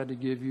be glad to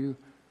give you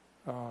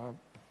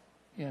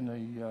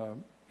in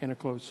a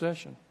closed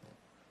session.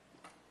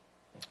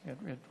 At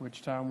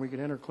which time we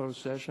could enter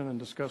closed session and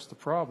discuss the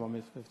problem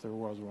if there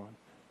was one.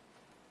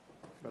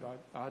 But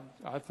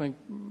I think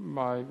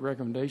my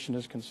recommendation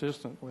is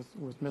consistent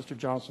with Mr.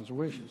 Johnson's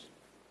wishes.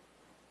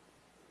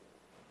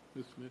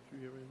 Mr. Smith, do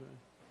you have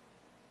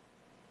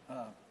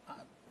anything?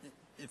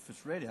 If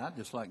it's ready, I'd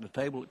just like to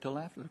table it till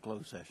after the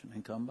closed session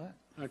and come back.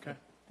 Okay.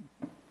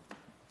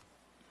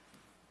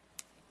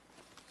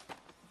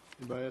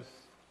 Anybody else?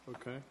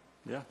 Okay.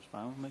 Yeah, it's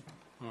fine with me.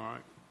 All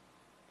right.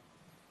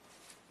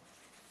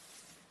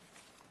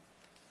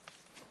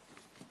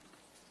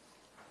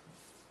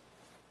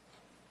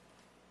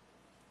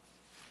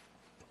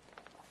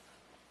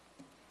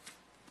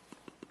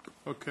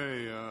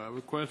 Okay,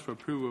 request for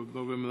approval of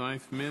November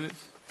 9th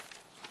minutes.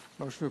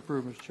 Motion to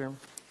approve, Mr. Chairman.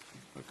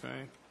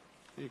 Okay.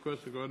 Any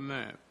questions regarding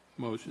that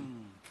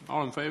motion?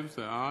 All in favor,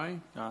 say aye.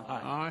 Aye.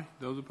 Aye.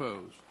 Those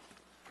opposed.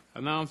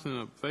 Announcing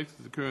of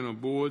vacancies occurring on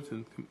boards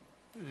and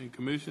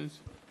commissions.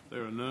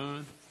 There are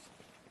none.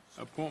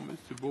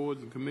 Appointments to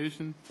boards and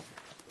commissions.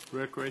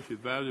 Recreation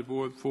Advisory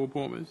Board, 4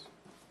 appointments.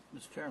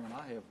 Mr. Chairman,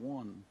 I have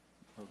one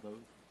of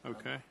those.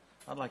 Okay.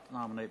 I'd like to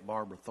nominate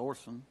Barbara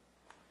Thorson.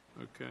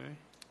 Okay.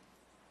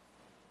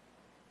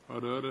 Are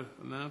there other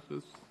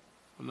announcements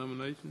for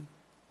nomination?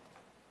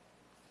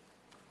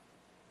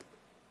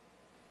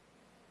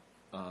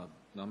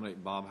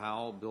 Nominate Bob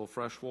Howell, Bill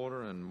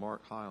Freshwater, and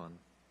Mark Highland.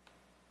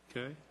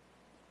 Okay.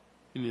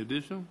 Any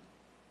additional?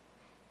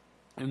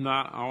 If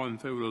not, all in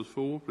favor of those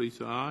four, please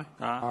say aye.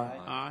 Aye.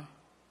 Aye.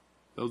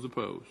 Those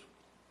opposed?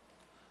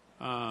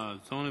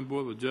 Zoning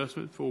Board of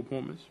Adjustment, 4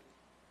 appointments.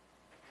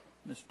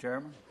 Mr.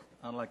 Chairman,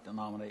 I'd like to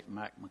nominate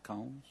Mac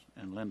McCombs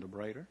and Linda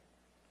Brader.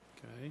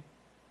 Okay.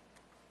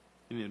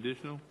 Any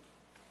additional?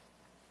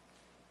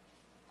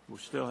 We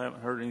still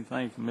haven't heard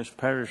anything from Ms.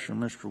 Parrish or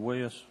Mr.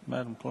 West,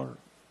 Madam Clerk.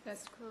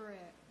 That's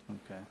correct.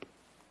 Okay.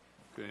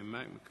 Okay,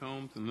 Mac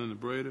McCombs and Linda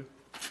Brader.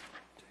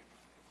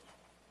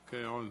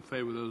 Okay, all in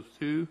favor of those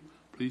two,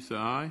 please say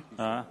aye.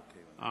 Aye.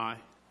 Aye.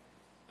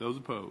 Those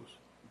opposed?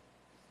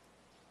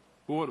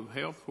 Board of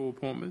Health, 4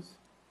 appointments.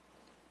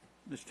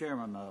 Mr.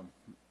 Chairman,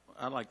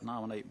 I'd like to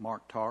nominate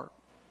Mark Tart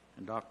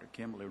and Dr.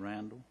 Kimberly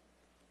Randall.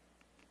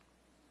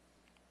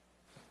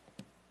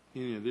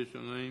 Any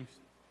additional names?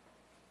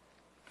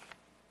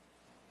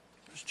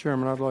 Mr.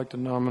 Chairman, I'd like to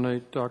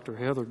nominate Dr.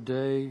 Heather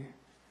Day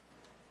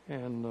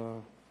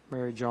and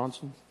Mary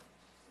Johnson.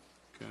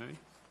 Okay.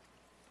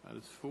 That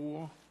is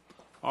 4.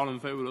 All in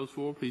favor of those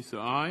 4, please say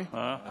aye.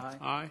 Aye.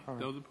 Aye.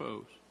 Those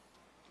opposed?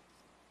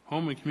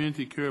 Home and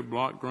Community Care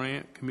Block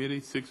Grant Committee,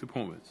 6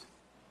 appointments.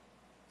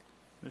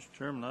 Mr.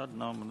 Chairman, I'd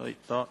nominate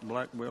Dot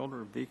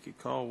Blackwelder, Vicky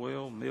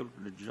Caldwell,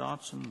 Mildred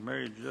Johnson,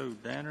 Mary Jo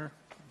Danner,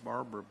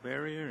 Barbara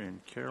Barrier,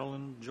 and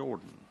Carolyn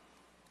Jordan.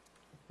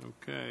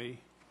 Okay.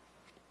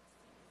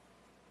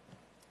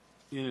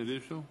 Any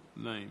additional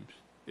names?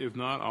 If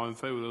not, all in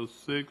favor of those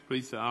 6,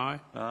 please say aye.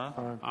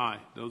 Aye. Aye.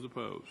 Those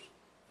opposed?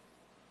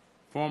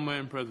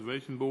 Farmland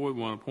Preservation Board,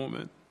 1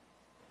 appointment.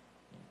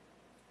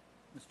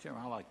 Mr.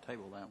 Chairman, I'd like to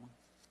table that one.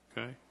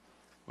 Okay.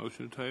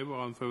 Motion to table.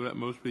 All in favor of that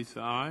motion, please say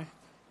aye.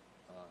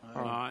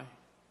 Aye.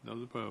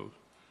 Those opposed?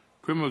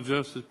 Criminal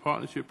Justice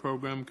Partnership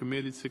Program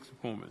Committee, 6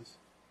 appointments.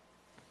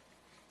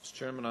 Mr.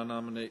 Chairman, I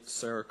nominate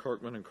Sarah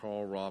Kirkman and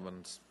Carl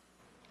Robbins.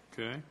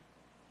 Okay.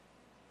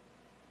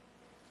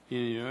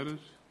 Any others?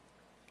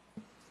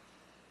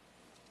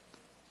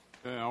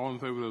 Okay, all in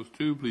favor of those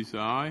 2, please say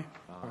aye.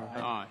 Aye.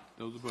 Aye.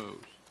 Those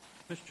opposed?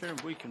 Mr.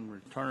 Chairman, we can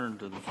return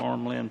to the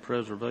Farmland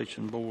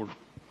Preservation Board.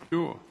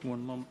 Sure.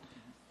 One moment.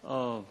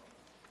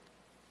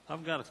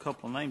 I've got a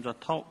couple of names. I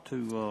talked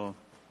to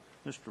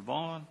Mr.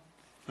 Vaughn.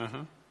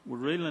 Uh-huh. We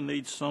really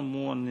need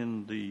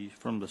someone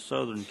from the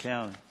southern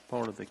county,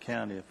 part of the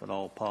county, if at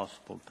all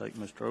possible, to take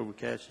Mr.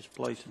 Overcash's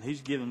place. And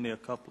he's given me a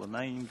couple of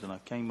names, and I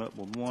came up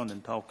with one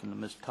in talking to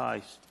Ms.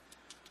 Tice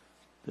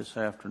this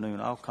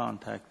afternoon. I'll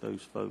contact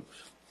those folks.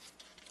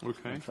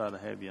 Okay. And try to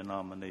have you a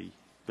nominee.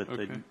 But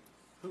Okay.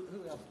 Who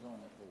else is on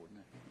that board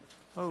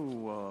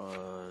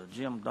now?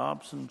 Jim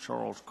Dobson,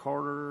 Charles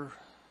Carter.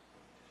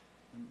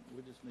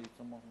 We just need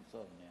someone from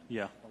Southern End.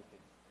 Yeah. Okay.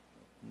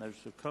 And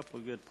there's a couple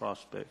of good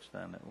prospects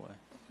down that way.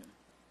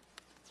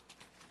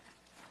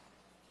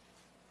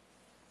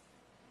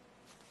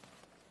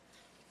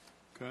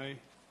 Okay.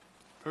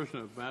 Person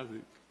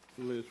advisory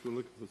list, we're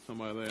looking for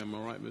somebody there. Am I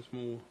right, Ms.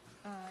 Moore?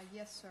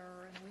 Yes,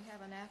 sir, and we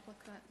have an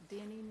applicant,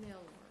 Denny Miller,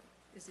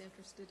 is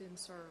interested in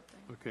serving.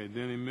 Okay,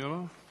 Denny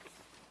Miller,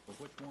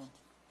 For which one?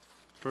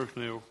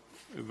 Personnel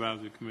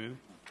Advisory Committee.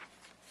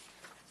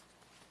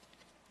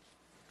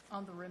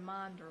 On the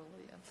reminder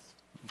list.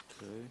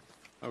 Okay.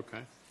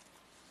 Okay.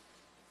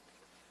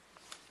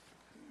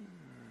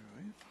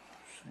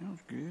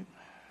 Sounds good.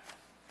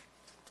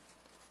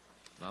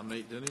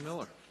 Nominate Denny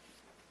Miller.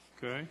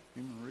 Okay.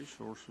 Human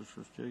Resources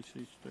was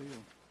J.C. Steele.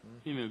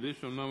 Any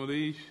additional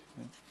nominees?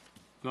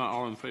 Not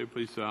all in favor,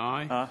 please say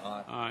aye.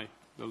 Aye. Aye.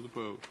 Those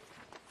opposed?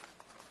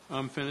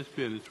 Unfinished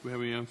business. Do we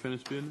have any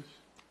unfinished business?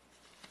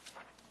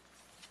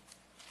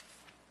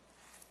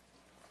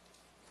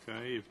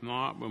 Okay, if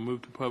not, we'll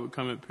move to public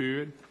comment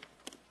period.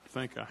 I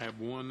think I have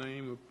one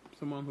name of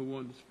someone who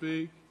wanted to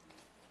speak.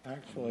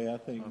 Actually, I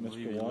think I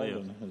believe Mr. he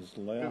Walden has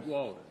left.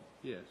 Walden,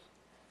 yes.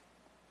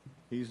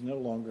 He's no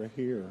longer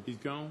here. He's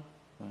gone?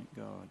 Thank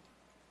God.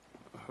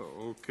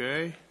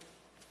 Okay.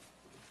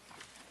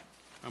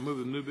 I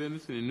move to new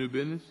business. Any new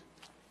business?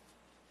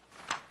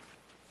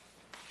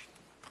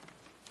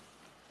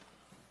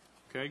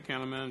 Okay,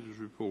 county manager's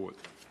report.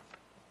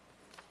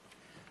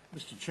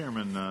 Mr.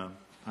 Chairman,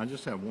 I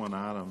just have one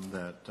item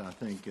that I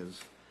think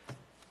is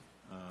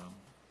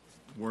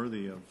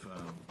worthy of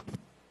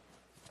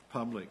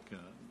public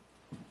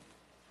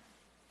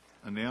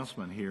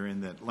announcement here,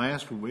 in that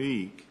last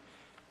week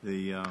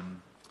there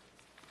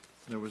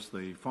was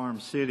the Farm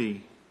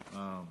City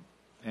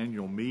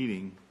annual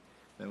meeting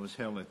that was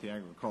held at the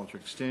Agriculture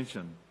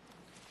Extension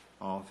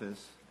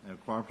Office,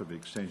 Cooperative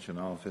Extension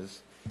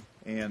Office,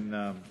 and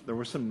there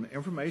was some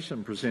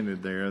information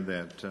presented there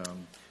that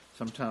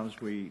sometimes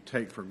we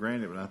take for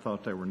granted, but I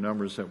thought they were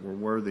numbers that were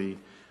worthy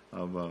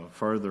of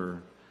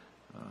further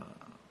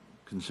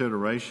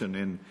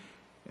consideration.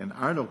 In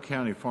Iredell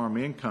County farm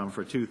income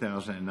for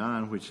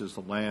 2009, which is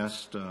the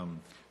last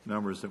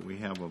numbers that we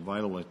have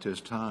available at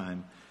this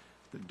time.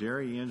 The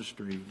dairy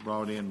industry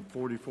brought in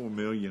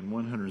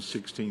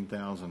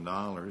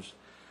 $44,116,000.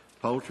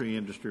 Poultry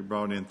industry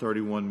brought in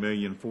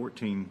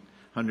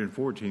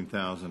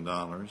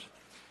 $31,114,000.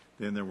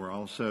 Then there were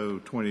also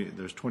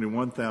there's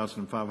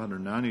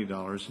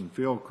 $21,590 in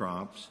field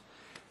crops,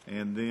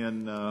 and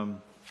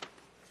then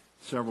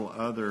several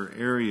other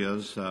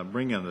areas,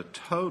 bringing a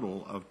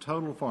total of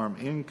total farm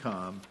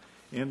income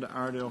into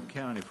Iredell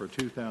County for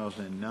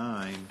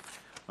 2009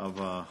 of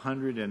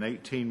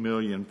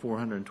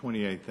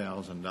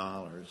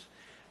 $118,428,000.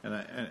 And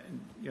I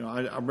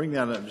bring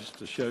that up just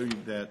to show you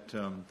that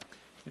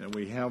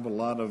we have a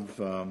lot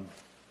of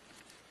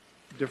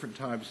different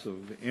types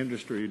of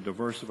industry,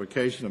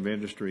 diversification of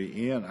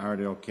industry in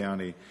Iredell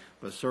County,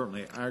 but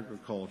certainly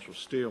agriculture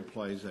still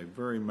plays a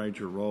very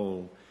major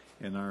role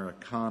in our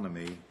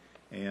economy.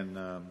 And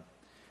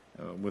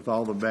with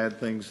all the bad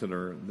things that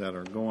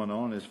are going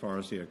on as far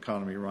as the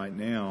economy right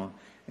now,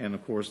 and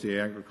of course the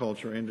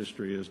agriculture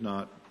industry is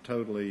not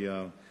totally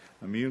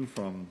immune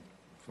from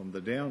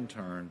the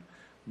downturn,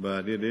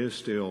 but it is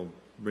still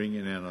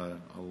bringing in a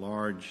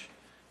large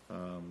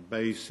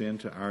base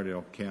into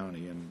Iredell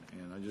County, and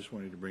I just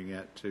wanted to bring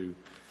that to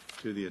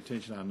the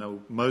attention. I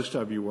know most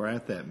of you were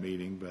at that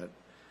meeting, but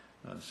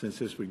since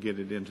this would get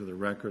it into the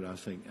record, I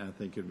think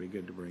it'd be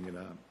good to bring it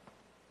up.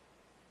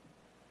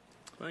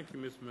 Thank you,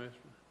 Mr.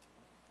 Mashman.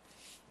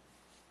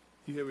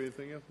 Do you have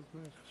anything else, Mr.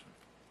 Mashman?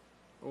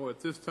 Oh, at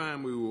this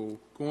time, we will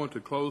go into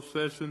closed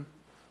session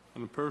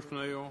on the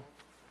personnel,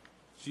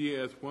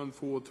 GS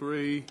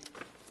 143,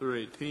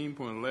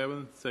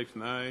 318.11,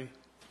 Section I,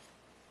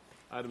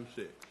 Item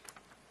 6.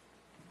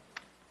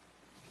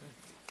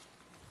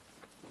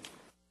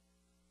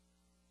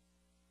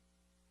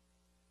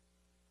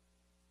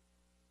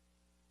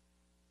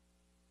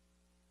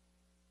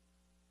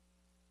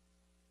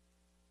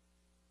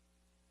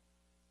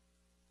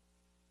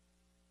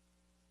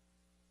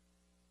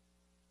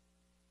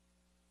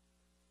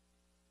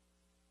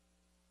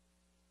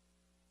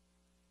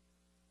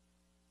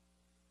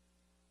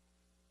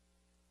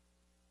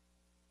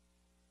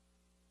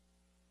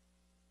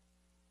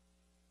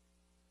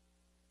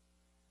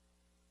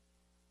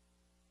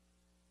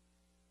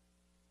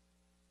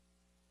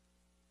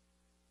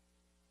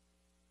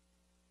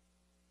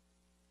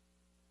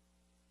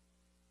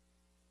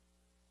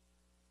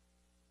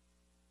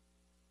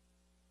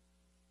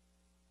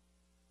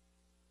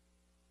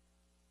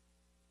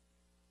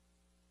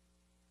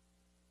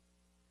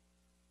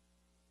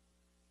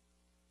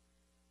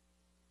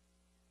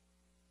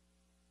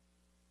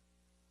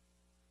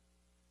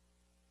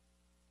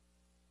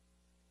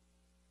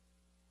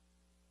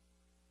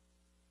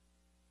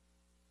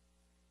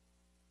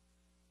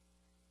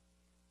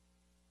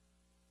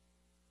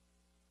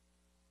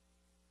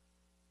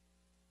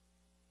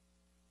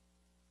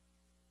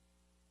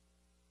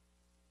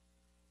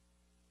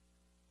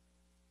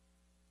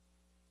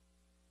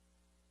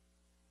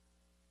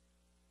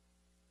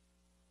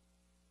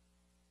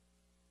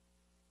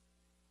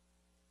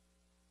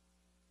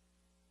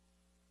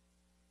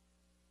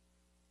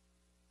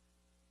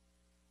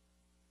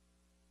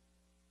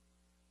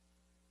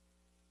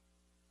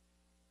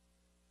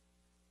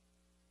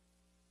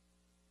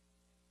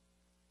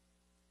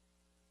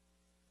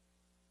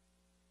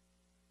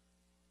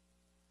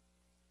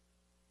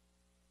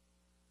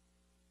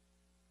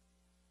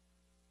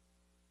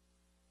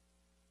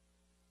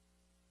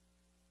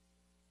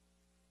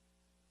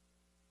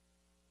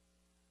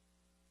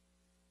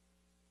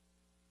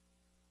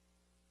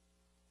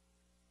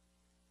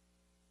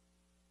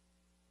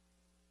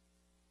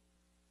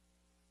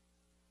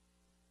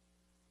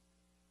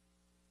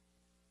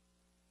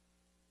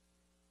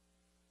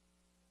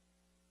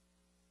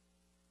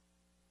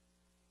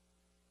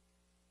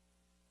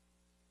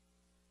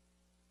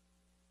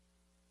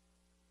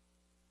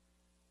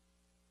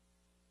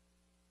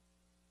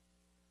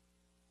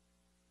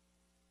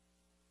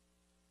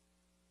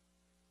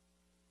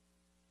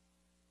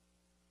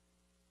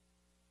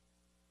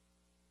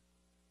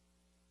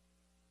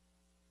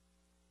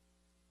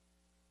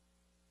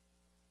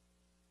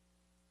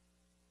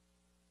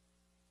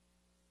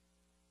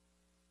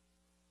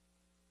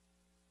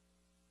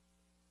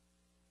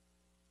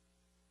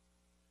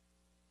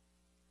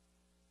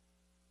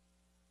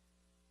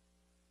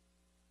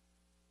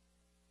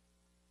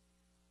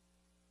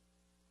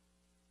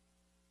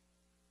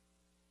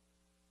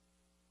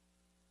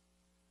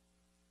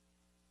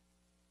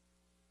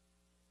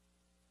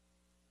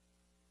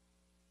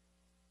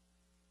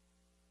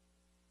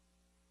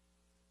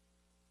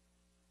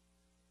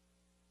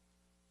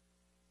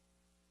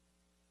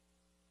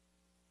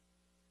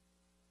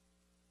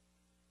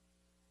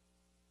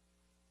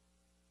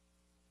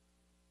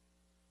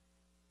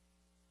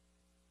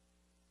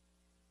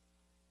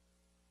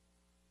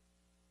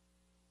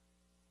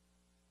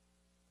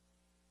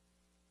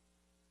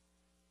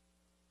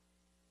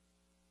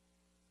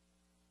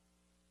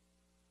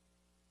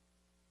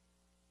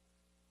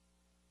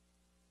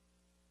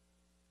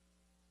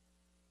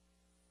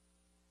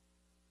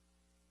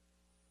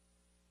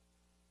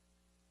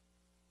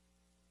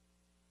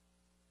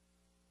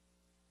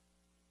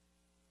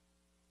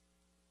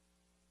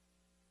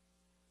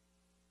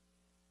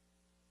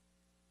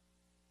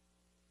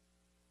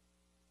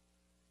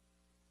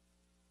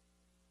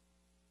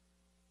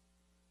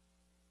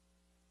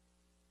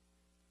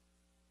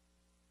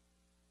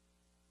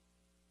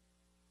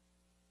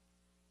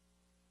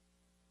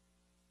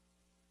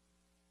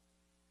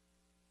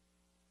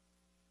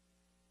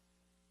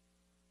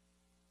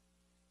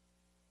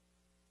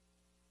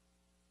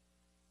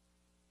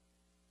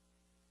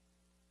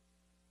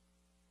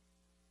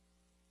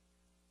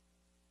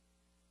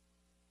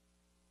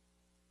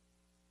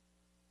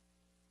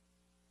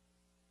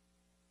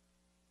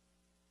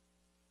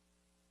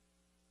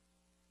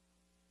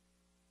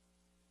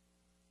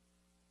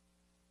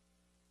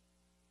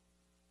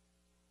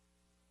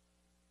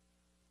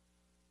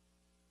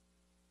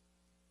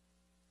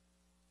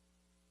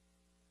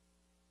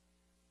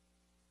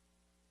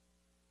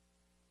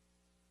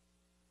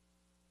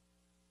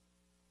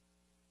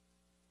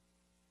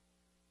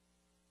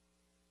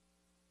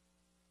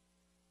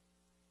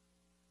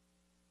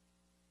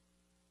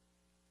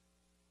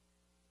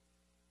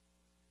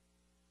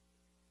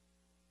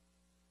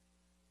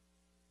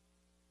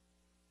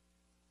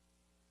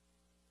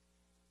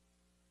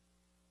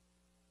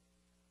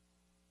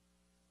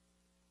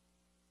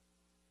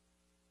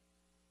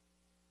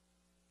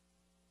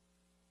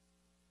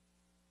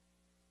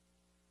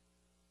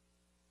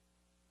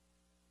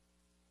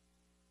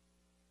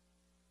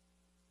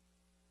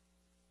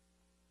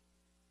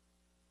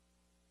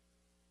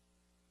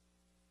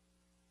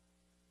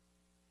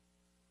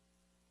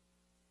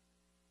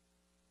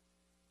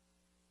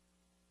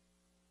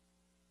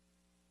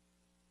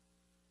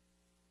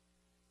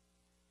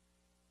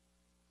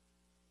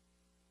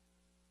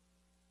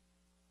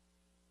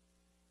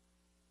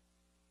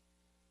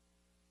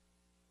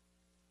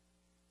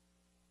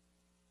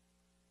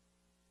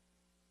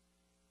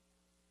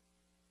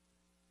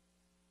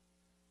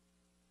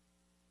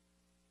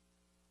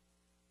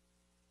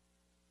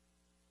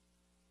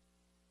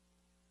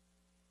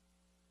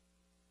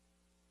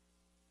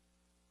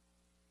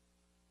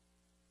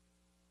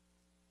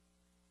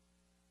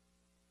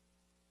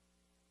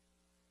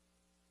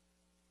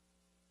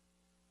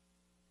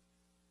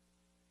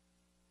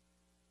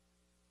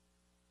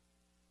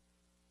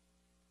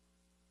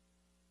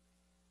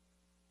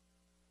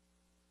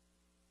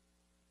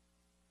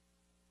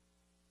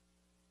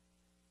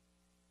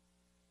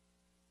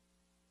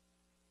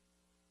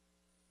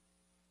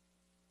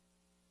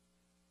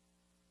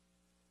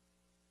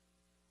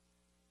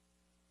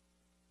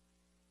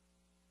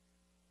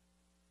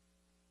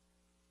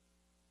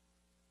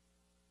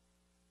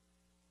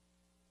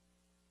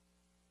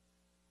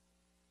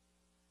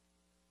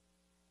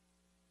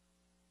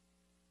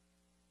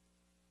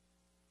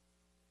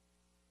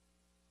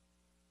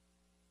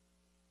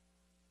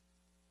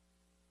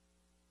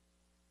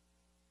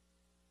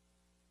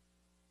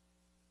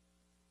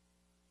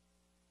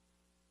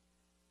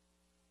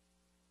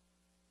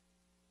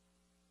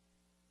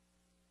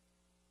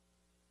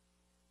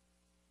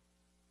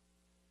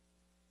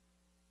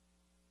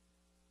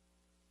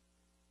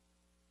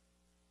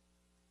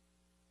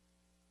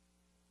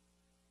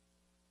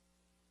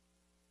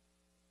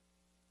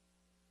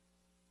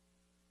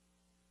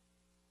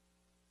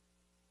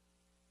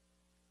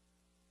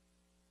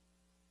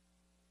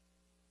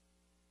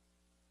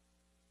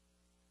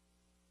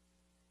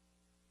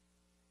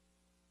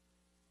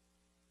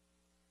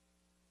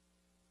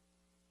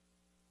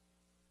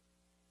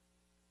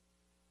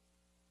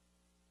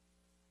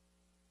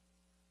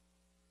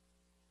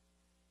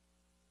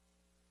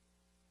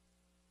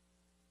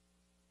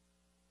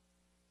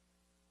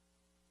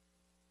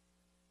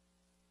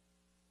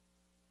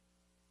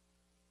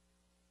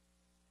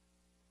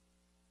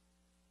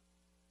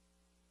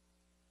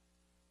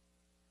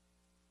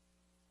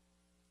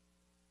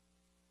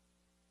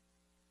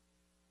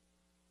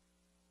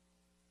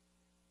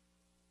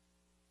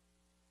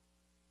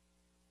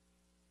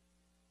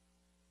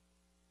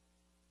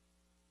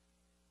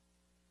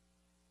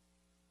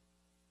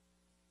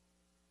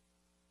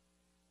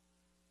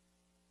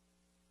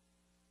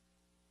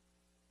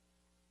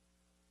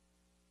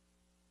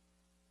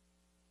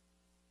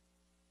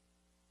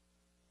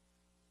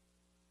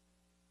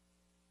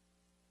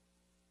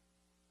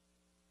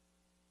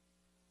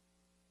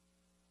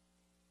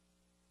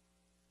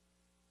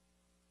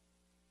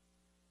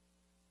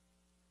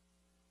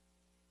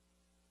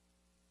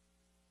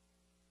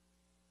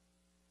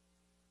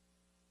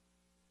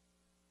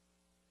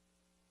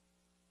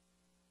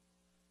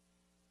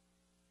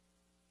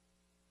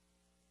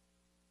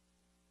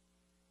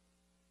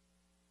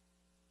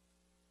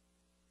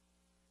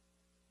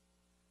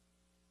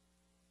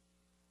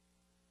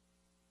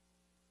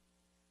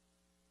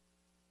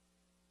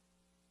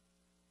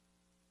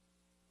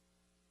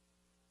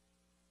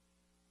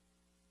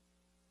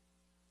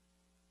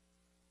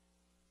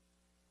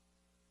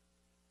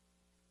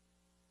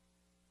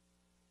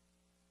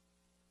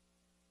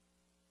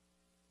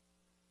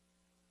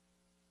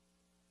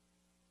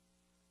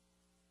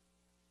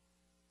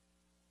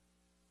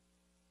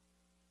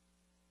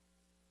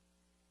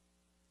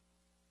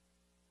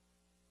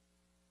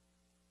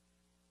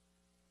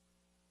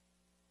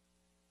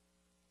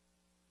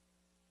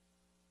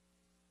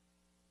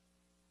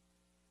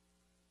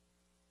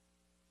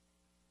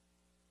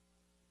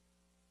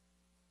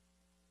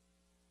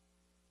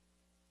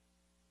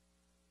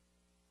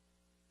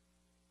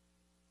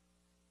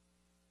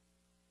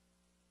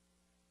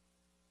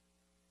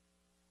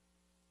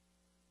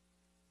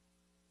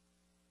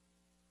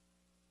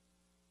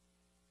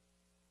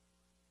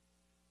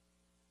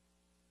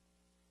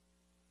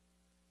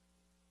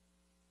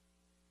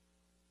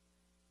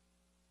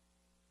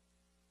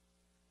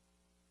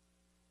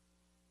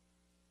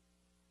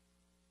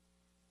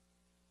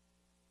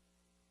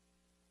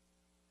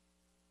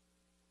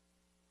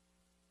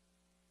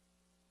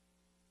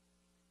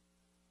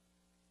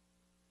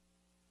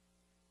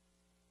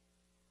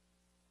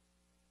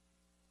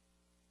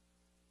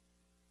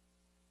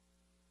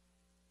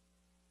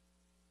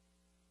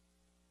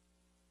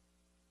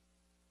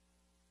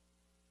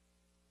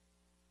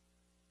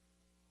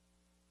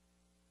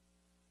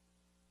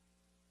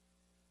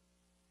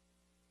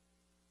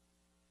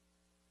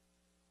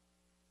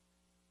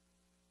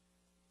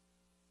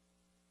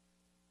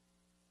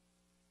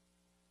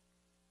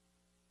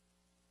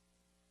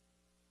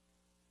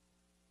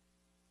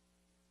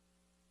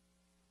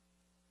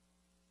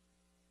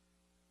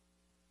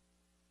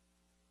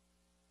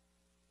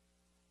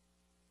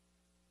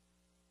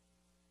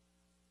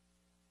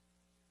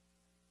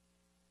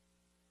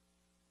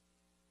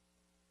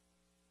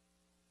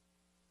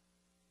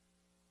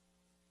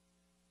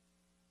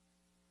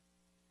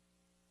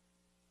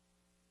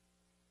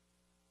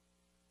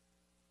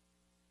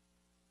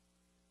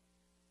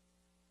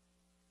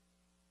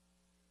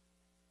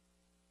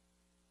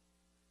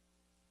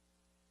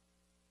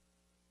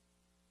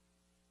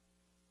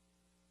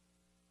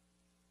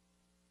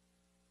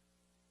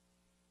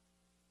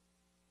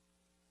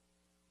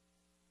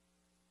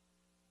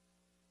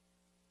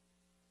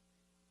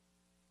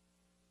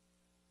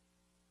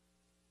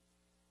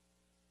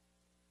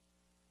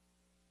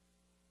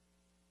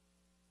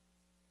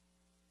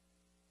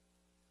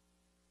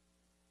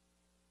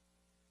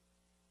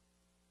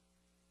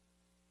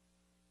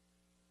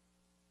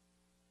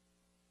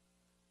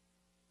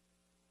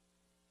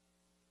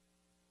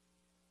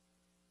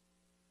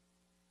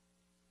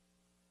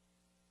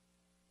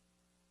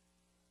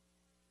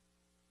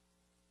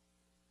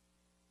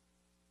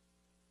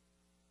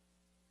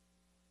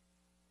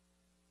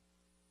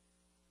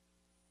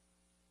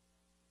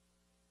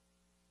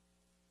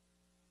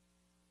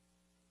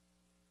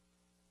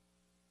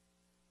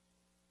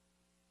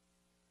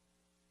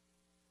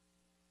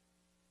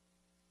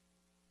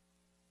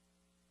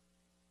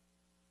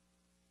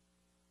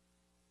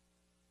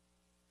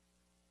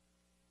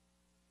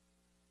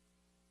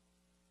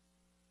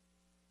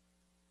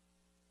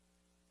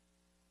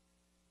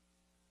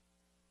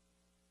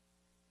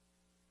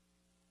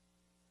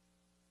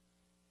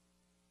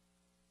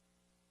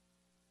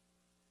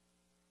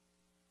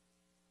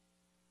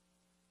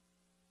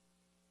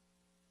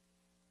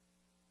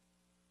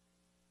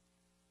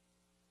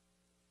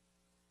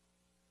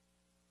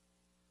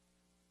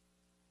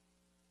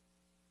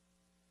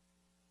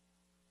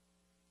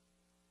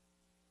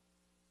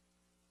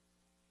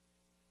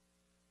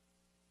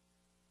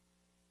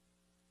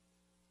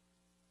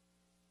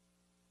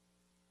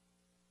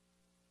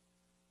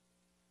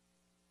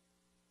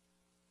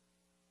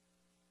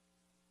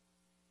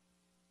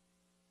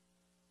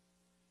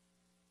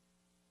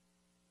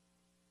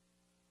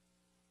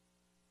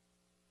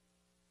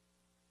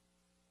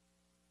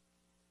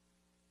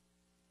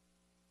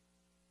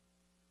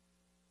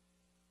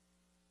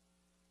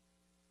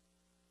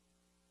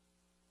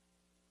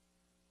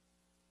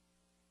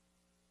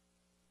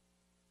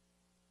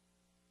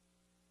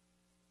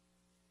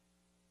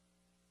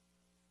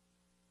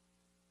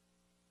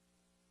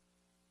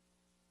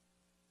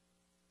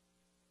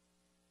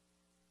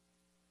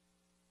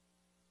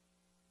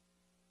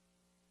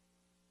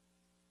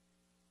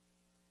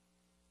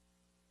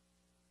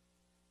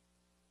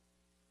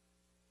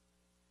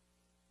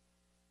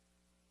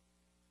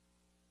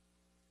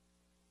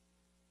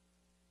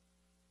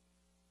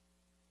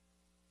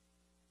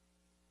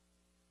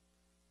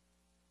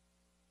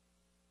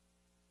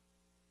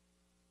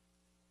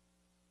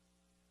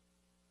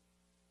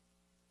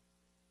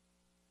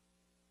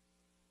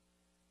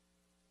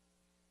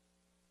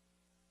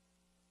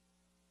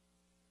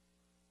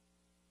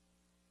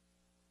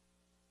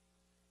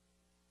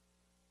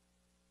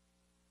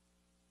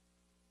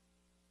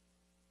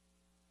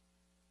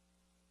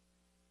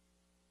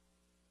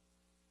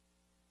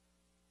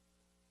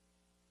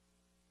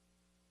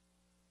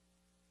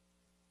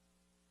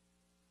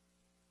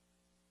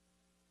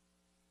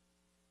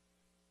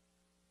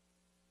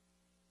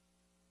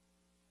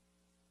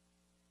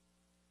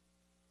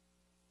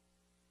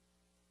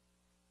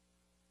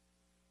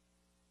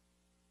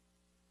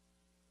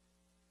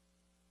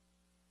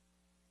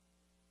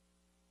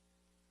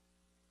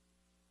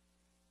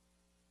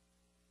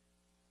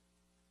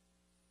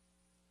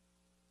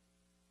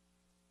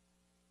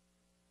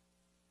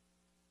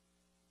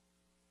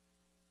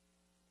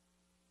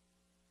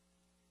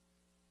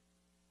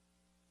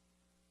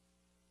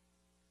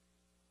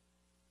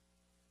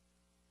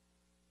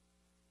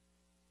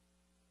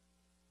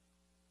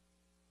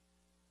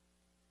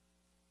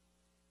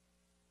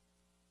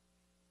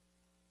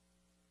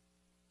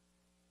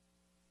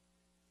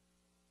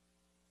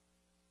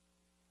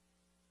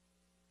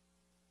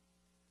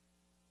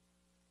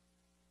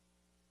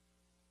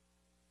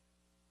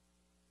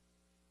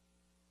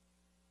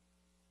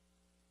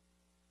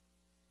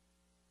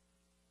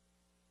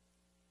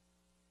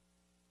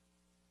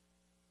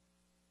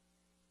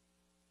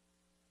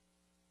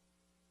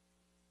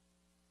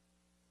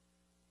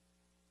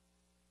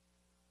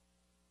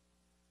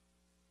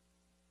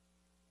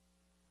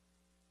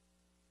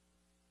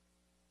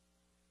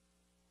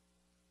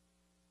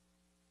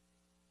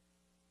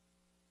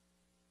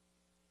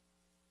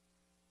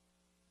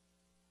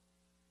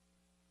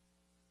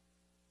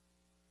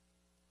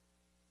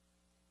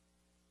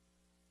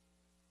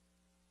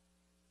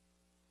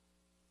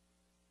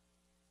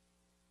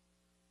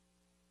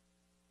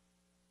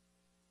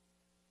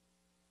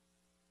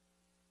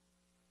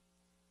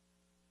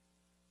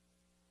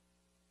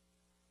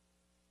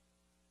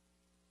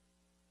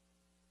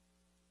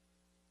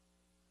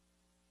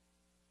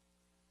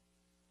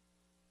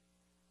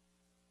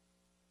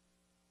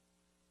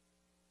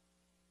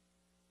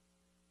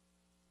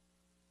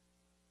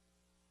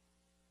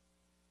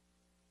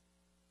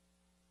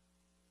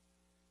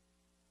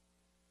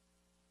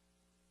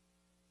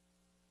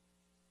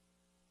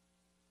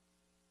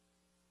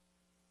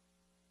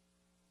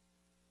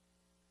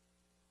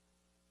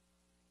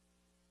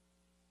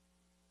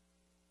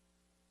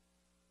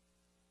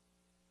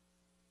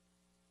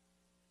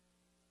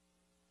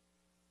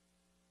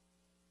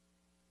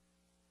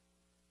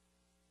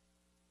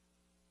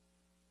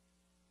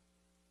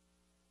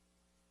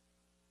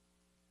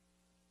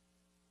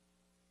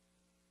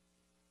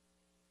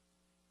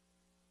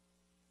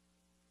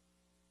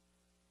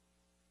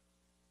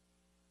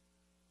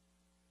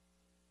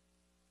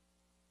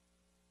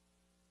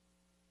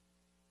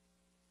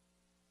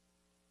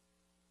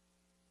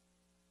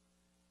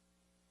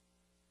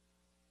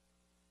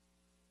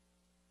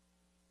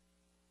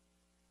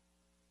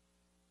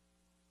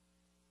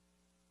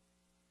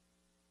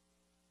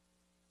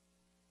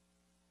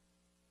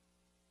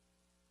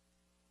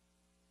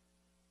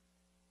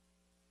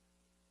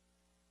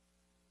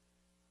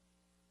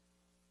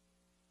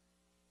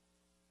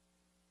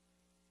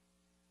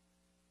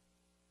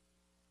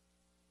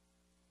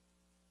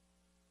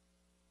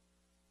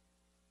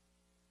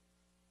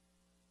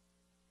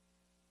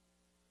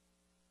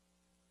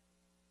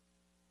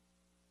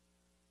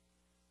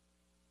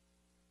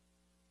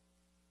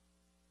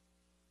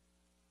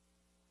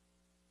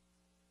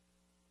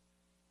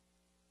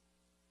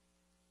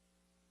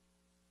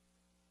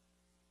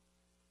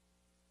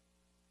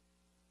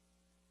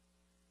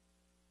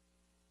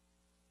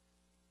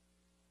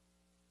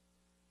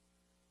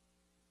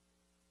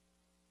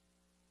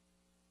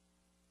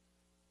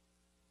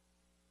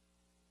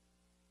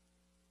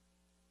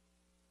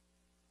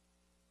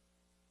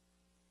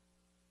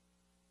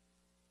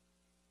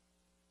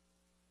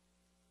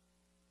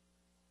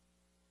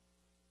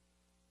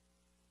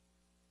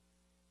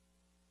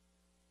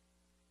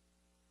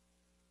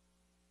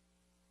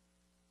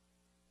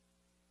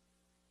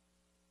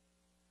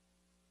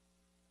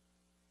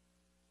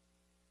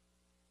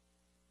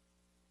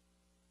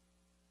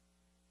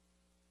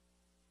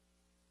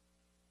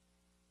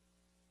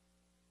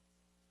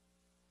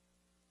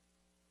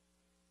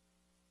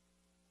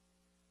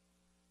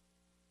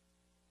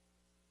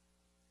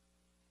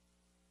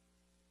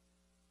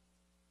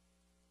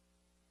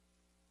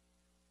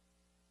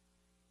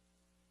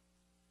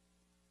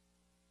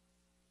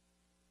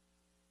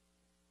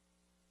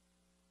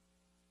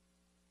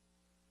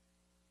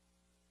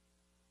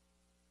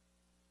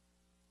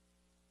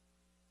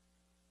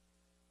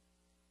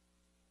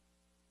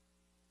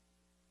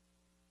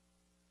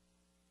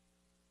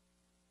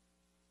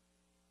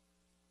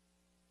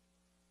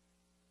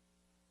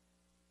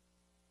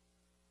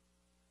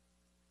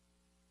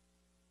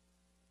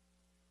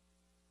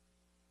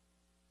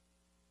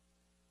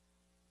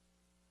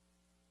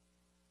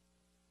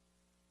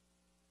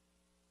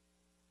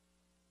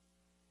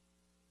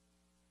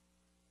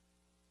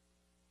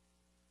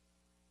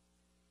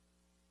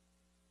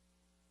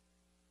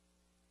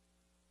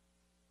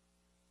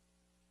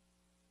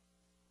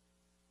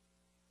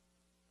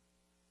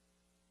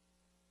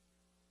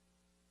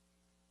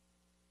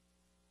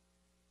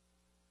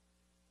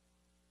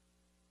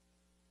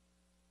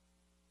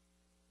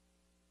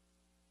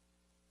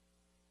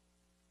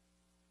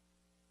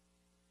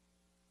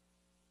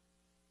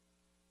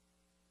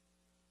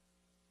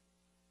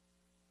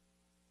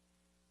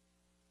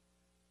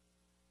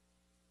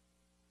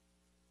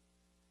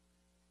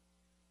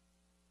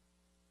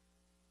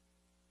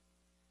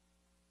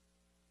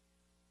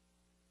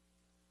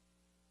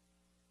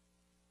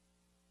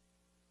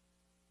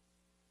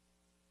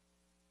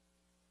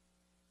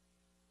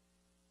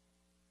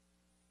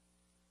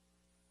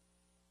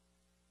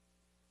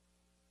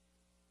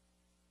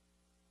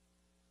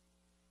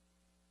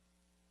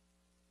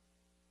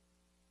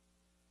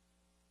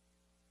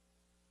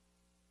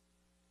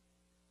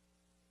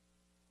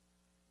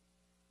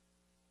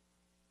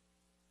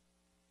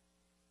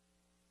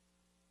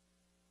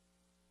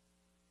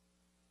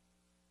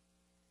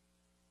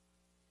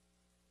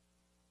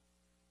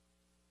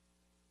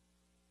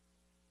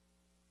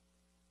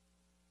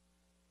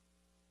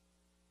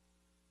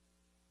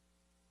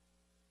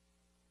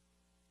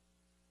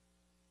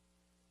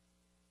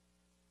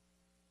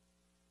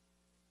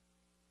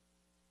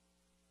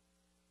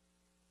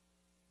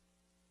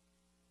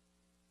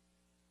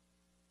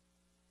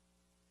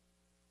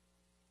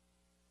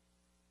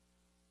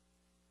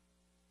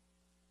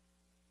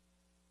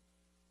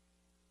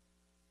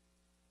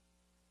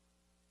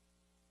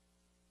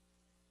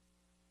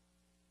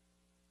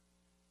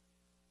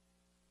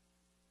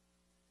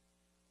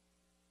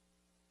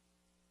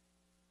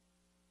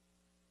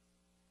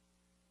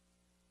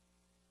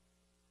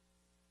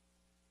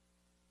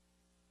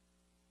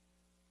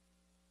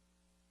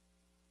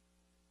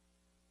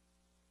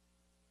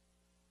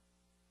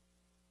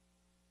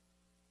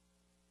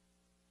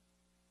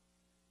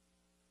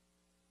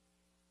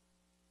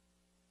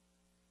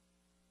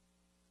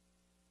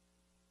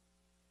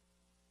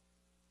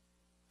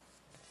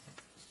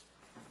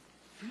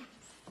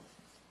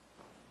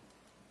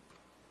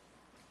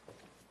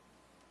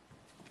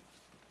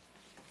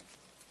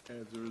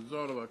 As a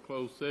result of our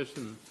closed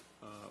session,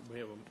 we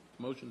have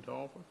a motion to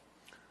offer.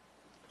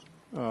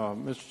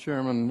 Mr.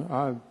 Chairman,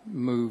 I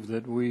move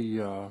that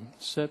we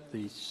set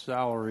the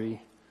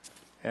salary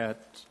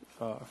at,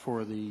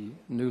 for the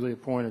newly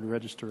appointed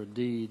Register of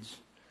Deeds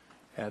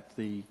at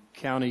the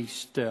county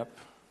step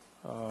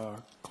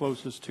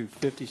closest to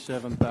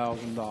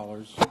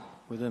 $57,000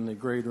 within the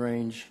grade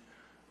range.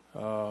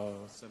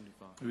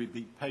 75. It would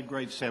be pay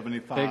grade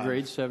 75. Pay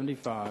grade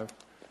 75,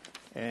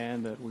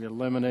 and that we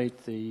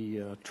eliminate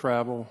the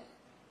travel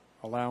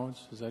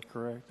allowance. Is that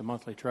correct? The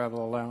monthly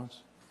travel allowance?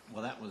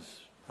 Well, that was,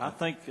 I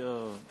think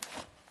Mr.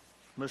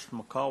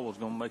 McCall was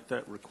going to make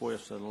that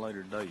request at a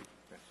later date.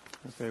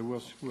 Okay,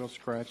 we'll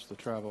scratch the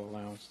travel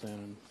allowance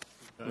then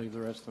and leave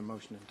the rest of the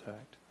motion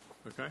intact.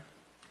 Okay.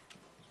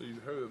 So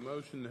you've heard the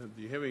motion.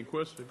 Do you have any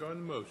questions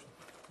regarding the motion?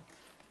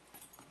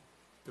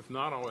 If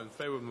not, all in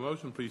favor of the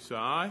motion, please say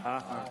aye.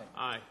 Aye.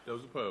 Aye.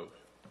 Those opposed?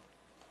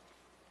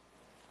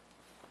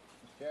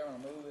 Mr. Chairman, I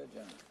move to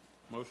adjourn.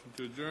 Motion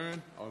to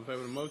adjourn. All in favor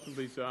of the motion,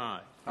 please say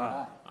aye.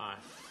 Aye. Aye.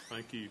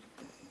 Thank you.